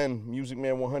OGB, Ben, Music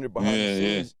Man 100 behind the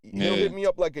scenes, he'll hit me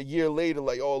up like a year later,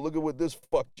 like, oh, look at what this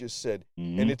fuck just said.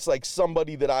 And it's like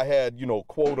somebody that I had, you know,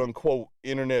 quote unquote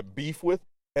internet beef with,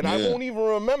 and I won't even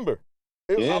remember.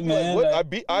 I'm like,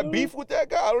 what? I beef with that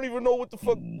guy? I don't even know what the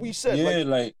fuck we said.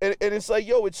 And it's like,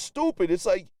 yo, it's stupid. It's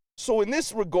like, so in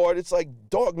this regard, it's like,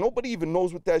 dog, nobody even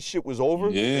knows what that shit was over.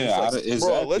 Yeah, like, exactly.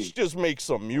 Bro, let's just make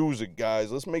some music, guys.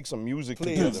 Let's make some music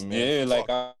together, man. Yeah, like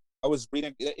I was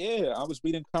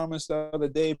reading comments the other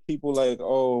day. People like,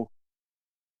 oh,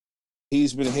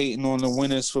 he's been hating on the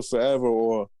winners for forever,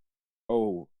 or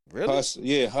oh,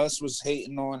 really? Huss was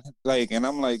hating on, like, and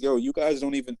I'm like, yo, you guys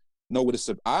don't even know what it's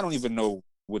about. I don't even know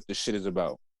what the shit is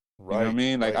about. Right. You know what I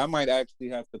mean? Like, I might actually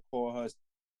have to call Huss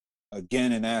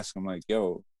again and ask him, like,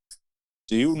 yo,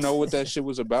 do you know what that shit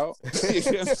was about? You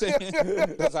know what I'm saying?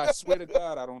 Because I swear to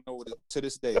God, I don't know to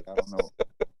this day. I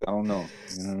don't know.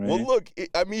 You know what I mean? Well, look,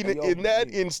 I mean, in that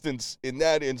instance,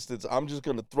 I'm just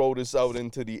gonna throw this out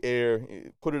into the air,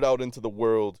 put it out into the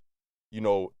world. You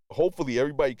know, hopefully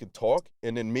everybody can talk,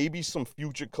 and then maybe some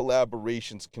future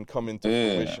collaborations can come into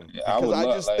fruition. Because I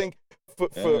just think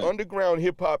for underground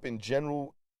hip hop in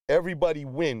general, everybody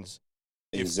wins.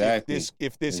 If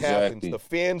this happens, the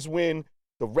fans win.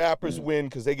 The rappers win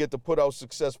because they get to put out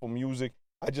successful music.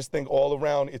 I just think all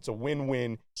around it's a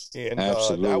win-win, and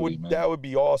that would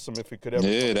be awesome if it could ever.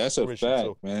 Yeah, that's a fact,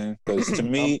 man. Because to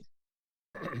me,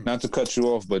 not to cut you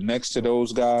off, but next to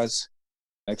those guys,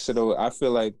 I feel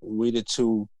like we the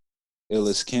two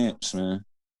illest camps, man.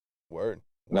 Word.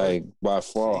 Like by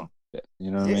far.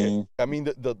 You know what I mean? I mean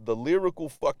the lyrical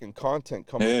fucking content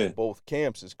coming from both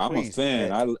camps is crazy. I'm a fan.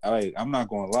 Man. I'm not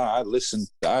gonna lie. I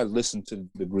listen to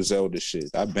the Griselda shit.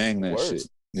 I bang that shit.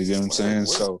 You get what I'm saying?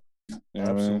 So you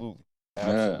know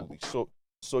absolutely.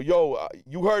 So yo,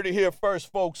 you heard it here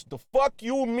first, folks. The fuck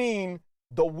you mean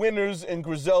the winners and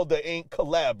Griselda ain't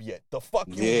collab yet? The fuck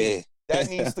you mean? That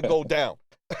needs to go down.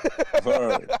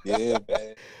 Word. Yeah,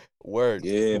 man. Word.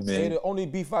 Yeah, man. The only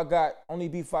beef I got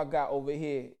over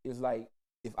here is like,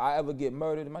 if I ever get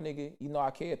murdered, my nigga, you know I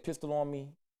carry a pistol on me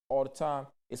all the time.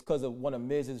 It's because of one of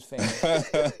Miz's fans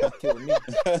that killed me.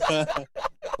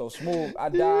 So Smooth, I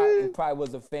died. It probably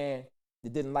was a fan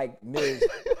that didn't like Miz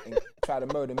and tried to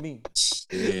murder me.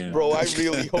 Yeah. Bro, I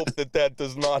really hope that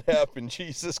does not happen.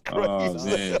 Jesus Christ. Oh,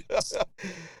 man.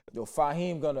 Yo,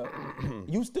 Fahim gonna.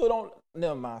 You still don't.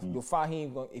 Never mind. Yo,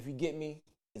 Fahim gonna. If you get me,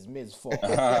 it's Miz's fault.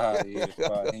 Yeah,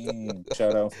 Fahim.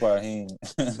 Shout out Fahim.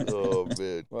 Oh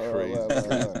man,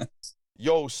 crazy.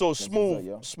 Yo, so smooth.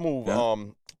 Yeah.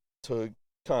 To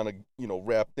kind of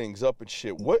wrap things up and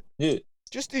shit. What? Yeah.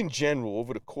 Just in general,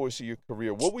 over the course of your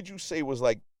career, what would you say was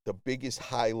like the biggest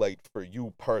highlight for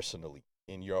you personally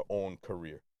in your own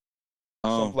career?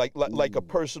 Like a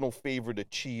personal favorite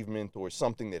achievement or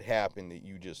something that happened that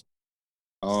you just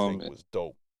think was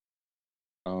dope.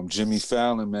 Jimmy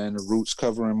Fallon, man, the Roots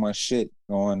covering my shit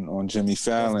on Jimmy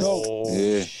Fallon. Oh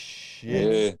yeah.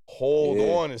 shit! Yeah. Hold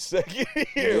on a second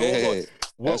here. Yeah.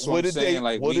 What did they?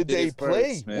 Like, what did they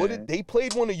play? First, what did they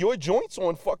played one of your joints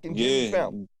on fucking Jimmy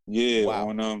Fallon? Yeah,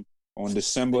 wow. on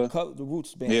December. The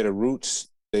Roots band. Yeah, the Roots.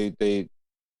 They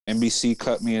NBC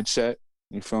cut me a check.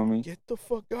 You feel me? Get the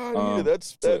fuck out of here!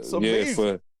 That's amazing.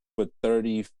 Yeah, for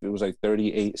 30, it was like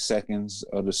 38 seconds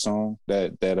of the song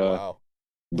that wow.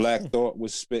 Black Thought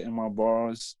was spitting my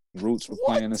bars. Roots were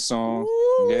playing the song.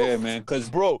 Woo! Yeah, man. Cause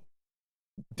bro,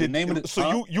 the name of the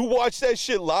so you watched that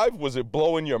shit live? Was it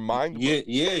blowing your mind? Yeah.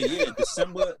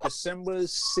 December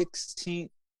 16th,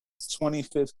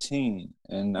 2015,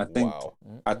 and I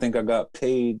think I got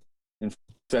paid in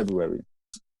February.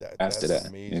 After that,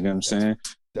 amazing. You know what I'm saying?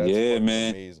 Yeah,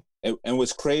 man. Amazing. And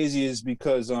what's crazy is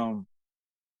because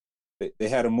they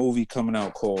had a movie coming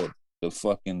out called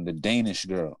the Danish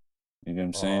Girl. You know what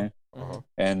I'm saying?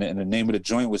 And the name of the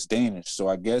joint was Danish. So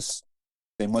I guess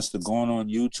they must have gone on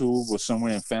YouTube or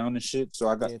somewhere and found the shit. So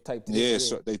I got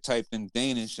so they typed in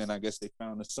Danish and I guess they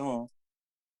found the song.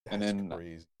 That's and then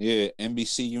crazy.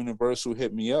 NBC Universal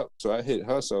hit me up. So I hit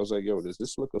Huss. I was like, yo, does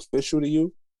this look official to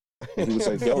you? And he was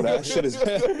like, yo, that shit is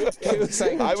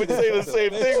I would say the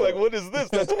same thing. Like, what is this?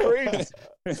 That's crazy.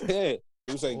 Yeah.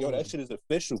 He was like, yo, that shit is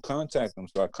official. Contact them.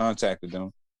 So I contacted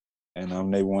them. And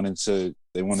they wanted to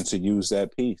use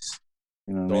that piece.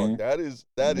 You know what I mean?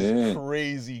 That is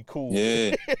crazy cool.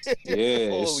 Yeah. Yeah.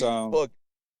 Holy fuck.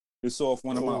 It's off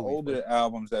one of my older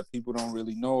albums that people don't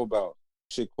really know about.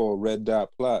 Shit called Red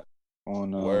Dot Plot.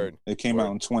 It came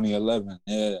out in 2011.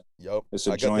 Yeah. Yup. It's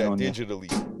a I joint got that on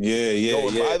digitally.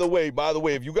 Yeah. By the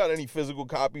way, if you got any physical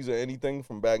copies or anything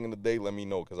from back in the day, let me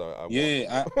know because I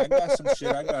got some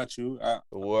shit. I got you.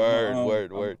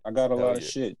 Word. I got a lot of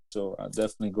shit, so I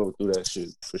definitely go through that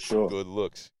shit for sure. Good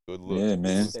looks. Yeah,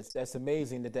 man. That's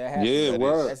amazing that happened. Yeah,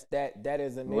 word. That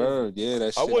is amazing. Word. Yeah,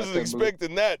 that shit. I wasn't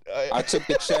expecting that. I took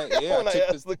the check. Yeah, when I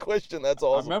asked the question, that's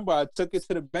awesome. I remember I took it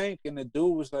to the bank, and the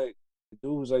dude was like,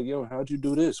 "Yo, how'd you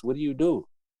do this? What do you do?"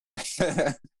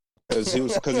 Because he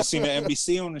seen the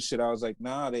NBC on the shit. I was like,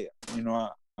 "Nah, I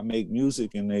make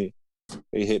music, and they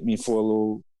hit me for a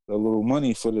little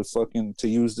money for to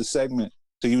use the segment,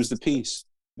 to use the piece."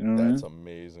 You know what That's I mean?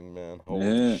 amazing, man.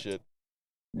 Holy shit!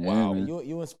 Wow, man.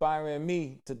 You inspiring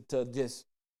me to just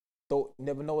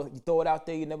never know. You throw it out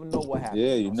there, you never know what happens.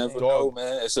 Yeah, you never know,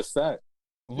 man. It's a fact.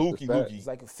 Lukey, it's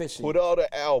like a fishing. Put out an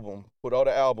album,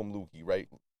 Lukey, right?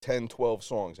 10, 12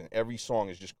 songs, and every song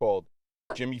is just called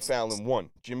Jimmy Fallon 1,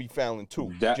 Jimmy Fallon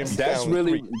 2, Jimmy that's Fallon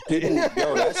really 3.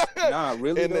 That's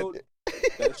really though.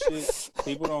 That shit,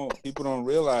 people don't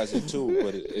realize it too,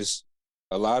 but it's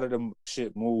a lot of them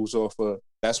shit moves off of.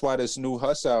 That's why this new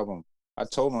Huss album, I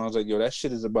told him, I was like, yo, that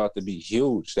shit is about to be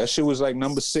huge. That shit was like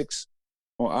number 6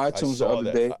 on iTunes the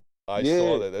other day. I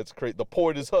saw that. That's crazy. The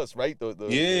Port is Huss, right?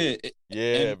 Man.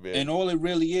 And all it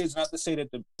really is, not to say that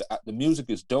the music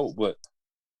is dope, but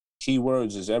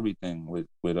keywords is everything with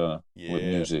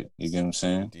music. You get what I'm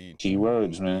saying? Indeed.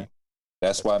 Keywords, man.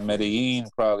 That's why Medellin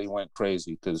probably went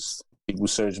crazy, because people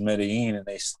search Medellin and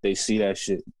they see that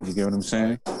shit. You get what I'm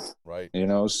saying? Right. You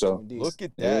know, so look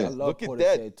at that. Yeah. Look at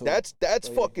that. That's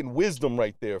fucking wisdom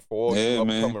right there for all you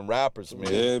upcoming rappers,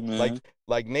 man. Yeah, man.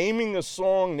 Like naming a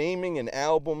song, naming an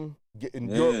album, getting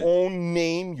your own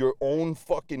name, your own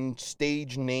fucking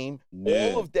stage name,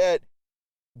 all of that.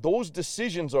 Those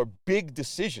decisions are big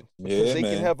decisions because they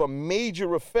can have a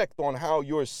major effect on how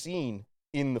you're seen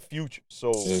in the future. So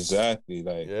exactly,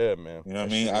 like man. You know what I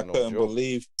mean? I couldn't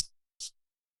believe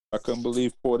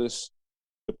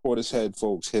the Portishead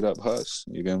folks hit up Huss.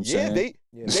 You get what I'm saying? They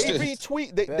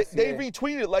retweet. They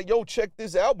retweeted like, "Yo, check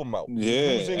this album out."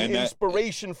 Yeah, using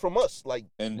inspiration from us, like,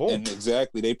 and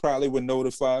exactly. They probably were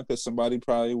notified because somebody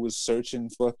probably was searching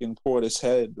fucking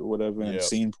Portishead or whatever and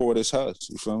seen Portis Huss.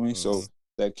 You feel me? So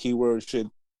that keyword shit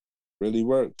really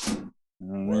worked. You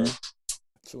know what I mean?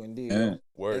 True indeed. Yeah.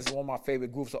 It's one of my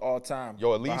favorite groups of all time.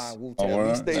 Yo, at least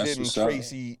they didn't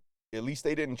Tracy. At least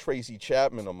they didn't Tracy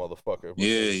Chapman a motherfucker.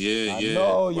 Yeah. I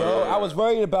know, yo. I was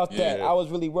worried about that. Yeah. I was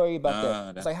really worried about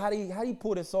that. It's like, how do you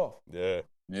pull this off? Yeah.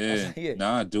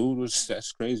 Nah,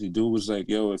 that's crazy. Dude was like,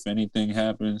 yo, if anything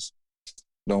happens,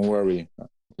 don't worry.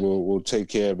 We'll take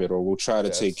care of it, or we'll try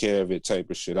to take care of it, type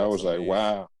of shit. I was like,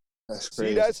 wow, that's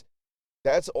crazy. See,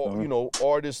 that's all,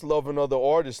 artists loving other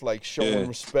artists, like showing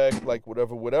respect, like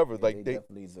whatever. Like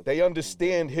they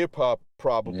understand hip hop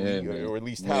probably, or at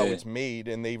least how it's made,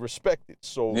 and they respect it.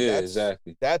 So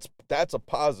exactly. That's a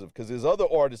positive, because there's other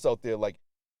artists out there like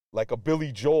Like a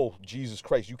Billy Joel, Jesus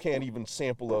Christ, you can't even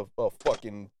sample a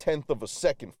fucking 1/10 of a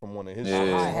second from one of his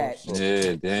songs. So,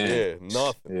 damn. Yeah,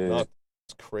 nothing.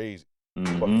 It's crazy.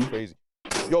 Fucking crazy.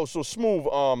 Yo, so Smooth,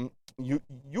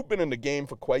 you've been in the game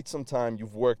for quite some time.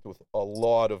 You've worked with a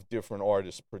lot of different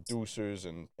artists, producers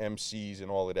and MCs and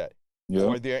all of that. Yeah.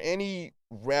 Are there any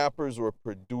rappers or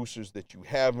producers that you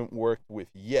haven't worked with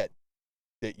yet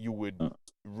that you would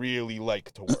really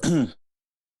like to work?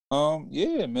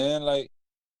 Yeah, man, like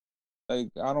I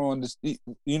don't understand.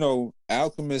 You know,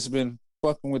 Alchemist been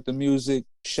fucking with the music,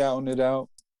 shouting it out,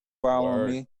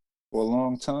 following me for a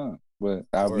long time, but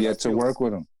I've yet to work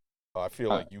with him. I feel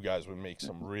like you guys would make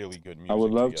some really good music. I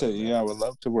would love together, to. Man. Yeah, I would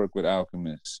love to work with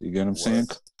Alchemist. You get what I'm saying?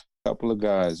 Couple of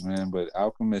guys, man, but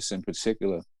Alchemist in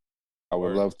particular, I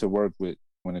would love to work with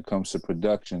when it comes to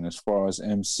production. As far as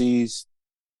MCs,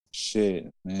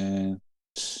 shit, man,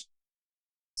 it's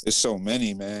so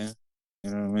many, man.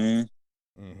 You know what I mean?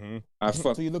 Mm-hmm.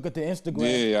 So you look at the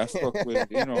Instagram. Yeah, I fuck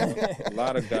with a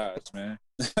lot of guys, man.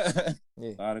 A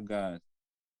lot of guys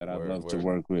that I'd love to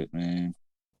work with, man.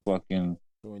 Fucking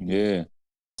yeah.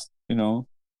 You know,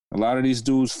 a lot of these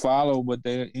dudes follow, but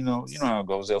they, you know how it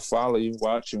goes. They'll follow you,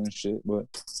 watch you and shit, but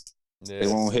they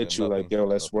won't hit you like, yo,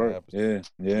 let's work.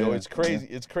 Happens. Yeah. Yo, it's crazy.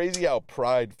 It's crazy how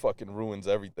pride fucking ruins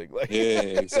everything. Like, yeah,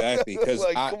 exactly. Because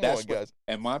like, come on, guys.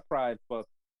 And my pride fucked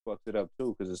it up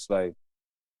too. Because it's like,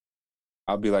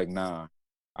 I'll be like, nah,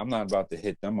 I'm not about to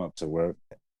hit them up to work.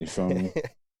 You feel me?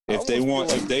 If they want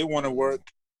to work,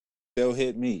 they'll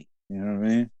hit me. You know what I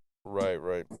mean?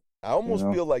 Right. I almost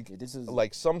feel like this is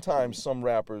like sometimes some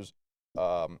rappers,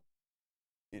 not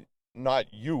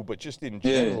you, but just in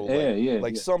general,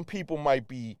 some people might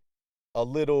be a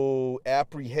little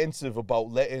apprehensive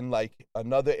about letting like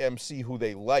another MC who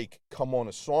they like come on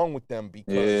a song with them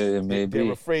because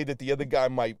they're afraid that the other guy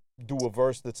might do a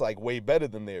verse that's like way better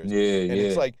than theirs.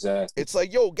 It's like it's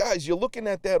like, yo, guys, you're looking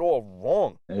at that all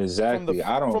wrong. Exactly.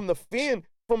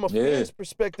 From a fan's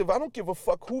perspective, I don't give a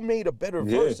fuck who made a better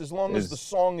verse as long as the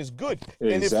song is good.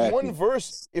 And if one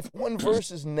verse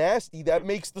is nasty, that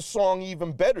makes the song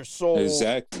even better. So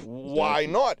why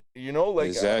not? You know,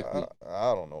 like I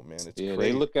don't know, man. It's crazy.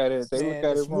 They look at it.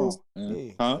 Wrong.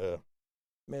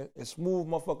 Man, it's Smooth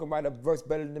motherfucker write a verse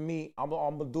better than me. I'm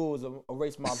gonna do is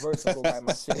erase my verse and go write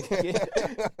my shit.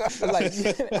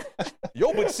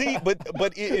 Yo,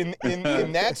 but in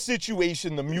that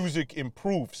situation, the music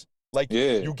improves. Like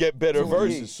you get better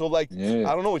verses. So like I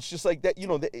don't know. It's just like that. You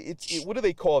know, what do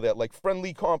they call that? Like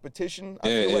friendly competition. I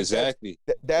feel like exactly.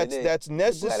 That's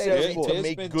necessary to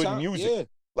make good music. Yeah.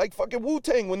 Like fucking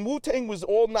Wu-Tang. When Wu-Tang was,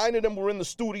 all 9 of them were in the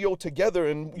studio together,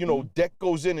 and you know, Deck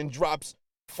goes in and drops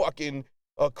fucking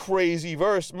a crazy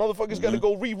verse. Motherfuckers got to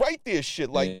go rewrite their shit.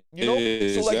 Like you know,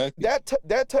 so like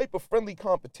that type of friendly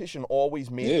competition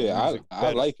always made music better.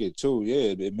 I like it too.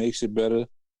 Yeah, it makes it better.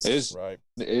 There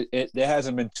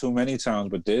hasn't been too many times,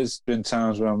 but there's been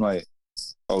times where I'm like,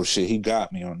 oh shit, he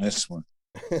got me on this one.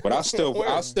 But I'll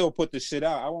still put the shit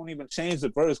out. I won't even change the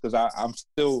verse because I'm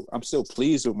still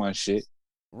pleased with my shit.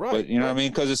 Right. But you know what I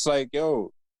mean? Because it's like,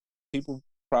 yo, people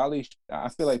I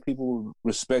feel like people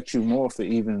respect you more for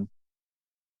even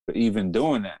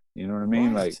doing that. You know what I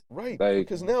mean? Right.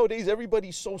 Because nowadays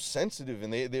everybody's so sensitive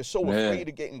and they're so afraid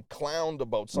of getting clowned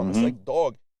about something. It's like,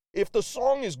 dog, if the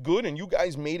song is good and you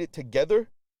guys made it together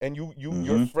and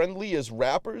you're friendly as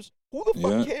rappers, who the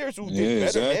fuck cares who did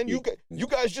better, man? You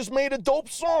guys just made a dope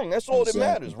song. That's all that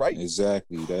matters, right?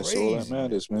 Exactly. That's all that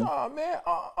matters, man. Nah, man.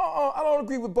 I don't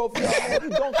agree with both of y'all, man. You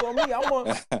dunk on me, I'm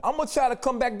gonna try to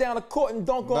come back down the court and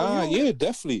dunk on you. Yeah,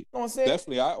 definitely. You know what I'm saying?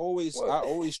 Definitely. I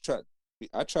always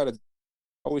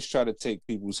try to take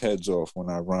people's heads off when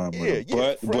I rhyme with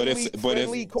them. But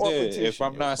if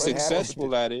I'm not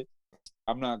successful at it,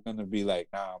 I'm not gonna be like,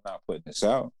 nah, I'm not putting this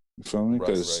out. You feel me?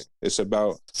 Because it's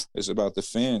about the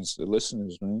fans, the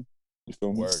listeners, man. You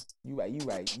feel me? You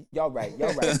right. Y'all right. Hey,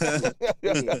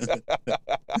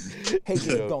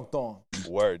 get dunked on.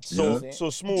 Word. So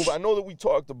Smooth. I know that we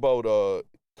talked about a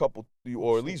couple,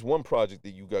 or at least one project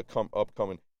that you got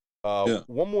upcoming.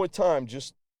 One more time,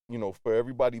 just for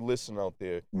everybody listening out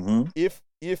there,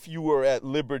 if you were at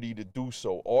liberty to do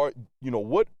so, or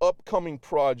what upcoming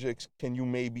projects can you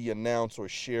maybe announce or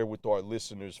share with our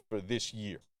listeners for this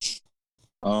year?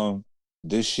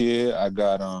 This year I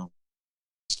got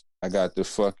the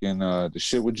fucking the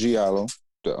shit with Giallo,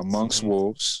 the Amongst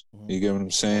Wolves. You get what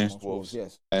I'm saying? Wolves,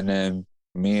 yes. And then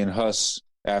me and Huss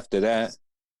after that,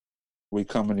 we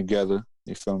coming together.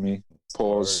 You feel me?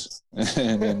 Pause.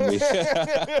 And then we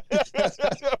That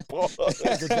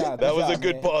was a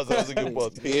good pause.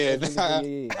 Yeah,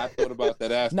 I thought about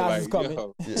that after. Nas is coming.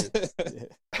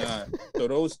 So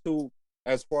those two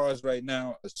as far as right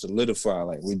now, solidify.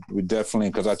 Like we definitely,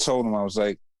 because I told him, I was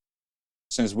like,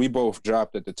 since we both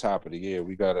dropped at the top of the year,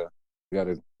 we gotta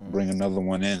bring another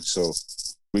one in. So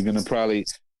we're gonna probably.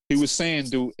 He was saying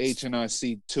do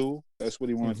HNIC 2. That's what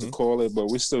he wanted to call it, but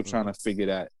we're still trying to figure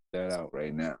that out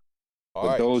right now. All but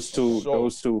right. those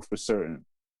two for certain.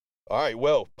 All right,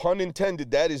 well, pun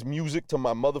intended, that is music to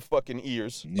my motherfucking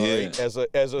ears. Yeah. All right?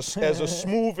 As a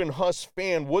Smooth and Huss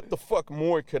fan, what the fuck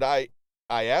more could I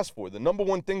ask for? The number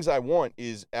one things I want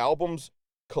is albums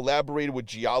collaborated with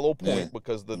Giallo Point,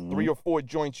 because the 3 or 4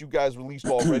 joints you guys released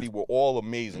already were all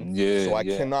amazing. Yeah. So I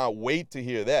cannot wait to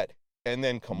hear that. And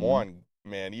then come on,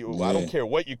 man, I don't care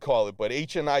what you call it, but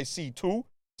HNIC 2,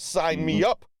 sign me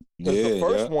up. Because the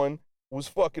first one was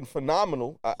fucking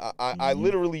phenomenal. I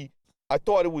literally, I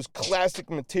thought it was classic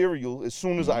material as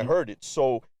soon as I heard it.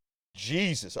 So,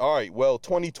 Jesus. All right, well,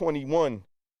 2021,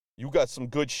 you got some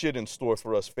good shit in store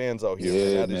for us fans out here.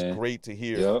 Yeah, and that is great to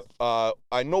hear. Yep.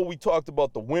 I know we talked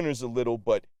about the winners a little,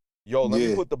 but, yo, let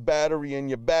me put the battery in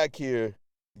your back here.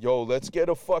 Yo, let's get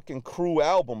a fucking crew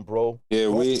album, bro. Yeah,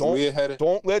 we ahead of...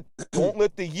 Don't let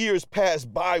the years pass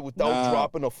by without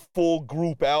dropping a full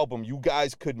group album. You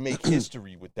guys could make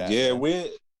history with that. Yeah, man.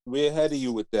 we're ahead of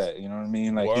you with that. You know what I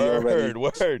mean? Like word.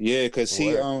 Yeah, because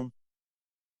he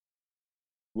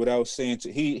without saying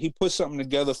he put something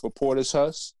together for Portis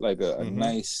Huss, like a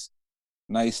nice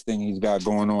thing he's got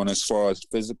going on as far as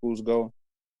physicals go.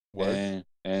 Word.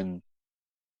 And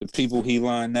the people he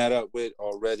lined that up with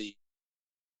already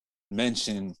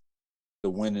mention the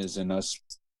winners and us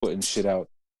putting shit out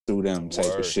through them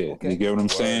type of shit. Okay. You get what I'm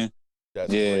saying? That's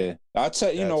great. I'll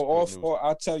tell you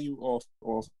I'll tell you off.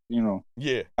 You know.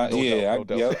 Yeah. I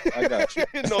got you.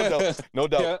 no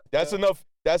doubt. Yeah.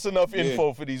 That's enough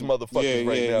info for these motherfuckers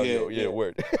right now. Yeah,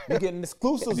 word. You're getting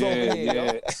exclusives over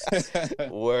here.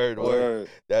 Word.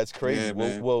 That's crazy.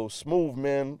 Well, Smooth,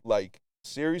 man. Like,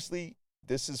 seriously,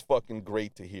 this is fucking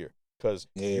great to hear. Because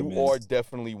you are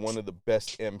definitely one of the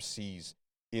best MCs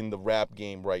in the rap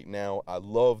game right now. I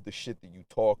love the shit that you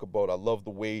talk about. I love the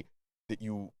way that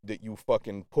you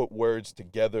fucking put words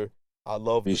together. I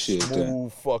love the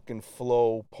smooth fucking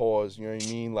flow, pause, you know what I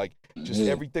mean? Like, just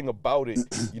everything about it.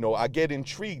 You know, I get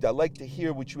intrigued. I like to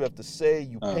hear what you have to say.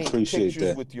 You paint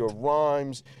pictures with your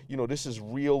rhymes. You know, this is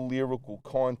real lyrical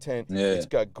content. Yeah. It's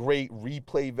got great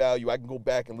replay value. I can go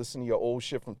back and listen to your old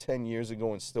shit from 10 years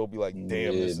ago and still be like,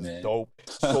 damn, this is dope.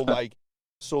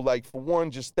 So like, for one,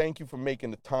 just thank you for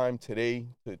making the time today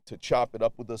to chop it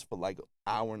up with us for like an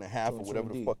hour and a half or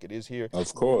whatever the fuck it is here.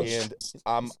 Of course. And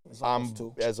I'm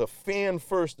as a fan,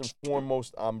 first and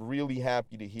foremost, I'm really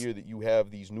happy to hear that you have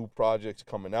these new projects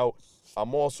coming out.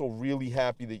 I'm also really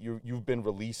happy that you've been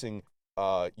releasing,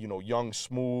 Young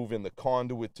Smooth and the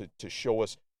Conduit to show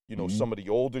us, some of the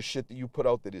older shit that you put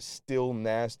out that is still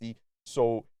nasty.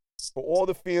 So, for all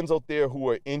the fans out there who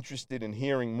are interested in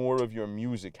hearing more of your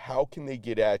music, how can they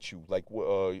get at you? Like,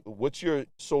 what's your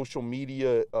social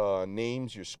media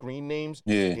names, your screen names?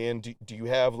 Yeah. And do you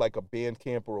have like a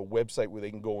Bandcamp or a website where they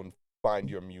can go and find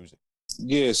your music?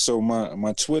 Yeah, so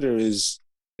my Twitter is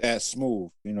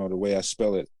 @Smooth, the way I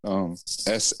spell it,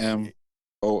 SMOOVTH.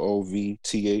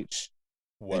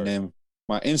 And then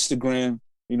my Instagram,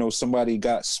 somebody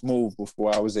got Smooth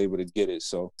before I was able to get it,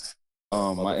 so...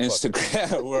 my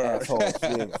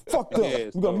Instagram, fuck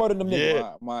them. We gonna murder them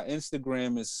niggas. My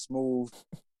Instagram is Smooth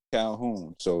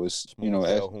Calhoun. So it's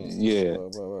Calhoun.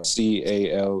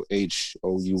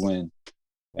 CALHOUN.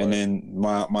 And then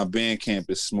my Bandcamp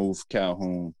is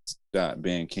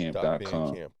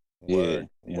smoothcalhoun.bandcamp.com. Word.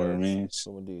 You know what I mean?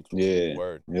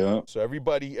 Word. Yeah. So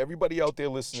everybody out there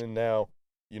listening now,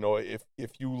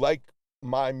 if you like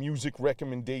my music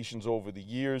recommendations over the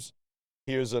years,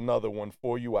 here's another one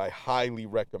for you. I highly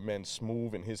recommend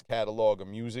Smooth and his catalog of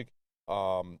music,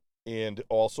 and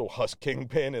also Huss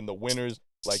Kingpin and the winners.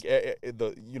 Like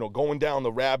going down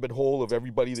the rabbit hole of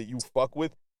everybody that you fuck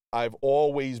with. I've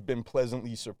always been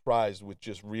pleasantly surprised with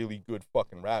just really good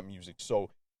fucking rap music.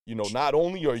 So not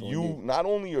only are you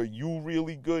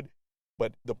really good,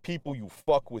 but the people you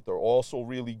fuck with are also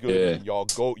really good. And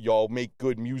y'all make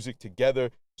good music together.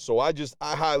 So I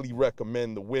highly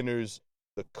recommend the winners.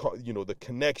 The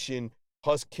connection,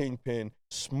 Huss Kingpin,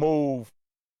 Smooth,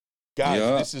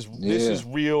 guys. This is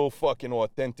real fucking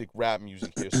authentic rap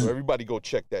music here. So everybody go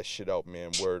check that shit out,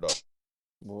 man. Word up.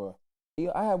 Boy,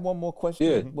 I have one more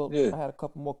question. I had a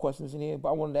couple more questions in here, but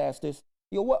I wanted to ask this.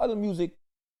 What other music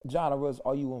genres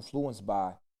are you influenced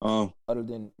by, other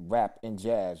than rap and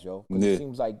jazz, yo? Because it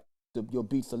seems like your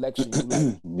beat selection,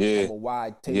 you have a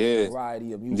wide taste,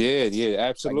 variety of music. Yeah,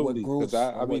 absolutely. Like what groups,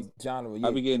 what genre?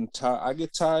 I be getting tired. I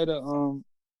get tired of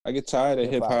I get tired of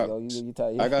hip hop.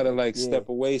 I gotta like step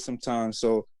away sometimes.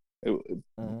 So, you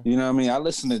know what I mean? I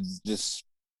listen to just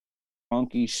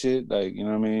funky shit, like, you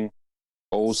know what I mean?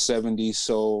 Old 70s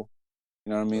soul.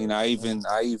 You know what I mean? I even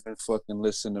fucking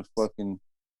listen to fucking,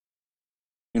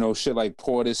 you know, shit like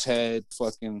Portishead,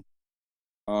 fucking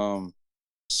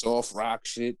soft rock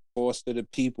shit, Foster the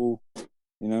People.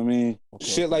 You know what I mean?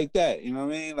 Shit like that. You know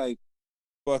what I mean? Like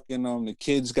fucking the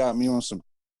kids got me on some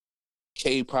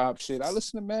K-pop shit. I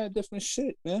listen to mad different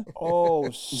shit, man. Oh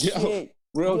shit.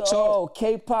 Real talk.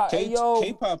 K-pop.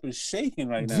 K-pop is shaking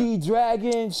right now.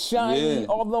 G-Dragon, Shiny,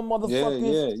 all them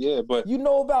motherfuckers. Yeah. But you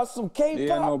know about some K-pop?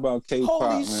 Yeah, I know about K-pop,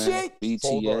 Holy man. shit.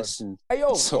 BTS and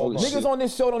niggas shit. on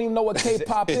this show don't even know what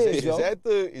K-pop is, yo.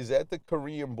 Is that the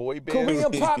Korean boy band?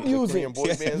 Korean pop music. Korean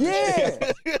boy band?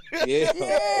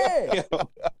 Yeah.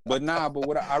 But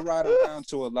what I ride around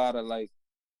to a lot of like,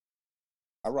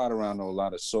 I ride around to a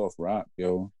lot of soft rock,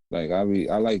 yo. Like I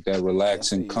like that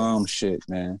relaxing, calm shit,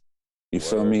 man. You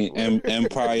feel me?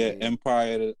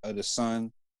 Empire of the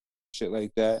Sun, shit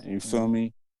like that. You feel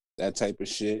me? That type of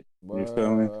shit. You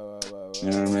feel me? You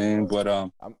know what I mean? But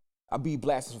I be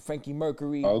blasting Frankie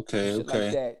Mercury. Okay. Like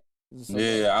that.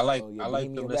 Yeah, I like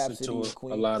to listen to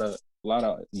a lot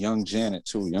of Young Janet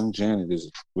too. Young Janet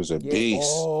was a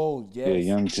beast. Oh yes. Yeah,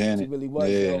 Young Janet. She really was.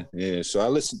 Yeah. So I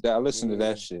listen to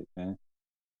that shit, man.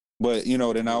 But you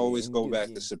know, then I always go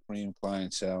back to Supreme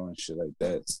Clientele and shit like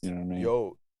that. You know what I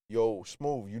mean? Yo,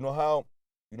 Smooth. You know how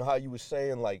you were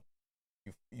saying like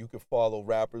you could follow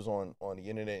rappers on the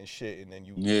internet and shit, and then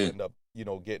you end up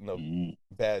getting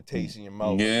a bad taste in your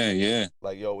mouth. Yeah.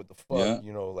 Like, yo, what the fuck? Yeah.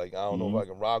 You know, like I don't know if I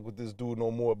can rock with this dude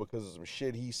no more because of some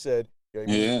shit he said. You know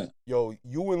what I mean? Yeah. Yo,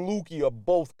 you and Lukey are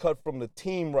both cut from the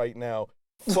team right now.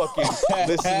 Fucking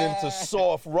listening to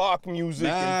soft rock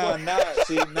music.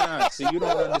 See, you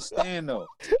don't understand though.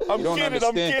 I'm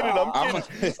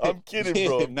kidding,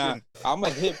 bro. I'm a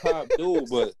hip hop dude,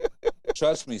 but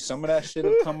trust me, some of that shit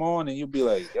will come on and you'll be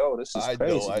like, yo, this is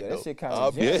crazy. I know. That shit kind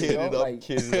of I'm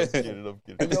kidding.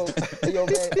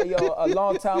 Yo, a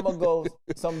long time ago,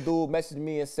 some dude messaged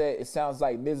me and said, it sounds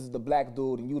like Miz is the black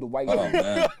dude and you the white dude.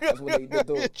 Man. That's what they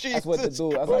do. That's what the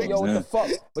dude. I was like, yo, what the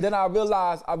fuck? But then I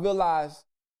realized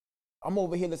I'm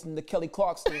over here listening to Kelly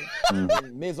Clarkson,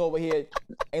 and Miz over here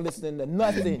ain't listening to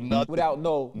nothing without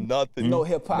no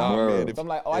hip hop. Nah, man, so I'm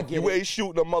like, I get it. You ain't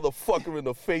shooting a motherfucker in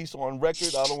the face on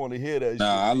record. I don't want to hear that shit.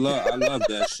 I love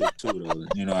that shit too, though.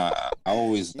 You know,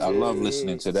 I love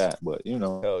listening to that, but you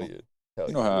know, hell yeah.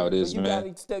 You know how it is,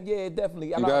 man.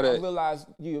 Definitely. I realize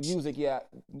your music, you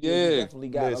definitely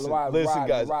got a ride. Listen,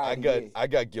 guys, I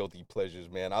got guilty pleasures,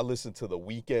 man. I listen to The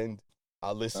Weeknd.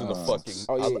 I listen to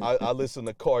I listen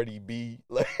to Cardi B.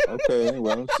 Okay,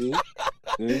 well, see. All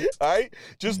right?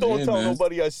 Just don't tell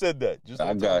nobody I said that. Just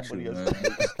I got you, man.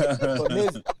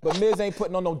 But Miz ain't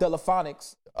putting on no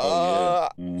Delaphonics. Yeah,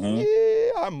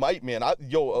 I might, man.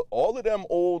 All of them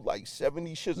old like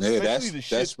 70s shit, especially the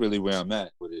shit. That's really where I'm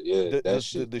at with it. Yeah,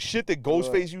 the shit that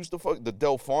Ghostface used to fuck, the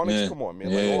Delphonics. Come on,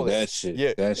 man. Yeah, all that shit.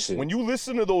 Yeah, that shit. When you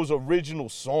listen to those original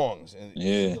songs, and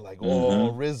you're like,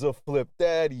 oh, RZA flipped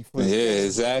that, he flipped. Yeah,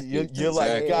 exactly. You're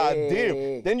like, God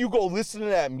damn. Then you go listen to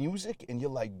that music, and you're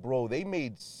like, bro, they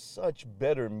made such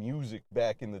better music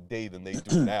back in the day than they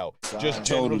do now. Just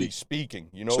generally speaking,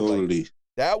 you know, like,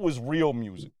 that was real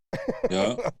music.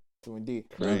 Yeah. True indeed.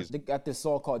 Crazy. They got this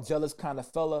song called Jealous Kinda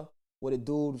Fella, where the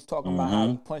dude was talking about how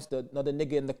he punched another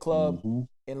nigga in the club,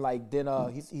 and like then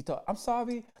he thought, I'm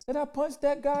sorry, did I punch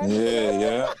that guy?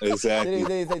 Yeah, exactly.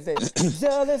 They say,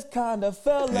 Jealous Kinda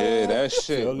Fella. Yeah, that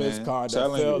shit, Jealous man.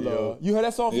 Kinda Fella. You heard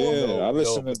that song before? Yeah, I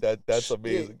listen to that. That's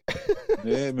amazing.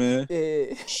 Yeah, man.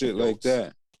 Yeah. Shit like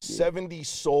that. 70s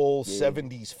soul,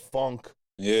 70s funk.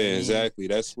 Yeah, exactly.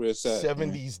 That's where it's at.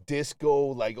 70s disco,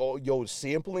 like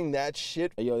sampling that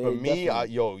shit for me.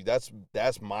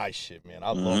 That's my shit, man.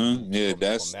 I love.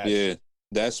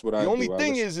 That's what I. The only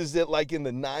thing is that like in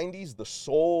the 90s, the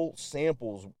soul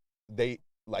samples, they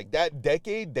like that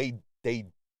decade, they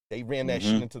ran that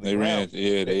shit into the ground.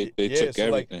 They took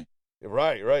everything.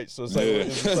 Like, right. So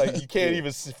it's like you can't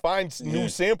even find new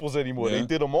samples anymore. They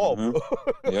did them all, bro.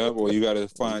 Yeah, well, you got to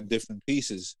find different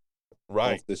pieces.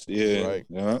 Right. Right. Yeah,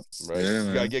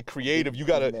 you gotta get creative. You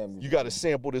gotta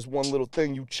sample this one little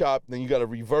thing you chop, then you gotta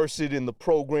reverse it in the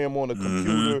program on the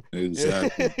computer.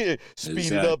 Exactly.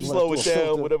 Speed it up, slow it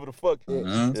down, whatever the fuck.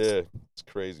 Yeah, it's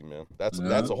crazy, man. That's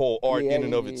a whole art in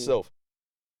and of itself.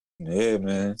 Yeah,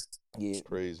 man. Yeah, it's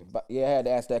crazy. But I had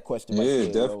to ask that question.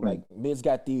 Definitely. Like Miz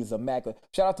got these immaculate.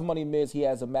 Shout out to Money Miz. He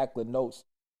has immaculate notes.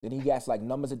 Then he got like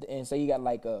numbers at the end. Say he got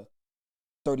like a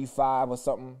 35 or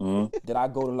something. Then I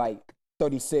go to like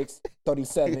 36,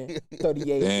 37,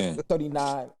 38,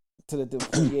 39 to the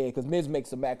 48, because Miz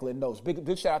makes immaculate notes. Big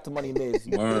shout out to Money Miz.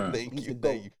 Thank you.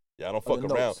 Yeah, I don't fuck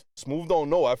around. Smooth don't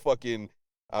know. I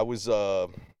was a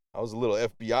little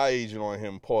FBI agent on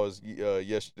him.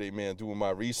 Yesterday, man, doing my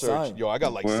research. Son. Yo, I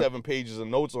got like 7 pages of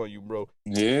notes on you, bro.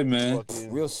 Yeah, man.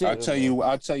 Real shit.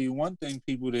 I'll tell you one thing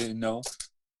people didn't know,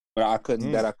 but I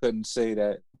couldn't say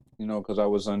that, because I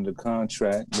was under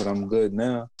contract. But I'm good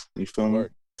now. You feel me?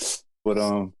 But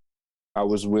I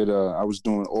was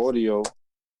doing audio,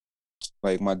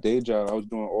 like my day job. I was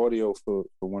doing audio for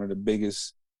one of the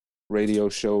biggest radio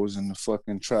shows in the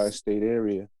fucking tri-state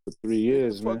area for 3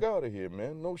 years, man. Fuck out of here,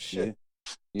 man. No shit.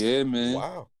 Yeah, man.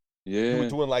 Wow. Yeah. You were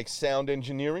doing like sound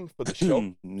engineering for the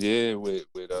show? Yeah, with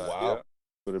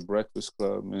for the Breakfast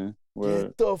Club, man.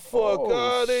 Get the fuck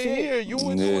out of here. You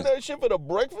were doing that shit for the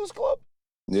Breakfast Club?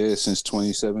 Yeah, since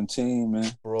 2017,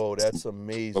 man. Bro, that's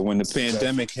amazing. But when the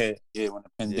pandemic hit,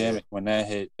 when that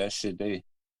hit, that shit,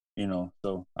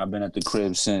 so I've been at the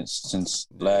crib since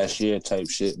last year type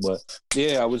shit. But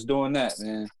yeah, I was doing that,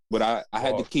 man. But I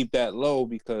had to keep that low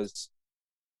because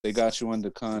they got you under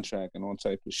contract and all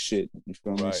type of shit. You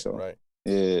feel me? So, right.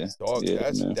 Yeah. Dog,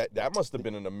 that must have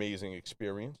been an amazing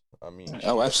experience. I mean,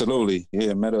 oh, absolutely.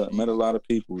 Yeah, met a lot of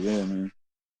people. Yeah, man.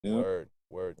 Yeah.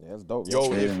 Word. Yeah, that's dope.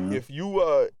 Yo,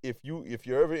 if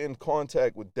you're ever in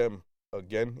contact with them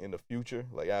again in the future,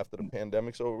 like after the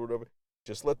pandemic's over or whatever,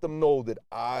 just let them know that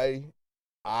I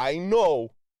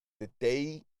know that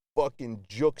they fucking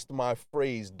juxed my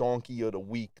phrase donkey of the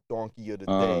week, donkey of the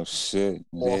day. Oh shit.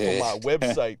 Off of my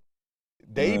website.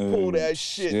 They pull that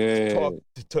shit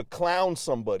to clown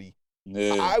somebody.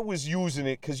 Yeah. I was using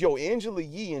it because, Angela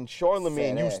Yee and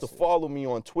Charlamagne used to follow me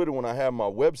on Twitter when I had my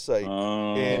website.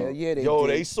 And,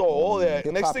 they saw all that.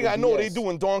 Next thing I know, they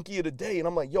doing Donkey of the Day. And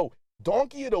I'm like,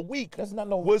 Donkey of the Week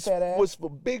was for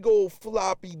big old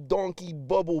floppy donkey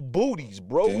bubble booties,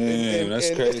 bro. Damn, that's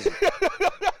crazy.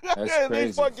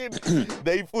 That's crazy.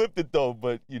 They flipped it, though,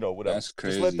 but, whatever. That's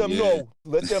crazy. Just let them know.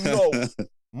 Let them know.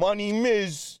 Money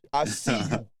Miz, I see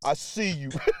you.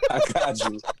 I got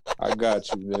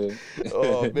you, man.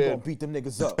 Oh, man. Gonna beat them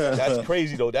niggas up. That's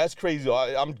crazy, though.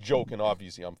 I'm joking,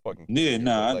 obviously. I'm fucking kidding.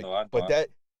 Yeah, I know. But that's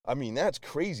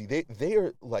crazy. They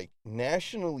are, like,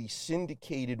 nationally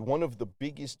syndicated, one of the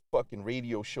biggest fucking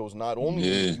radio shows, not only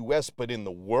in the U.S., but in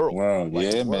the world. Wow,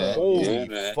 like, man. Holy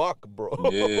fuck,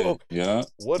 bro. Yeah.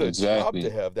 What a job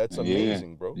to have. That's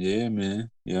amazing, bro. Yeah,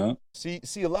 man. Yeah. See,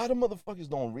 a lot of motherfuckers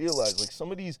don't realize, like,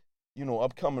 some of these,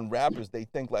 upcoming rappers, they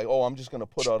think, like, oh, I'm just going to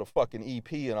put out a fucking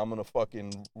EP and I'm going to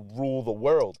fucking rule the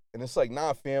world. And it's like,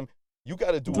 nah, fam, you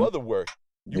got to do other work.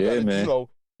 You gotta,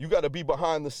 you got to be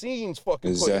behind the scenes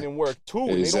fucking putting in work, too.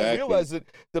 And they don't realize that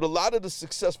a lot of the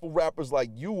successful rappers like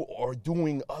you are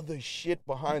doing other shit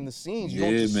behind the scenes. You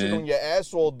don't just sit on your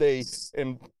ass all day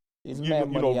and,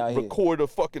 record a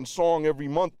fucking song every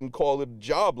month and call it a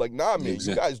job. Like, nah, man,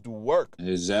 you guys do work.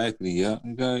 Exactly, yeah.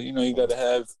 You gotta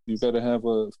have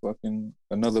a fucking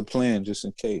another plan just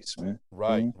in case, man.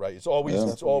 Right. It's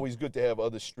always good to have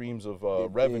other streams of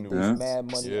revenue. There's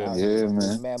mad money out here. Man.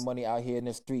 There's mad money out here in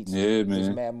the streets. Yeah, man. There's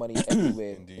mad money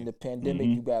everywhere. In the pandemic,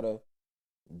 you gotta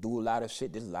do a lot of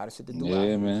shit. There's a lot of shit to do.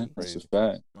 Yeah, man. That's a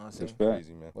fact. That's a fact.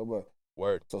 Crazy, man.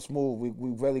 Word. So Smooth,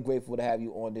 we're really grateful to have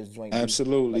you on this joint.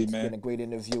 Absolutely, man. It's been a great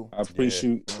interview. I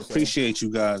appreciate you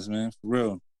guys, man. For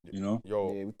real. Yo.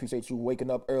 Yeah, we appreciate you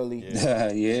waking up early.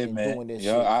 Yeah, man. Doing this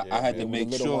shit. I had to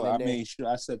make sure. I made sure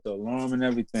I set the alarm and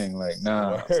everything. Like,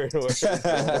 nah.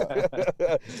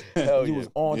 Hell you was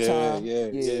on time.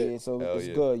 Yeah. So it's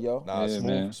good, yo. Nah,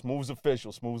 Smooth's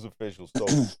official. So,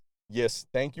 yes,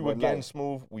 thank you again,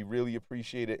 Smooth. We really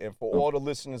appreciate it. And for all the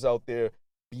listeners out there,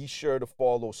 be sure to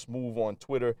follow Smooth on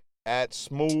Twitter at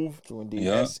Smooth,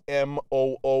 SMOOVTH.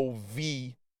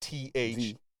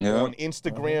 On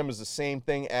Instagram is the same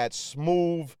thing at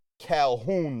Smooth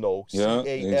Calhoun, though,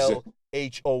 CALHOUN.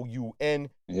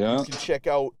 You can check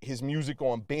out his music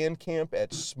on Bandcamp at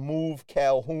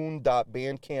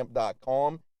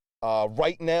smoothcalhoun.bandcamp.com.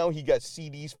 Right now, he got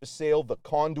CDs for sale, The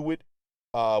Conduit,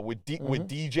 with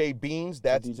DJ Beans.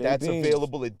 That's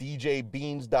available at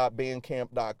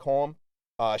djbeans.bandcamp.com.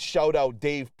 Shout out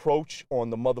Dave Proch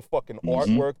on the motherfucking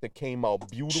artwork that came out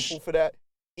beautiful for that.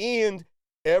 And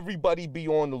everybody be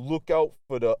on the lookout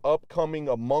for the upcoming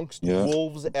Amongst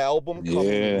Wolves album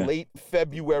coming late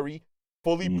February,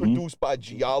 fully produced by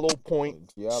Giallo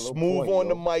Point. Smooth on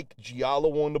the mic,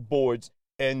 Giallo on the boards.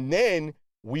 And then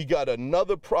we got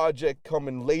another project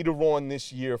coming later on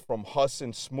this year from Huss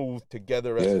and Smooth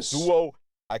together as a duo.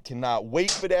 I cannot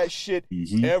wait for that shit.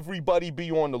 Everybody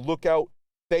be on the lookout.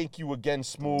 thank you again,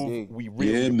 Smooth. We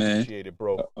really appreciate it,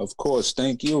 bro. Of course.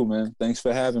 Thank you, man. Thanks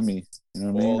for having me. You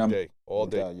know what I mean? All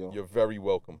day. You're very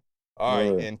welcome. All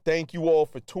right, and thank you all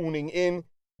for tuning in.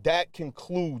 That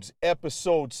concludes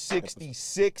episode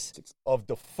 66 of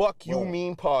the Fuck You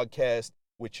Mean podcast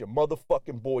with your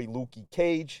motherfucking boy, Lukey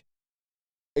Cage.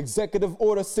 Executive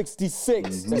Order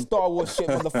 66. That Star Wars shit,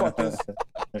 motherfuckers.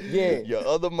 Yeah. Your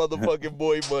other motherfucking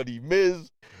boy, Money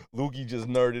Miz. Lukey just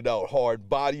nerded out hard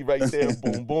body right there.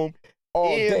 Boom, boom.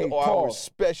 And our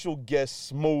special guest,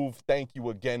 Smooth. Thank you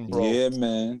again, bro. Yeah,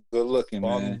 man. Good looking,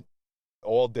 man.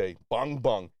 All day. Bang,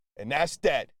 bang. And that's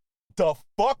that. The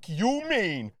fuck you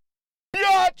mean,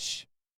 biatch?